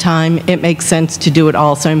same time. It makes sense to do it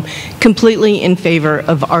all, so I'm completely in favor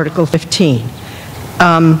of Article 15.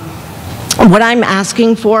 What I'm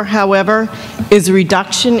asking for, however, is a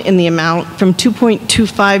reduction in the amount from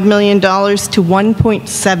 $2.25 million to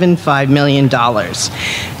 $1.75 million.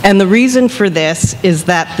 And the reason for this is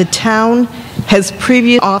that the town has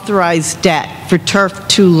previously authorized debt for Turf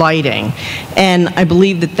 2 lighting, and I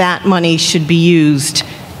believe that that money should be used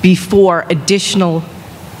before additional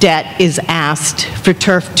debt is asked for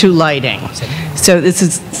Turf 2 lighting. So this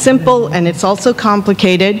is simple, and it's also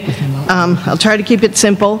complicated. I'll try to keep it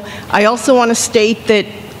simple. I also want to state that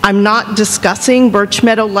I'm not discussing Birch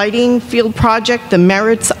Meadow Lighting Field Project, the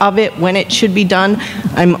merits of it, when it should be done.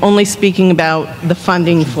 I'm only speaking about the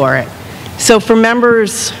funding for it. So for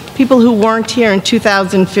members, people who weren't here in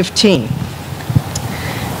 2015,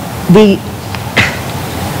 the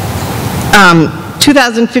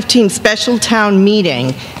 2015 special town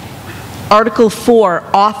meeting, Article 4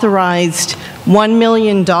 authorized $1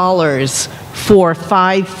 million for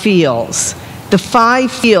 5 fields. The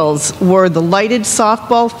 5 fields were the lighted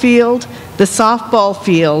softball field, the softball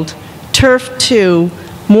field, Turf 2,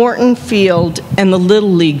 Morton Field, and the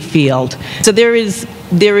Little League field. So there was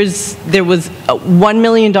 $1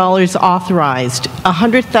 million authorized.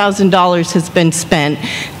 $100,000 has been spent.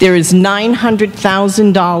 There is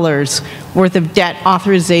 $900,000 worth of debt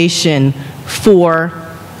authorization for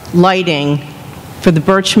lighting for the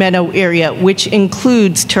Birch Meadow area, which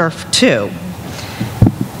includes Turf 2.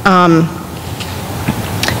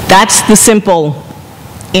 That's the simple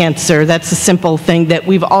answer. That's the simple thing, that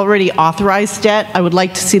we've already authorized debt. I would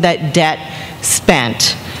like to see that debt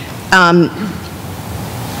spent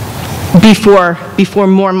before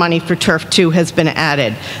more money for Turf 2 has been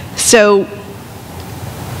added. So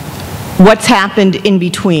what's happened in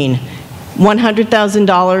between?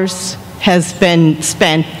 $100,000 has been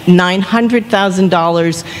spent.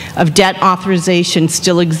 $900,000 of debt authorization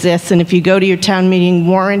still exists, and if you go to your town meeting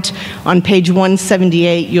warrant on page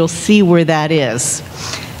 178, you'll see where that is.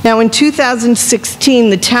 Now, in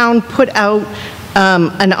 2016, the town put out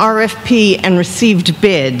an RFP and received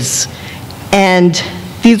bids, and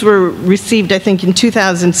these were received, I think, in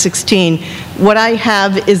 2016. What I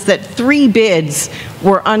have is that 3 bids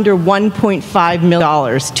were under $1.5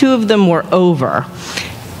 million. 2 of them were over,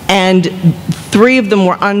 and 3 of them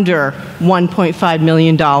were under $1.5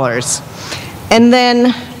 million. And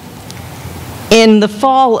then in the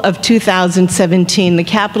fall of 2017, the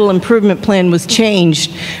capital improvement plan was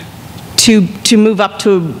changed to move up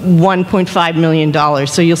to $1.5 million.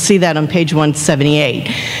 So you'll see that on page 178.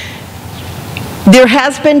 There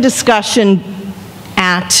has been discussion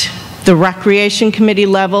at the Recreation Committee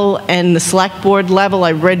level and the Select Board level.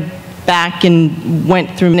 I read back and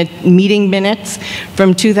went through meeting minutes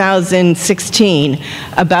from 2016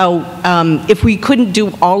 about if we couldn't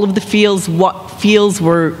do all of the fields, what fields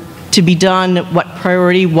were to be done, what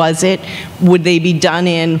priority was it, would they be done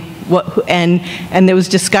in, what, and there was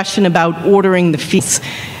discussion about ordering the fields.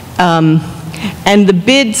 And the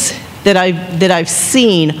bids that I've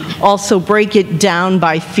seen also break it down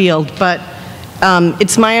by field, but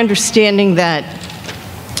it's my understanding that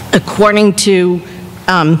according to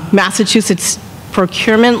Massachusetts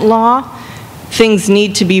procurement law, things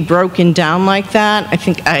need to be broken down like that. I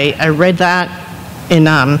think I read that in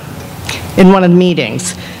one of the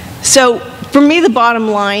meetings. So for me, the bottom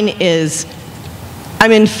line is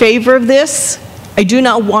I'm in favor of this. I do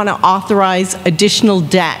not want to authorize additional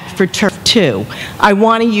debt for Turf 2. I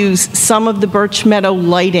want to use some of the Birch Meadow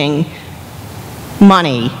lighting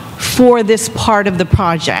money for this part of the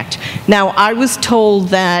project. Now, I was told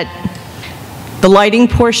that the lighting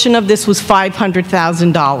portion of this was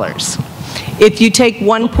 $500,000. If you take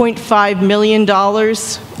 $1.5 million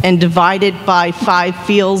and divide it by 5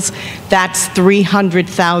 fields, that's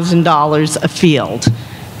 $300,000 a field.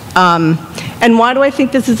 And why do I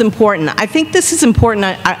think this is important? I think this is important.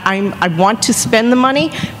 I want to spend the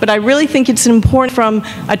money, but I really think it's important from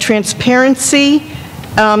a transparency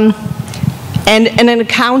and an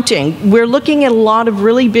accounting. We're looking at a lot of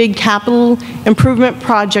really big capital improvement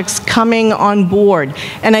projects coming on board,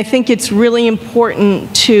 and I think it's really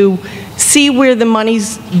important to see where the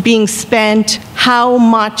money's being spent, how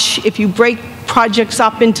much, if you break projects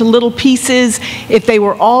up into little pieces, if they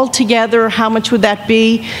were all together, how much would that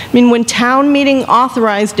be? I mean, when town meeting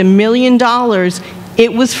authorized $1 million,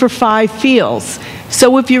 it was for 5 fields.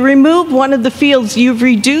 So if you remove one of the fields, you've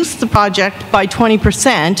reduced the project by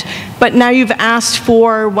 20%, but now you've asked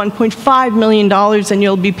for $1.5 million and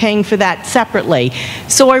you'll be paying for that separately.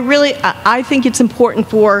 So I think it's important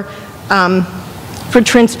for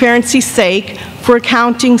transparency's sake, for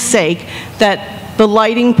accounting's sake, that the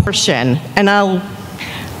lighting portion, and I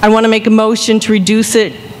want to make a motion to reduce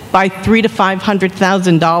it by $300,000 to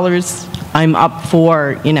 $500,000. I'm up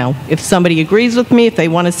for, you know, if somebody agrees with me, if they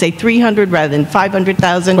want to say 300 rather than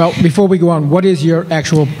 500,000. Well, before we go on, what is your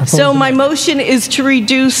actual proposal? So my motion is to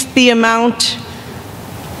reduce the amount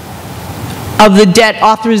of the debt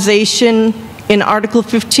authorization in Article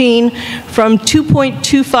 15 from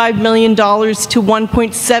 $2.25 million to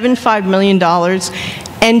 $1.75 million,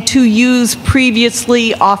 and to use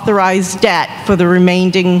previously authorized debt for the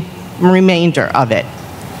remainder of it.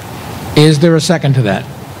 Is there a second to that?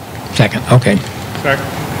 Second, okay. Second.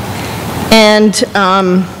 And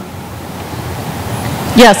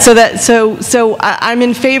yeah, so I'm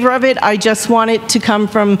in favor of it. I just want it to come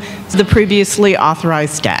from the previously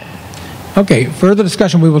authorized debt. Okay, further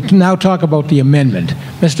discussion. We will now talk about the amendment.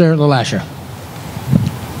 Mr. LaLasher.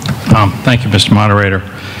 Thank you, Mr. Moderator.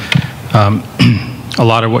 A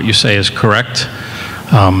lot of what you say is correct.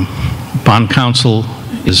 Bond counsel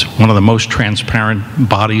is one of the most transparent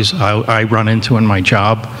bodies I run into in my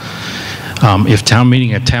job. If town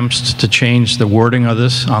meeting attempts to change the wording of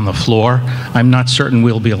this on the floor, I'm not certain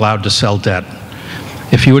we'll be allowed to sell debt.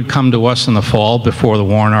 If you would come to us in the fall before the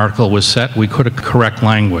warrant article was set, we could have correct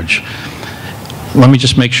language. Let me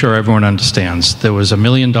just make sure everyone understands. There was $1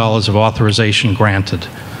 million of authorization granted.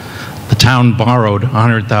 The town borrowed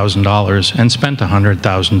 $100,000 and spent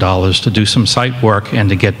 $100,000 to do some site work and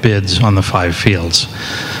to get bids on the 5 fields.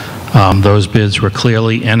 Those bids were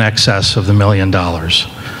clearly in excess of the $1 million.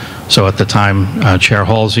 So at the time, Chair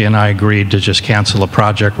Halsey and I agreed to just cancel the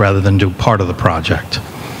project rather than do part of the project.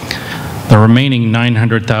 The remaining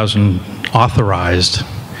 $900,000 authorized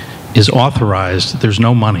is authorized. There's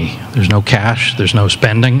no money. There's no cash. There's no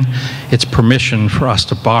spending. It's permission for us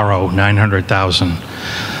to borrow $900,000.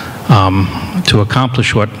 To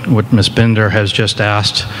accomplish what Ms. Binder has just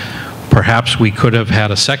asked, perhaps we could have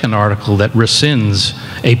had a second article that rescinds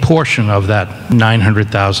a portion of that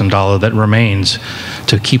 $900,000 that remains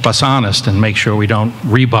to keep us honest and make sure we don't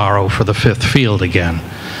reborrow for the 5th field again.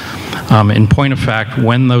 In point of fact,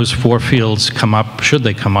 when those 4 fields come up, should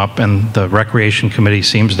they come up, and the Recreation Committee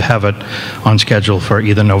seems to have it on schedule for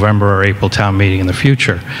either November or April town meeting in the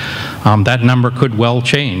future, that number could well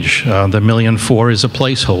change. The $1.4 million is a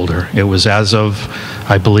placeholder. It was as of,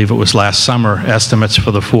 I believe it was last summer, estimates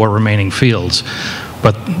for the 4 remaining fields.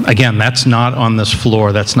 But again, that's not on this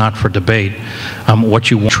floor. That's not for debate.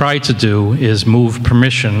 What you try to do is move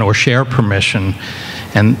permission or share permission.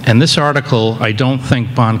 And this article, I don't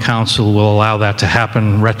think bond counsel will allow that to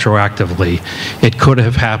happen retroactively. It could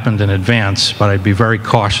have happened in advance, but I'd be very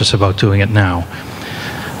cautious about doing it now.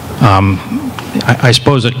 I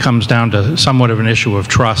suppose it comes down to somewhat of an issue of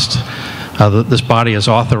trust. This body has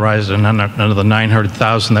authorized another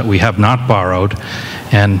 $900,000 that we have not borrowed,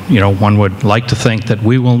 and one would like to think that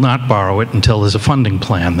we will not borrow it until there's a funding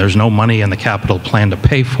plan. There's no money in the capital plan to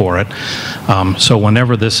pay for it. So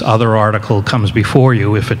whenever this other article comes before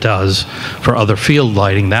you, if it does, for other field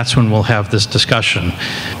lighting, that's when we'll have this discussion.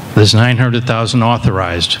 There's $900,000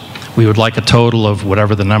 authorized. We would like a total of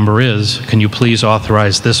whatever the number is. Can you please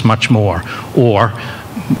authorize this much more? Or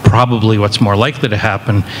probably what's more likely to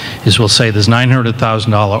happen is we'll say there's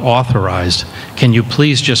 $900,000 authorized. Can you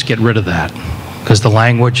please just get rid of that? Because the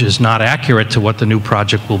language is not accurate to what the new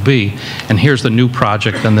project will be. And here's the new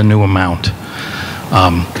project and the new amount.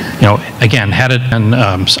 Again, had it been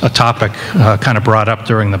a topic kind of brought up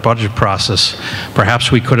during the budget process,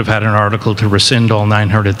 perhaps we could have had an article to rescind all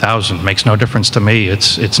 $900,000. Makes no difference to me.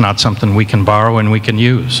 It's not something we can borrow and we can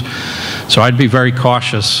use. So I'd be very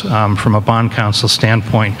cautious from a bond council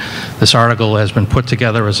standpoint. This article has been put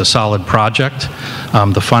together as a solid project.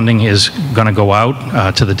 The funding is going to go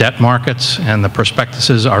out to the debt markets, and the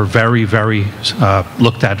prospectuses are very, very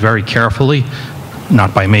looked at very carefully.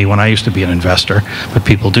 Not by me when I used to be an investor, but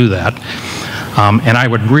people do that. And I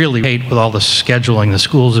would really hate, with all the scheduling the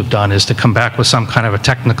schools have done, is to come back with some kind of a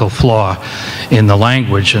technical flaw in the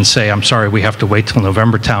language and say, I'm sorry, we have to wait till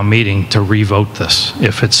November town meeting to revote this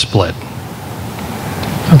if it's split.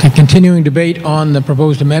 Okay, continuing debate on the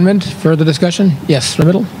proposed amendment. Further discussion? Yes, the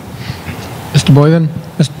middle. Mr. Boyven?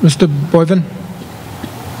 Mr. Boyven?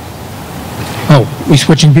 Oh, we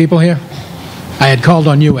switching people here? I had called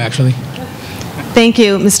on you, actually. Thank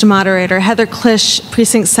you, Mr. Moderator. Heather Klisch,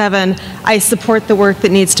 Precinct 7. I support the work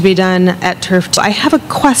that needs to be done at Turf. I have a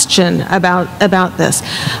question about this.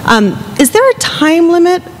 Is there a time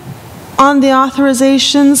limit on the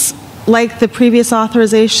authorizations, like the previous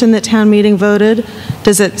authorization that town meeting voted?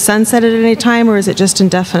 Does it sunset at any time, or is it just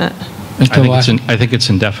indefinite? I think it's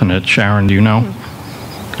indefinite. Sharon, do you know?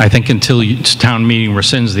 I think until town meeting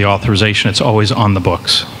rescinds the authorization, it's always on the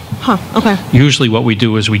books. Huh, okay. Usually what we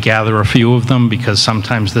do is we gather a few of them, because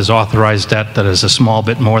sometimes there's authorized debt that is a small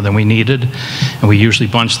bit more than we needed, and we usually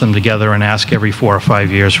bunch them together and ask every 4 or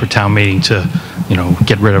 5 years for town meeting to,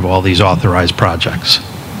 get rid of all these authorized projects.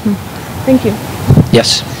 Thank you.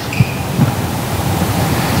 Yes.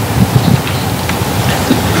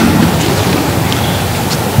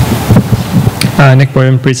 Nick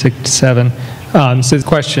Boyden, Precinct 7. So the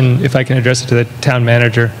question, if I can address it to the town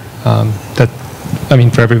manager,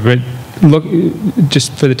 for everybody, look,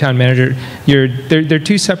 just for the town manager, there are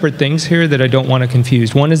two separate things here that I don't want to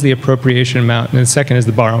confuse. One is the appropriation amount, and the second is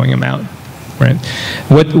the borrowing amount. Right?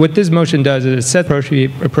 What this motion does is it sets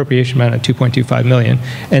appropriation amount at $2.25 million,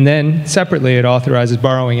 and then separately it authorizes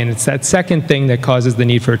borrowing, and it's that second thing that causes the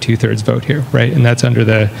need for a 2/3 vote here, right? And that's under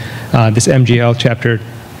the this MGL Chapter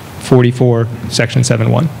 44, Section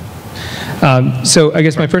 7.1. So I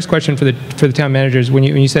guess my first question for the town manager is, when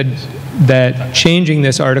you said that changing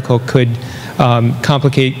this article could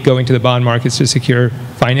complicate going to the bond markets to secure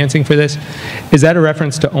financing for this, is that a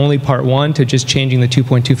reference to only Part 1, to just changing the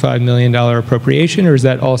 $2.25 million appropriation, or is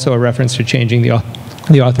that also a reference to changing the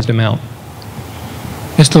authorized amount?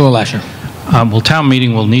 Mr. LaLasher. Well, town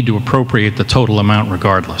meeting will need to appropriate the total amount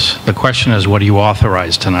regardless. The question is, what do you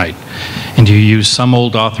authorize tonight? And do you use some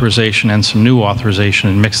old authorization and some new authorization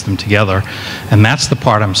and mix them together? And that's the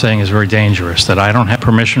part I'm saying is very dangerous, that I don't have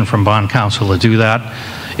permission from bond counsel to do that.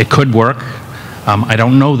 It could work. I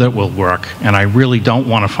don't know that it will work, and I really don't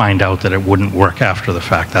want to find out that it wouldn't work after the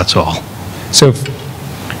fact, that's all. So,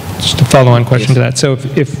 just a follow-on question to that. So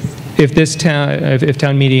if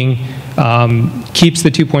town meeting keeps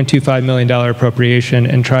the $2.25 million appropriation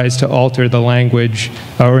and tries to alter the language,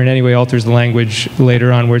 or in any way alters the language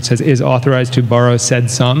later on where it says is authorized to borrow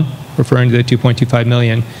said sum, referring to the $2.25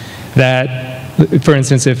 million, that, for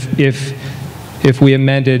instance, if we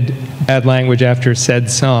amended bad language after said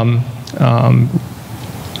sum,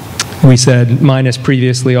 we said minus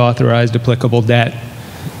previously authorized applicable debt,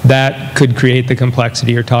 that could create the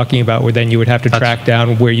complexity you're talking about, where then you would have to track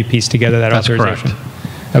down where you piece together that authorization. Correct.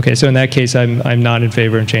 Okay, so in that case, I'm not in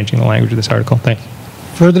favor of changing the language of this article. Thanks.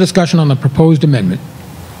 Further discussion on the proposed amendment.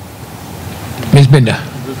 Ms. Binder.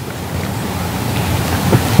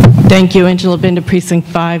 Thank you, Angela Binder, Precinct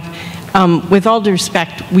 5. With all due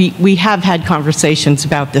respect, we have had conversations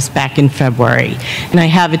about this back in February, and I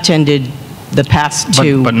have attended the past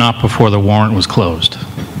two. But not before the warrant was closed.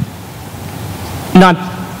 Not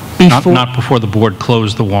before? Not before the board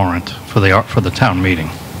closed the warrant for the town meeting.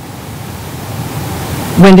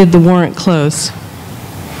 When did the warrant close?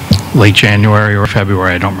 Late January or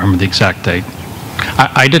February, I don't remember the exact date.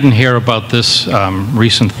 I didn't hear about this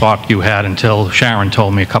recent thought you had until Sharon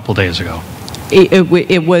told me a couple days ago.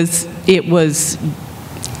 It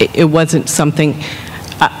wasn't something,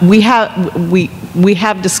 we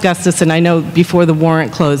have discussed this, and I know before the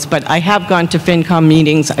warrant closed, but I have gone to FinCom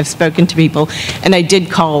meetings, I've spoken to people, and I did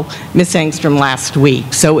call Ms. Engstrom last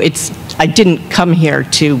week. So I didn't come here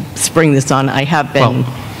to spring this on. I have been.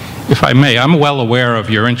 Well, if I may, I'm well aware of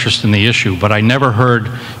your interest in the issue, but I never heard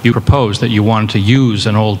you propose that you wanted to use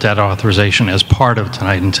an old debt authorization as part of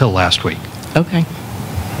tonight until last week. Okay.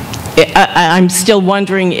 I'm still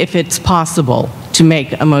wondering if it's possible to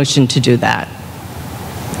make a motion to do that.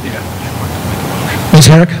 Ms.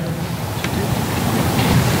 Herrick?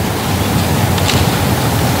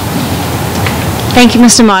 Thank you,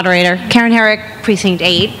 Mr. Moderator. Karen Herrick, Precinct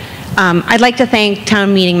 8. I'd like to thank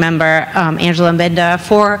town meeting member Angela Mbinda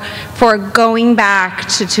for going back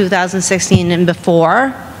to 2016 and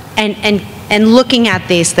before and looking at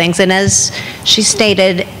these things. And as she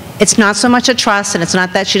stated, it's not so much a trust, and it's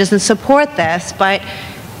not that she doesn't support this, but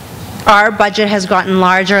our budget has gotten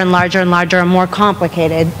larger and larger and larger and more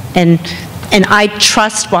complicated. And I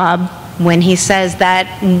trust Bob when he says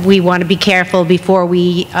that we want to be careful before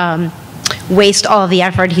we waste all the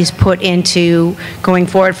effort he's put into going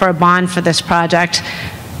forward for a bond for this project.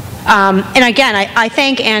 And again, I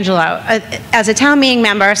thank Angela. As a town meeting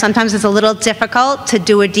member, sometimes it's a little difficult to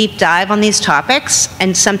do a deep dive on these topics,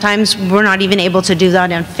 and sometimes we're not even able to do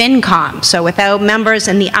that in FinCom. So without members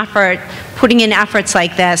and the effort, putting in efforts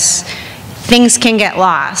like this, things can get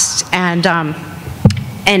lost.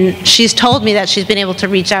 And she's told me that she's been able to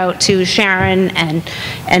reach out to Sharon and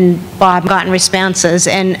Bob, gotten responses,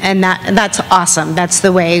 and that's awesome. That's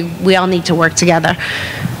the way we all need to work together.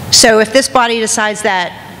 So if this body decides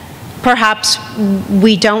that perhaps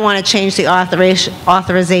we don't want to change the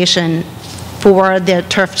authorization for the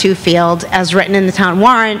Turf 2 field as written in the town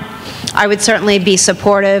warrant, I would certainly be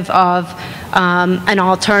supportive of an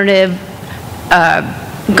alternative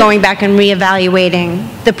going back and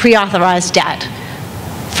reevaluating the pre-authorized debt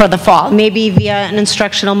for the fall, maybe via an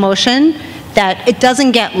instructional motion, that it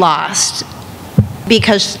doesn't get lost,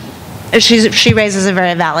 because she raises a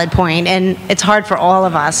very valid point, and it's hard for all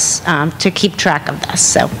of us to keep track of this.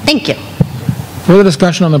 So, thank you. Further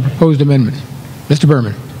discussion on the proposed amendment. Mr.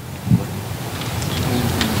 Berman.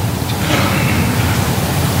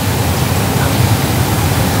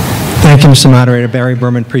 Thank you, Mr. Moderator. Barry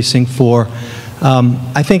Berman, Precinct 4.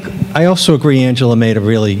 I also agree Angela made a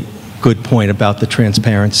really good point about the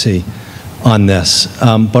transparency on this.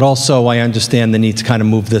 But also I understand the need to kind of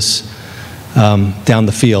move this down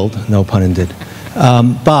the field, no pun intended.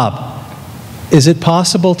 Bob, is it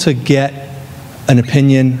possible to get an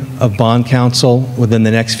opinion of bond counsel within the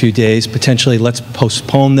next few days? Potentially, let's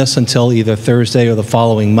postpone this until either Thursday or the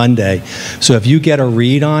following Monday. So if you get a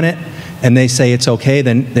read on it and they say it's okay,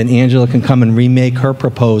 then Angela can come and remake her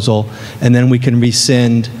proposal, and then we can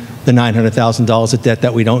rescind the $900,000 of debt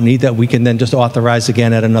that we don't need, that we can then just authorize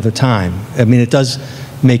again at another time. I mean, it does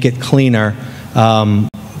make it cleaner.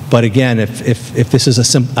 But again, if this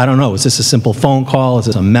is I don't know, is this a simple phone call? Is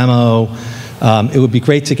this a memo? It would be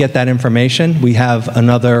great to get that information. We have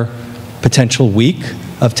another potential week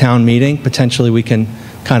of town meeting. Potentially we can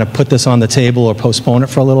kind of put this on the table or postpone it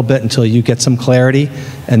for a little bit until you get some clarity,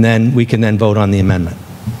 and then we can then vote on the amendment.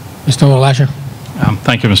 Mr. Lasher.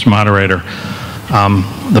 Thank you, Mr. Moderator.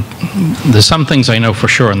 There's some things I know for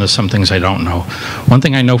sure, and there's some things I don't know. One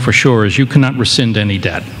thing I know for sure is you cannot rescind any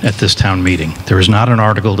debt at this town meeting. There is not an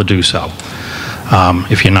article to do so.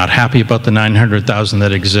 If you're not happy about the $900,000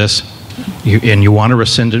 that exists, and you want to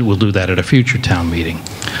rescind it, we'll do that at a future town meeting.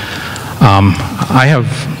 I have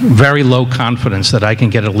very low confidence that I can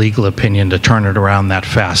get a legal opinion to turn it around that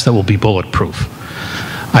fast that will be bulletproof.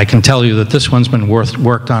 I can tell you that this one's been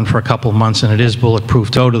worked on for a couple of months, and it is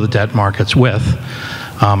bulletproof to go to the debt markets with.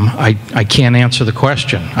 I can't answer the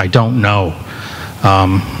question. I don't know.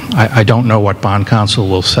 I don't know what bond counsel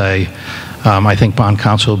will say. I think bond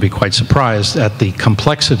counsel will be quite surprised at the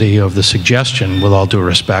complexity of the suggestion, with all due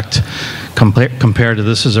respect, compared to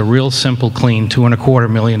this is a real simple, clean $2.25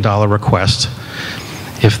 million request.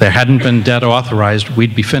 If there hadn't been debt authorized,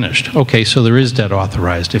 we'd be finished. Okay, so there is debt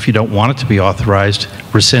authorized. If you don't want it to be authorized,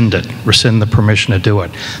 rescind it. Rescind the permission to do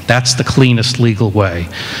it. That's the cleanest legal way.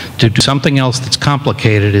 To do something else that's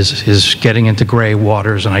complicated is getting into gray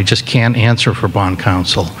waters, and I just can't answer for bond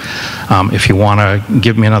counsel. If you want to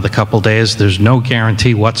give me another couple days, there's no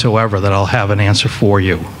guarantee whatsoever that I'll have an answer for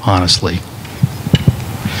you, honestly.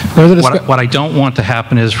 What I don't want to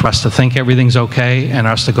happen is for us to think everything's okay and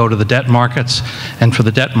us to go to the debt markets, and for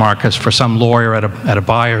the debt markets, for some lawyer at a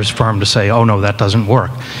buyer's firm to say, oh no, that doesn't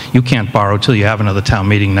work. You can't borrow till you have another town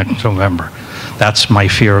meeting next November. That's my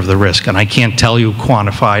fear of the risk, and I can't tell you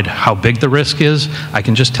quantified how big the risk is. I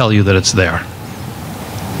can just tell you that it's there.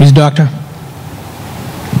 Ms. Doctor?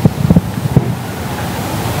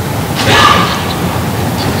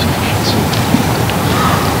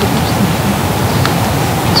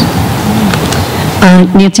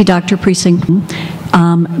 Nancy Doctor, Precinct.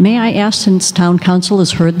 May I ask, since Town Council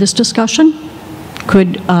has heard this discussion,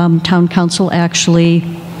 could Town Council actually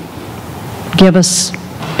give us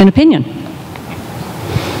an opinion?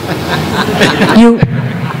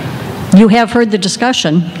 You have heard the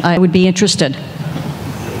discussion. I would be interested.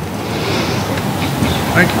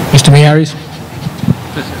 Mr. Miaris?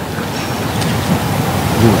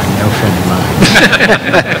 You are no friend of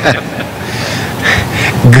mine.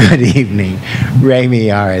 Good evening. Ray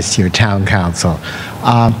Miaris, your town council.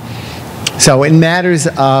 So in matters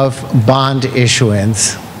of bond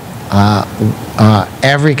issuance,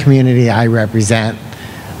 every community I represent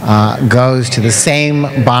goes to the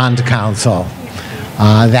same bond council.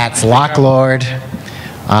 That's Locklord.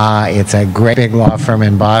 It's a great big law firm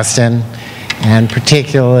in Boston, and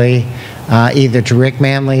particularly either to Rick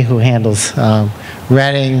Manley, who handles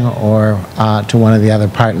Reading, or to one of the other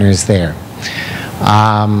partners there.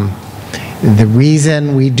 The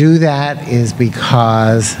reason we do that is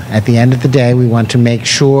because at the end of the day we want to make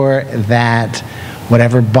sure that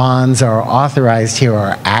whatever bonds are authorized here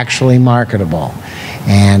are actually marketable.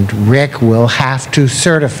 And Rick will have to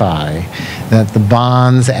certify that the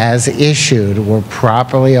bonds as issued were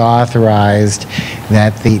properly authorized,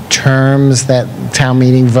 that the terms that town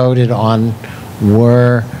meeting voted on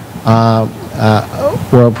were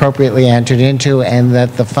appropriately entered into, and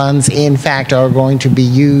that the funds in fact are going to be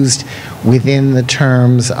used within the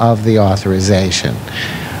terms of the authorization.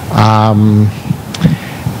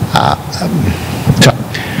 So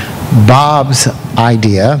Bob's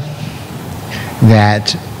idea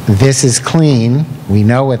that this is clean, we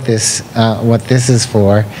know what this is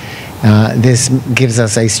for, this gives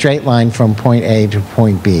us a straight line from point A to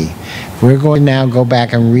point B. We're going to now go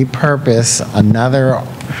back and repurpose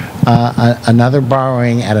another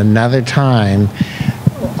borrowing at another time.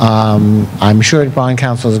 I'm sure bond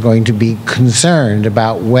counsel is going to be concerned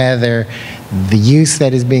about whether the use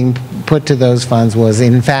that is being put to those funds was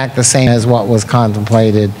in fact the same as what was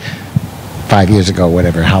contemplated 5 years ago,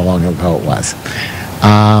 whatever, how long ago it was.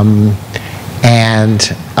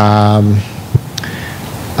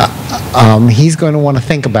 He's going to want to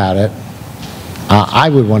think about it. I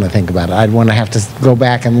would want to think about it. I'd want to have to go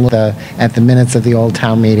back and look at the minutes of the old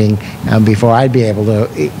town meeting before I'd be able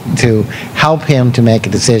to help him to make a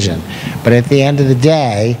decision. But at the end of the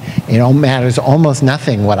day, it matters almost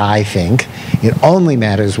nothing what I think. It only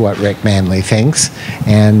matters what Rick Manley thinks,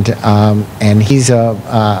 and he's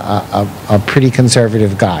a pretty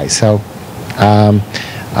conservative guy. So,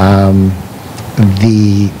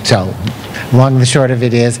 long and the short of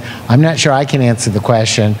it is, I'm not sure I can answer the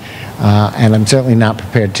question. And I'm certainly not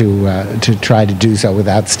prepared to try to do so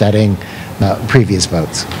without studying previous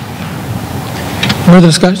votes. Further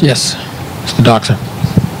discussion? Yes, Mr. Doxer.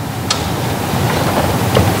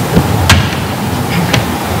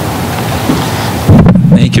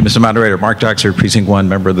 Thank you, Mr. Moderator. Mark Doxer, Precinct 1,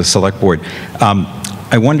 member of the Select Board.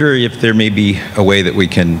 I wonder if there may be a way that we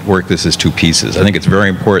can work this as two pieces. I think it's very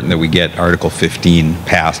important that we get Article 15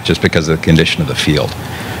 passed just because of the condition of the field.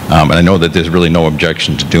 And I know that there's really no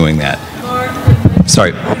objection to doing that.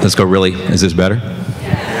 Sorry, let's go really. Is this better?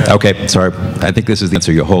 Okay, sorry. I think this is the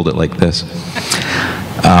answer. You hold it like this.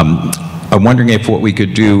 I'm wondering if what we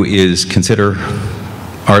could do is consider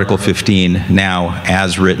Article 15 now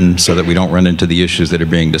as written so that we don't run into the issues that are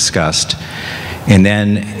being discussed. And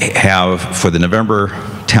then have, for the November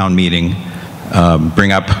town meeting,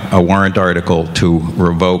 bring up a warrant article to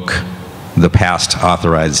revoke the past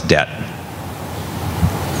authorized debt.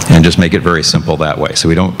 And just make it very simple that way, so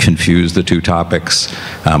we don't confuse the two topics.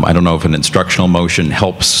 I don't know if an instructional motion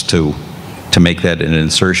helps to make that an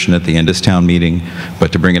insertion at the end of this town meeting,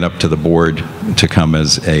 but to bring it up to the board to come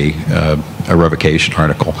as a revocation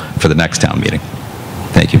article for the next town meeting.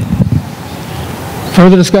 Thank you.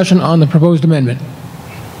 Further discussion on the proposed amendment?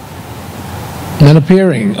 None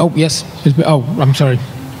appearing. Oh, yes. I'm sorry.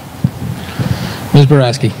 Ms.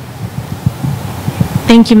 Boraski.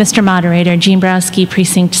 Thank you, Mr. Moderator. Jean Browski,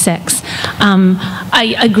 Precinct 6.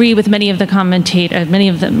 I agree with many of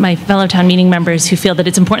the my fellow town meeting members who feel that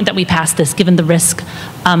it's important that we pass this given the risk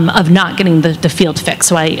of not getting the field fixed.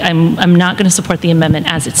 So I'm not going to support the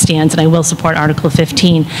amendment as it stands, and I will support Article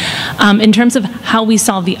 15. In terms of how we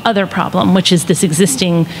solve the other problem, which is this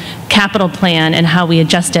existing capital plan and how we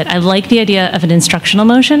adjust it, I like the idea of an instructional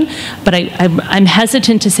motion, but I'm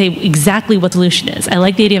hesitant to say exactly what the solution is. I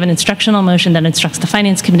like the idea of an instructional motion that instructs the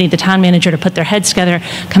Finance Committee, the town manager to put their heads together,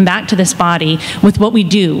 come back to this body with what we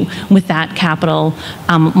do with that capital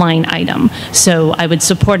line item. So I would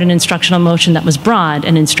support an instructional motion that was broad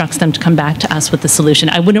and instructs them to come back to us with the solution.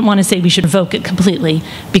 I wouldn't want to say we should revoke it completely,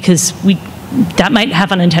 because that might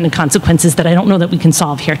have unintended consequences that I don't know that we can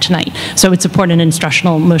solve here tonight. So I would support an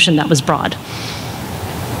instructional motion that was broad.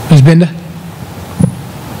 Ms. Binder?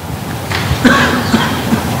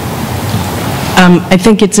 I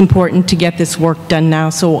think it's important to get this work done now,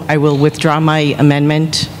 so I will withdraw my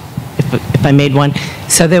amendment, if I made one,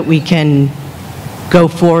 so that we can go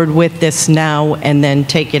forward with this now and then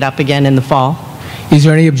take it up again in the fall. Is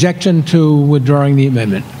there any objection to withdrawing the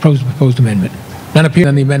amendment, proposed amendment? None appear,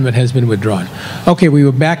 then the amendment has been withdrawn. Okay, we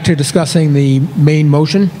were back to discussing the main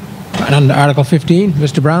motion on Article 15.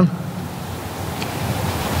 Mr. Brown?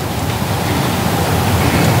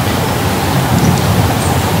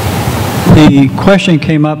 The question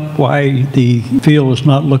came up why the field was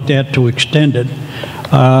not looked at to extend it.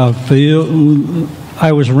 I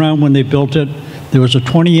was around when they built it. There was a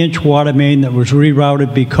 20-inch water main that was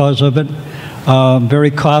rerouted because of it. Very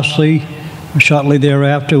costly. Shortly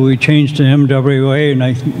thereafter, we changed to MWA, and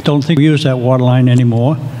I don't think we use that water line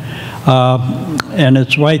anymore. And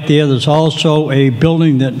it's right there. There's also a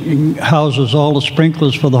building that houses all the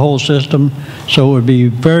sprinklers for the whole system, so it would be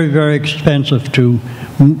very, very expensive to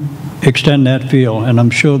extend that field, and I'm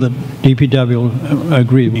sure that DPW will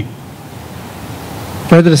agree with me.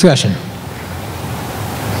 Further discussion?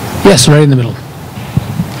 Yes, right in the middle.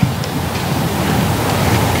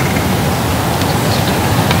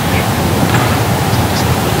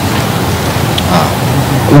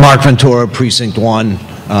 Mark Ventura, Precinct 1.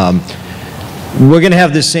 We're going to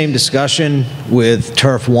have this same discussion with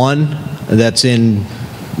Turf 1 that's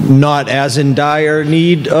not as in dire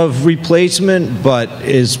need of replacement, but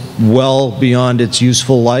is well beyond its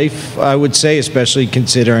useful life, I would say, especially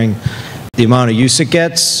considering the amount of use it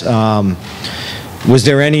gets. Was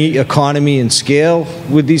there any economy and scale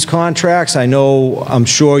with these contracts? I'm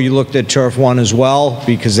sure you looked at Turf 1 as well,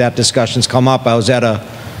 because that discussion's come up. I was at a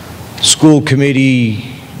school committee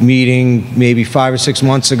meeting maybe 5 or 6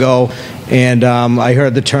 months ago, and I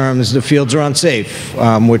heard the terms, the fields are unsafe,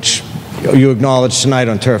 which you acknowledged tonight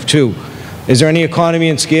on Turf 2. Is there any economy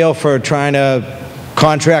and scale for trying to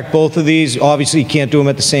contract both of these? Obviously, you can't do them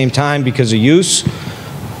at the same time because of use,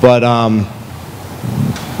 but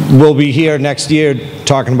we'll be here next year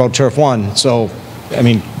talking about Turf 1. So, I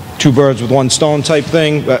mean, two birds with one stone type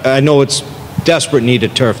thing. I know it's desperate need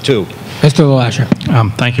at Turf 2. Mr. LaLasher.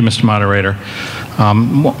 Thank you, Mr. Moderator.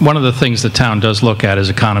 One of the things the town does look at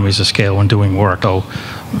is economies of scale when doing work. So,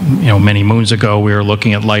 many moons ago, we were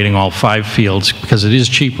looking at lighting all 5 fields because it is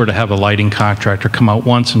cheaper to have a lighting contractor come out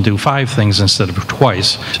once and do 5 things instead of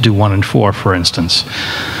twice, to do 1 and 4, for instance.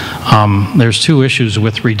 There's 2 issues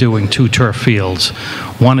with redoing 2 turf fields.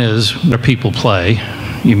 One is where people play.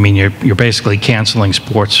 You mean you're basically canceling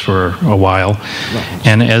sports for a while.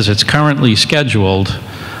 And as it's currently scheduled,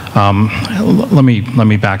 let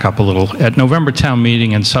me back up a little. At November town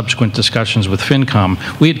meeting and subsequent discussions with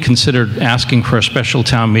FinCom, we had considered asking for a special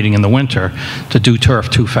town meeting in the winter to do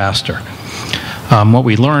turf 2 faster. What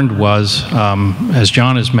we learned was, as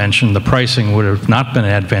John has mentioned, the pricing would have not been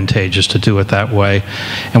advantageous to do it that way,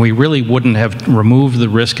 and we really wouldn't have removed the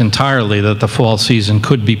risk entirely that the fall season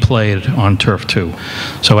could be played on Turf 2.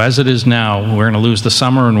 So as it is now, we're going to lose the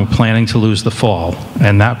summer and we're planning to lose the fall,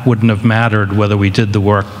 and that wouldn't have mattered whether we did the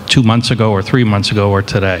work 2 months ago or 3 months ago or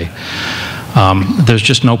today. There's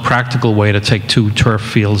just no practical way to take 2 turf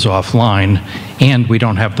fields offline, and we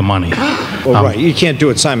don't have the money. Well, right, you can't do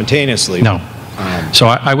it simultaneously. No. So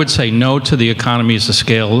I would say no to the economies of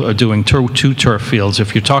scale of doing 2 turf fields.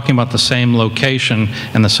 If you're talking about the same location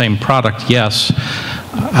and the same product, yes,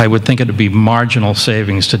 I would think it would be marginal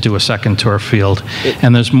savings to do a second turf field.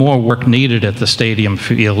 And there's more work needed at the stadium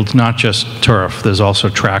field, not just turf. There's also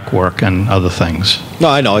track work and other things. No,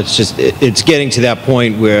 I know. It's just, it's getting to that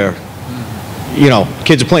point where,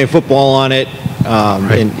 kids are playing football on it,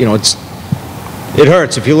 right. And, it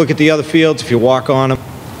hurts. If you look at the other fields, if you walk on them,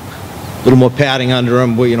 a little more padding under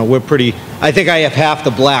them. We're pretty. I think I have half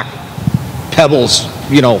the black pebbles,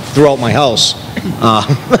 throughout my house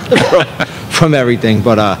from everything.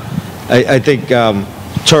 But I think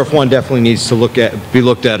Turf 1 definitely needs to be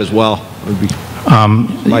looked at as well.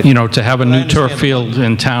 You know, to have a new turf field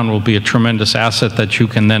in town will be a tremendous asset that you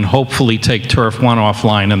can then hopefully take Turf 1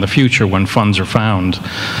 offline in the future when funds are found.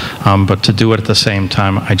 But to do it at the same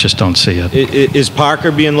time, I just don't see it. Is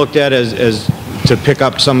Parker being looked at as to pick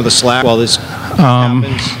up some of the slack while this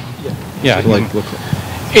happens? Yeah,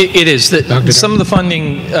 it is. Some of the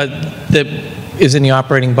funding that is in the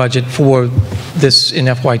operating budget for this in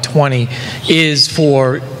FY20 is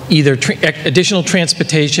for either additional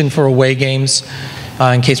transportation for away games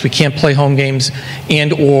in case we can't play home games,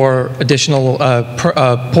 and or additional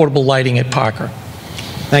portable lighting at Parker.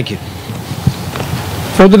 Thank you.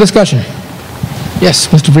 Further discussion? Yes,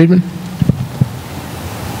 Mr. Friedman.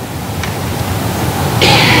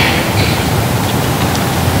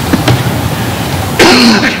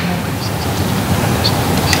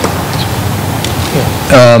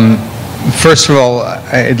 First of all,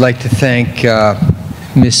 I'd like to thank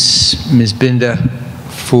Ms. Binda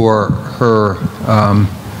for her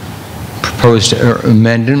proposed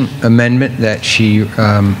amendment that she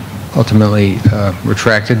ultimately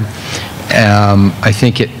retracted. I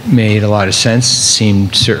think it made a lot of sense,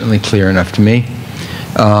 seemed certainly clear enough to me.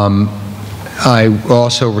 I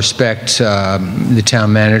also respect the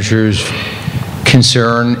town manager's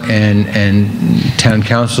concern and town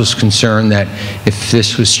council's concern that if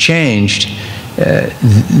this was changed,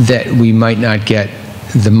 that we might not get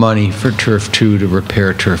the money for Turf 2 to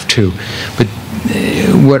repair Turf 2. But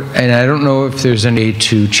and I don't know if there's any way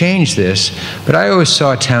to change this, but I always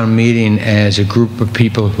saw a town meeting as a group of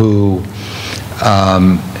people who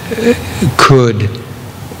could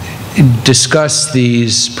discuss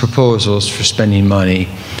these proposals for spending money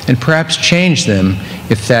and perhaps change them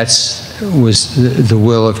if was the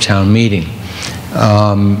will of town meeting.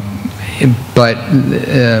 But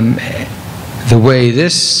the way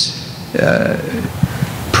this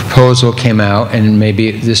proposal came out, and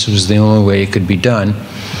maybe this was the only way it could be done,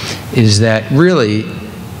 is that really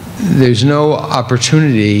there's no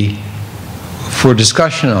opportunity for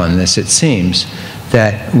discussion on this. It seems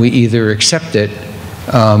that we either accept it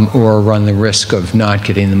or run the risk of not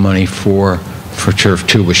getting the money for Turf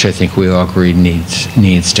 2, which I think we all agree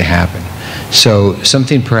needs to happen. So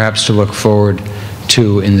something perhaps to look forward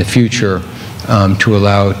to in the future, to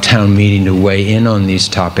allow town meeting to weigh in on these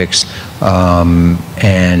topics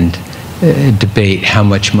and debate how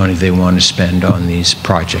much money they want to spend on these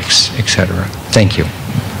projects, etc. Thank you.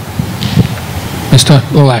 Mr.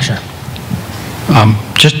 Lasher.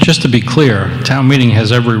 Just to be clear, town meeting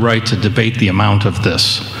has every right to debate the amount of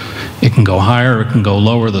this. It can go higher, it can go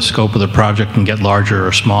lower, the scope of the project can get larger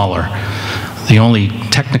or smaller. The only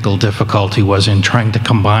technical difficulty was in trying to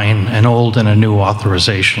combine an old and a new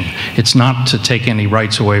authorization. It's not to take any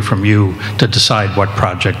rights away from you to decide what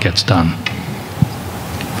project gets done.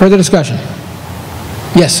 Further discussion?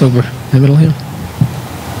 Yes, over in the middle here.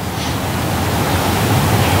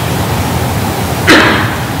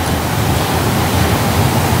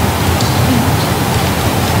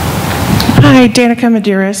 Hi, Danica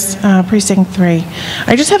Medeiros, Precinct 3.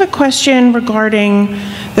 I just have a question regarding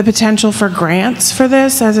the potential for grants for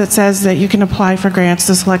this, as it says that you can apply for grants,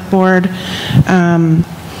 the select board,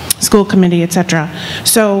 school committee, etc.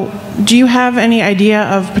 So do you have any idea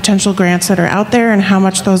of potential grants that are out there and how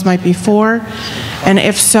much those might be for? And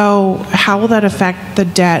if so, how will that affect the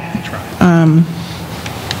debt?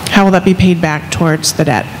 How will that be paid back towards the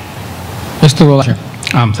debt? Mr. Wilshire.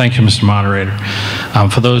 Thank you, Mr. Moderator.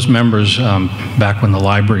 For those members, back when the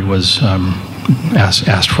library was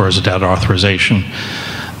asked for as a debt authorization,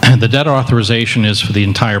 the debt authorization is for the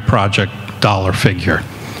entire project dollar figure.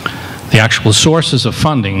 The actual sources of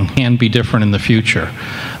funding can be different in the future.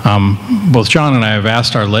 Both John and I have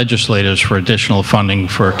asked our legislators for additional funding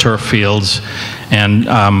for turf fields, and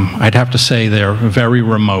I'd have to say they're very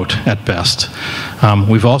remote at best.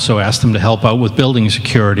 We've also asked them to help out with building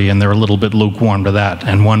security, and they're a little bit lukewarm to that.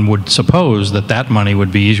 And one would suppose that that money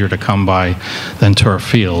would be easier to come by than turf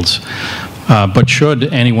fields. But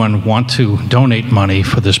should anyone want to donate money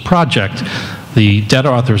for this project, the debt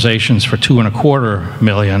authorizations for $2.25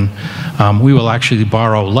 million, we will actually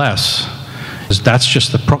borrow less. That's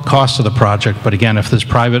just the cost of the project, but again, if there's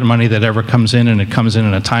private money that ever comes in and it comes in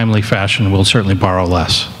a timely fashion, we'll certainly borrow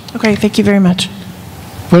less. Okay, thank you very much.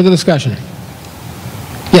 Further discussion?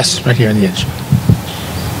 Yes, right here on the edge.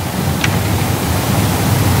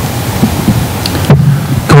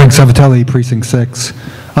 Greg Savatelli, Precinct 6.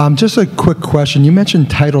 Just a quick question. You mentioned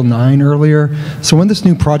Title IX earlier. So when this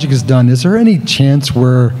new project is done, is there any chance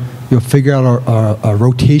where you'll figure out a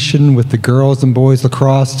rotation with the girls and boys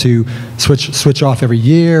lacrosse to switch off every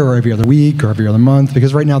year or every other week or every other month?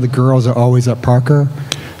 Because right now the girls are always at Parker.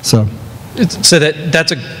 So, So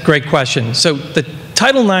that's a great question. So the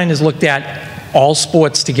Title IX is looked at all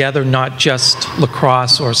sports together, not just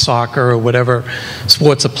lacrosse or soccer or whatever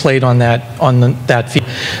sports are played on that field.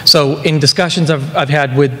 So in discussions I've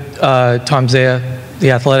had with Tom Zaya,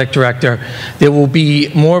 the athletic director, there will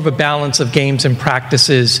be more of a balance of games and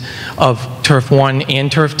practices of Turf 1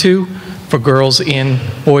 and Turf 2 for girls and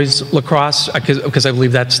boys lacrosse, because I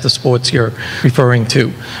believe that's the sports you're referring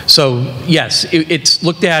to. So yes, it's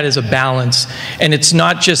looked at as a balance, and it's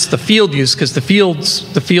not just the field use, because the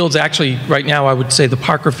fields actually, right now, I would say the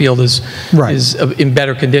Parker Field is in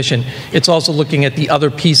better condition. It's also looking at the other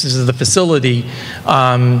pieces of the facility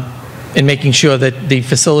and making sure that the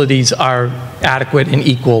facilities are adequate and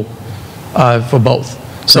equal for both.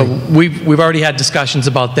 So we've already had discussions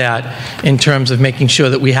about that in terms of making sure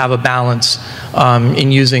that we have a balance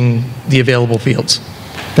in using the available fields.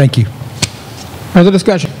 Thank you. Further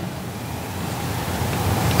discussion?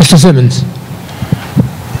 Mr. Simmons.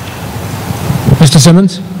 Mr.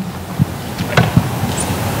 Simmons?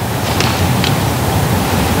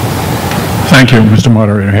 Thank you, Mr.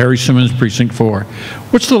 Moderator. Harry Simmons, Precinct 4.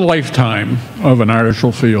 What's the lifetime of an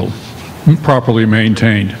artificial field properly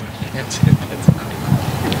maintained?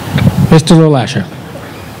 Mr. LaLasher.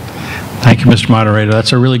 Thank you, Mr. Moderator.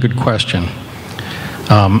 That's a really good question.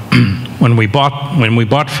 When we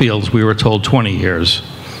bought fields, we were told 20 years.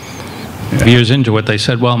 Yeah. Years into it, they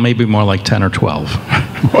said, well, maybe more like 10 or 12.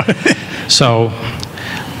 So,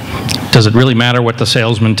 does it really matter what the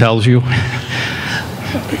salesman tells you?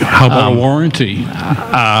 How about a warranty?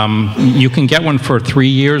 You can get one for 3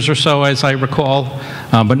 years or so, as I recall,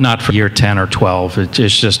 but not for year 10 or 12. It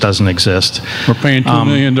just doesn't exist. We're paying $2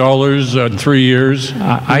 million in 3 years.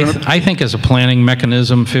 I think as a planning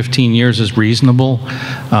mechanism, 15 years is reasonable.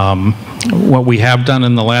 What we have done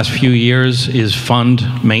in the last few years is fund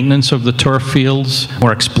maintenance of the turf fields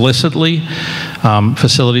more explicitly.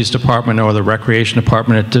 Facilities department or the recreation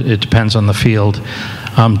department, it depends on the field,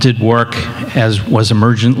 did work as was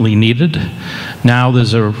emergently needed. Now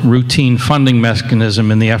there's a routine funding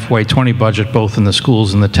mechanism in the FY20 budget, both in the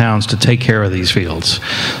schools and the towns, to take care of these fields.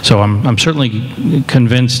 So I'm certainly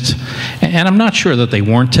convinced, and I'm not sure that they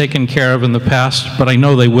weren't taken care of in the past, but I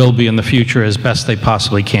know they will be in the future as best they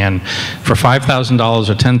possibly can. For $5,000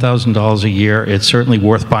 or $10,000 a year, it's certainly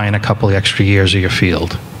worth buying a couple of extra years of your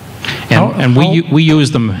field. And we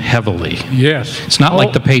use them heavily. Yes. It's not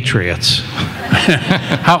like the Patriots.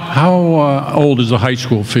 How old is a high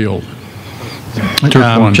school field?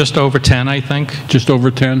 Just over 10, I think. Just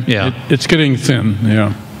over 10? Yeah. It's getting thin,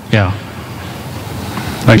 yeah. Yeah.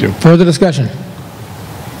 Thank you. Further discussion?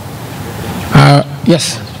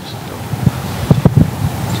 Yes.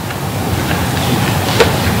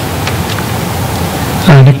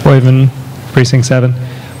 Nick Boyman, Precinct 7.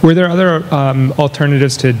 Were there other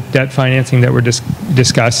alternatives to debt financing that were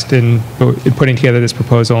discussed in putting together this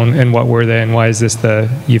proposal, and what were they, and why is this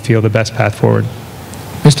you feel the best path forward?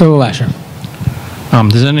 Mr. LaLasher.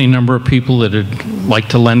 There's any number of people that would like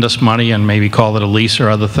to lend us money and maybe call it a lease or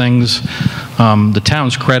other things. The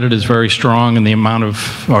town's credit is very strong, and the amount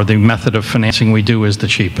of, or the method of financing we do is the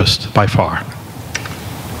cheapest, by far.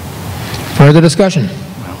 Further discussion?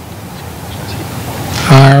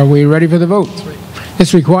 Are we ready for the vote?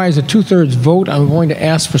 This requires a 2/3 vote. I'm going to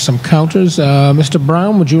ask for some counters. Mr.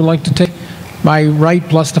 Brown, would you like to take my right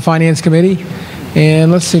plus the Finance Committee?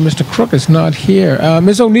 And let's see, Mr. Crook is not here.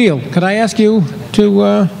 Ms. O'Neill, could I ask you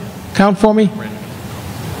to count for me?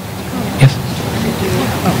 Yes.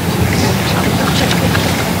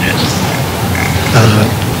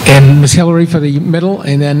 And Ms. Hillary for the middle,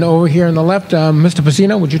 and then over here on the left, Mr.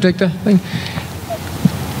 Pacino, would you take the thing?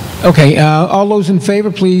 Okay, all those in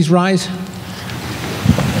favor, please rise.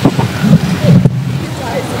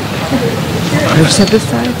 Which side this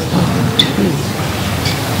side?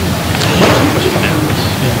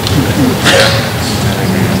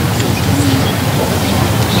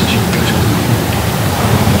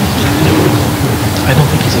 I don't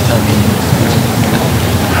think he's a town meeting.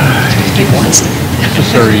 He wants it.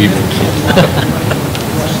 Just very even.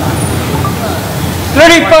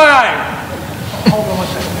 35!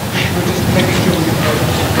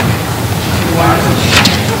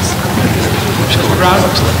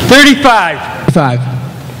 35.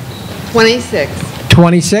 26.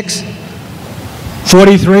 26.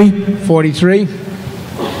 43. 43. 46.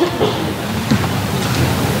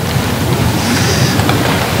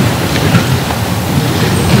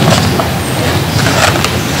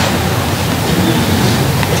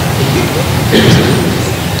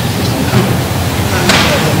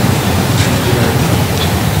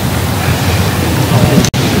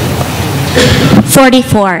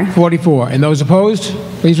 44. 44. And those opposed,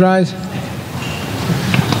 please rise.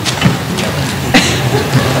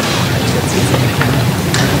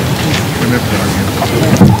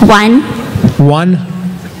 One. 1.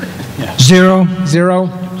 0. 0.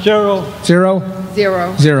 0. 0.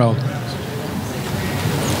 0. 0.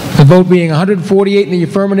 The vote being 148 in the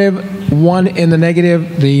affirmative, 1 in the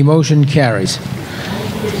negative, the motion carries.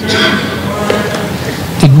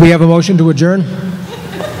 Did we have a motion to adjourn?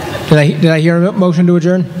 Did I hear a motion to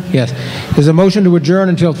adjourn? Yes. There's a motion to adjourn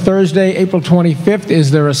until Thursday, April 25th.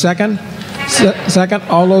 Is there a second? Second.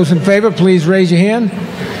 All those in favor, please raise your hand.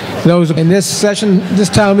 Those in this session, this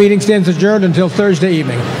town meeting stands adjourned until Thursday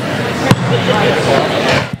evening.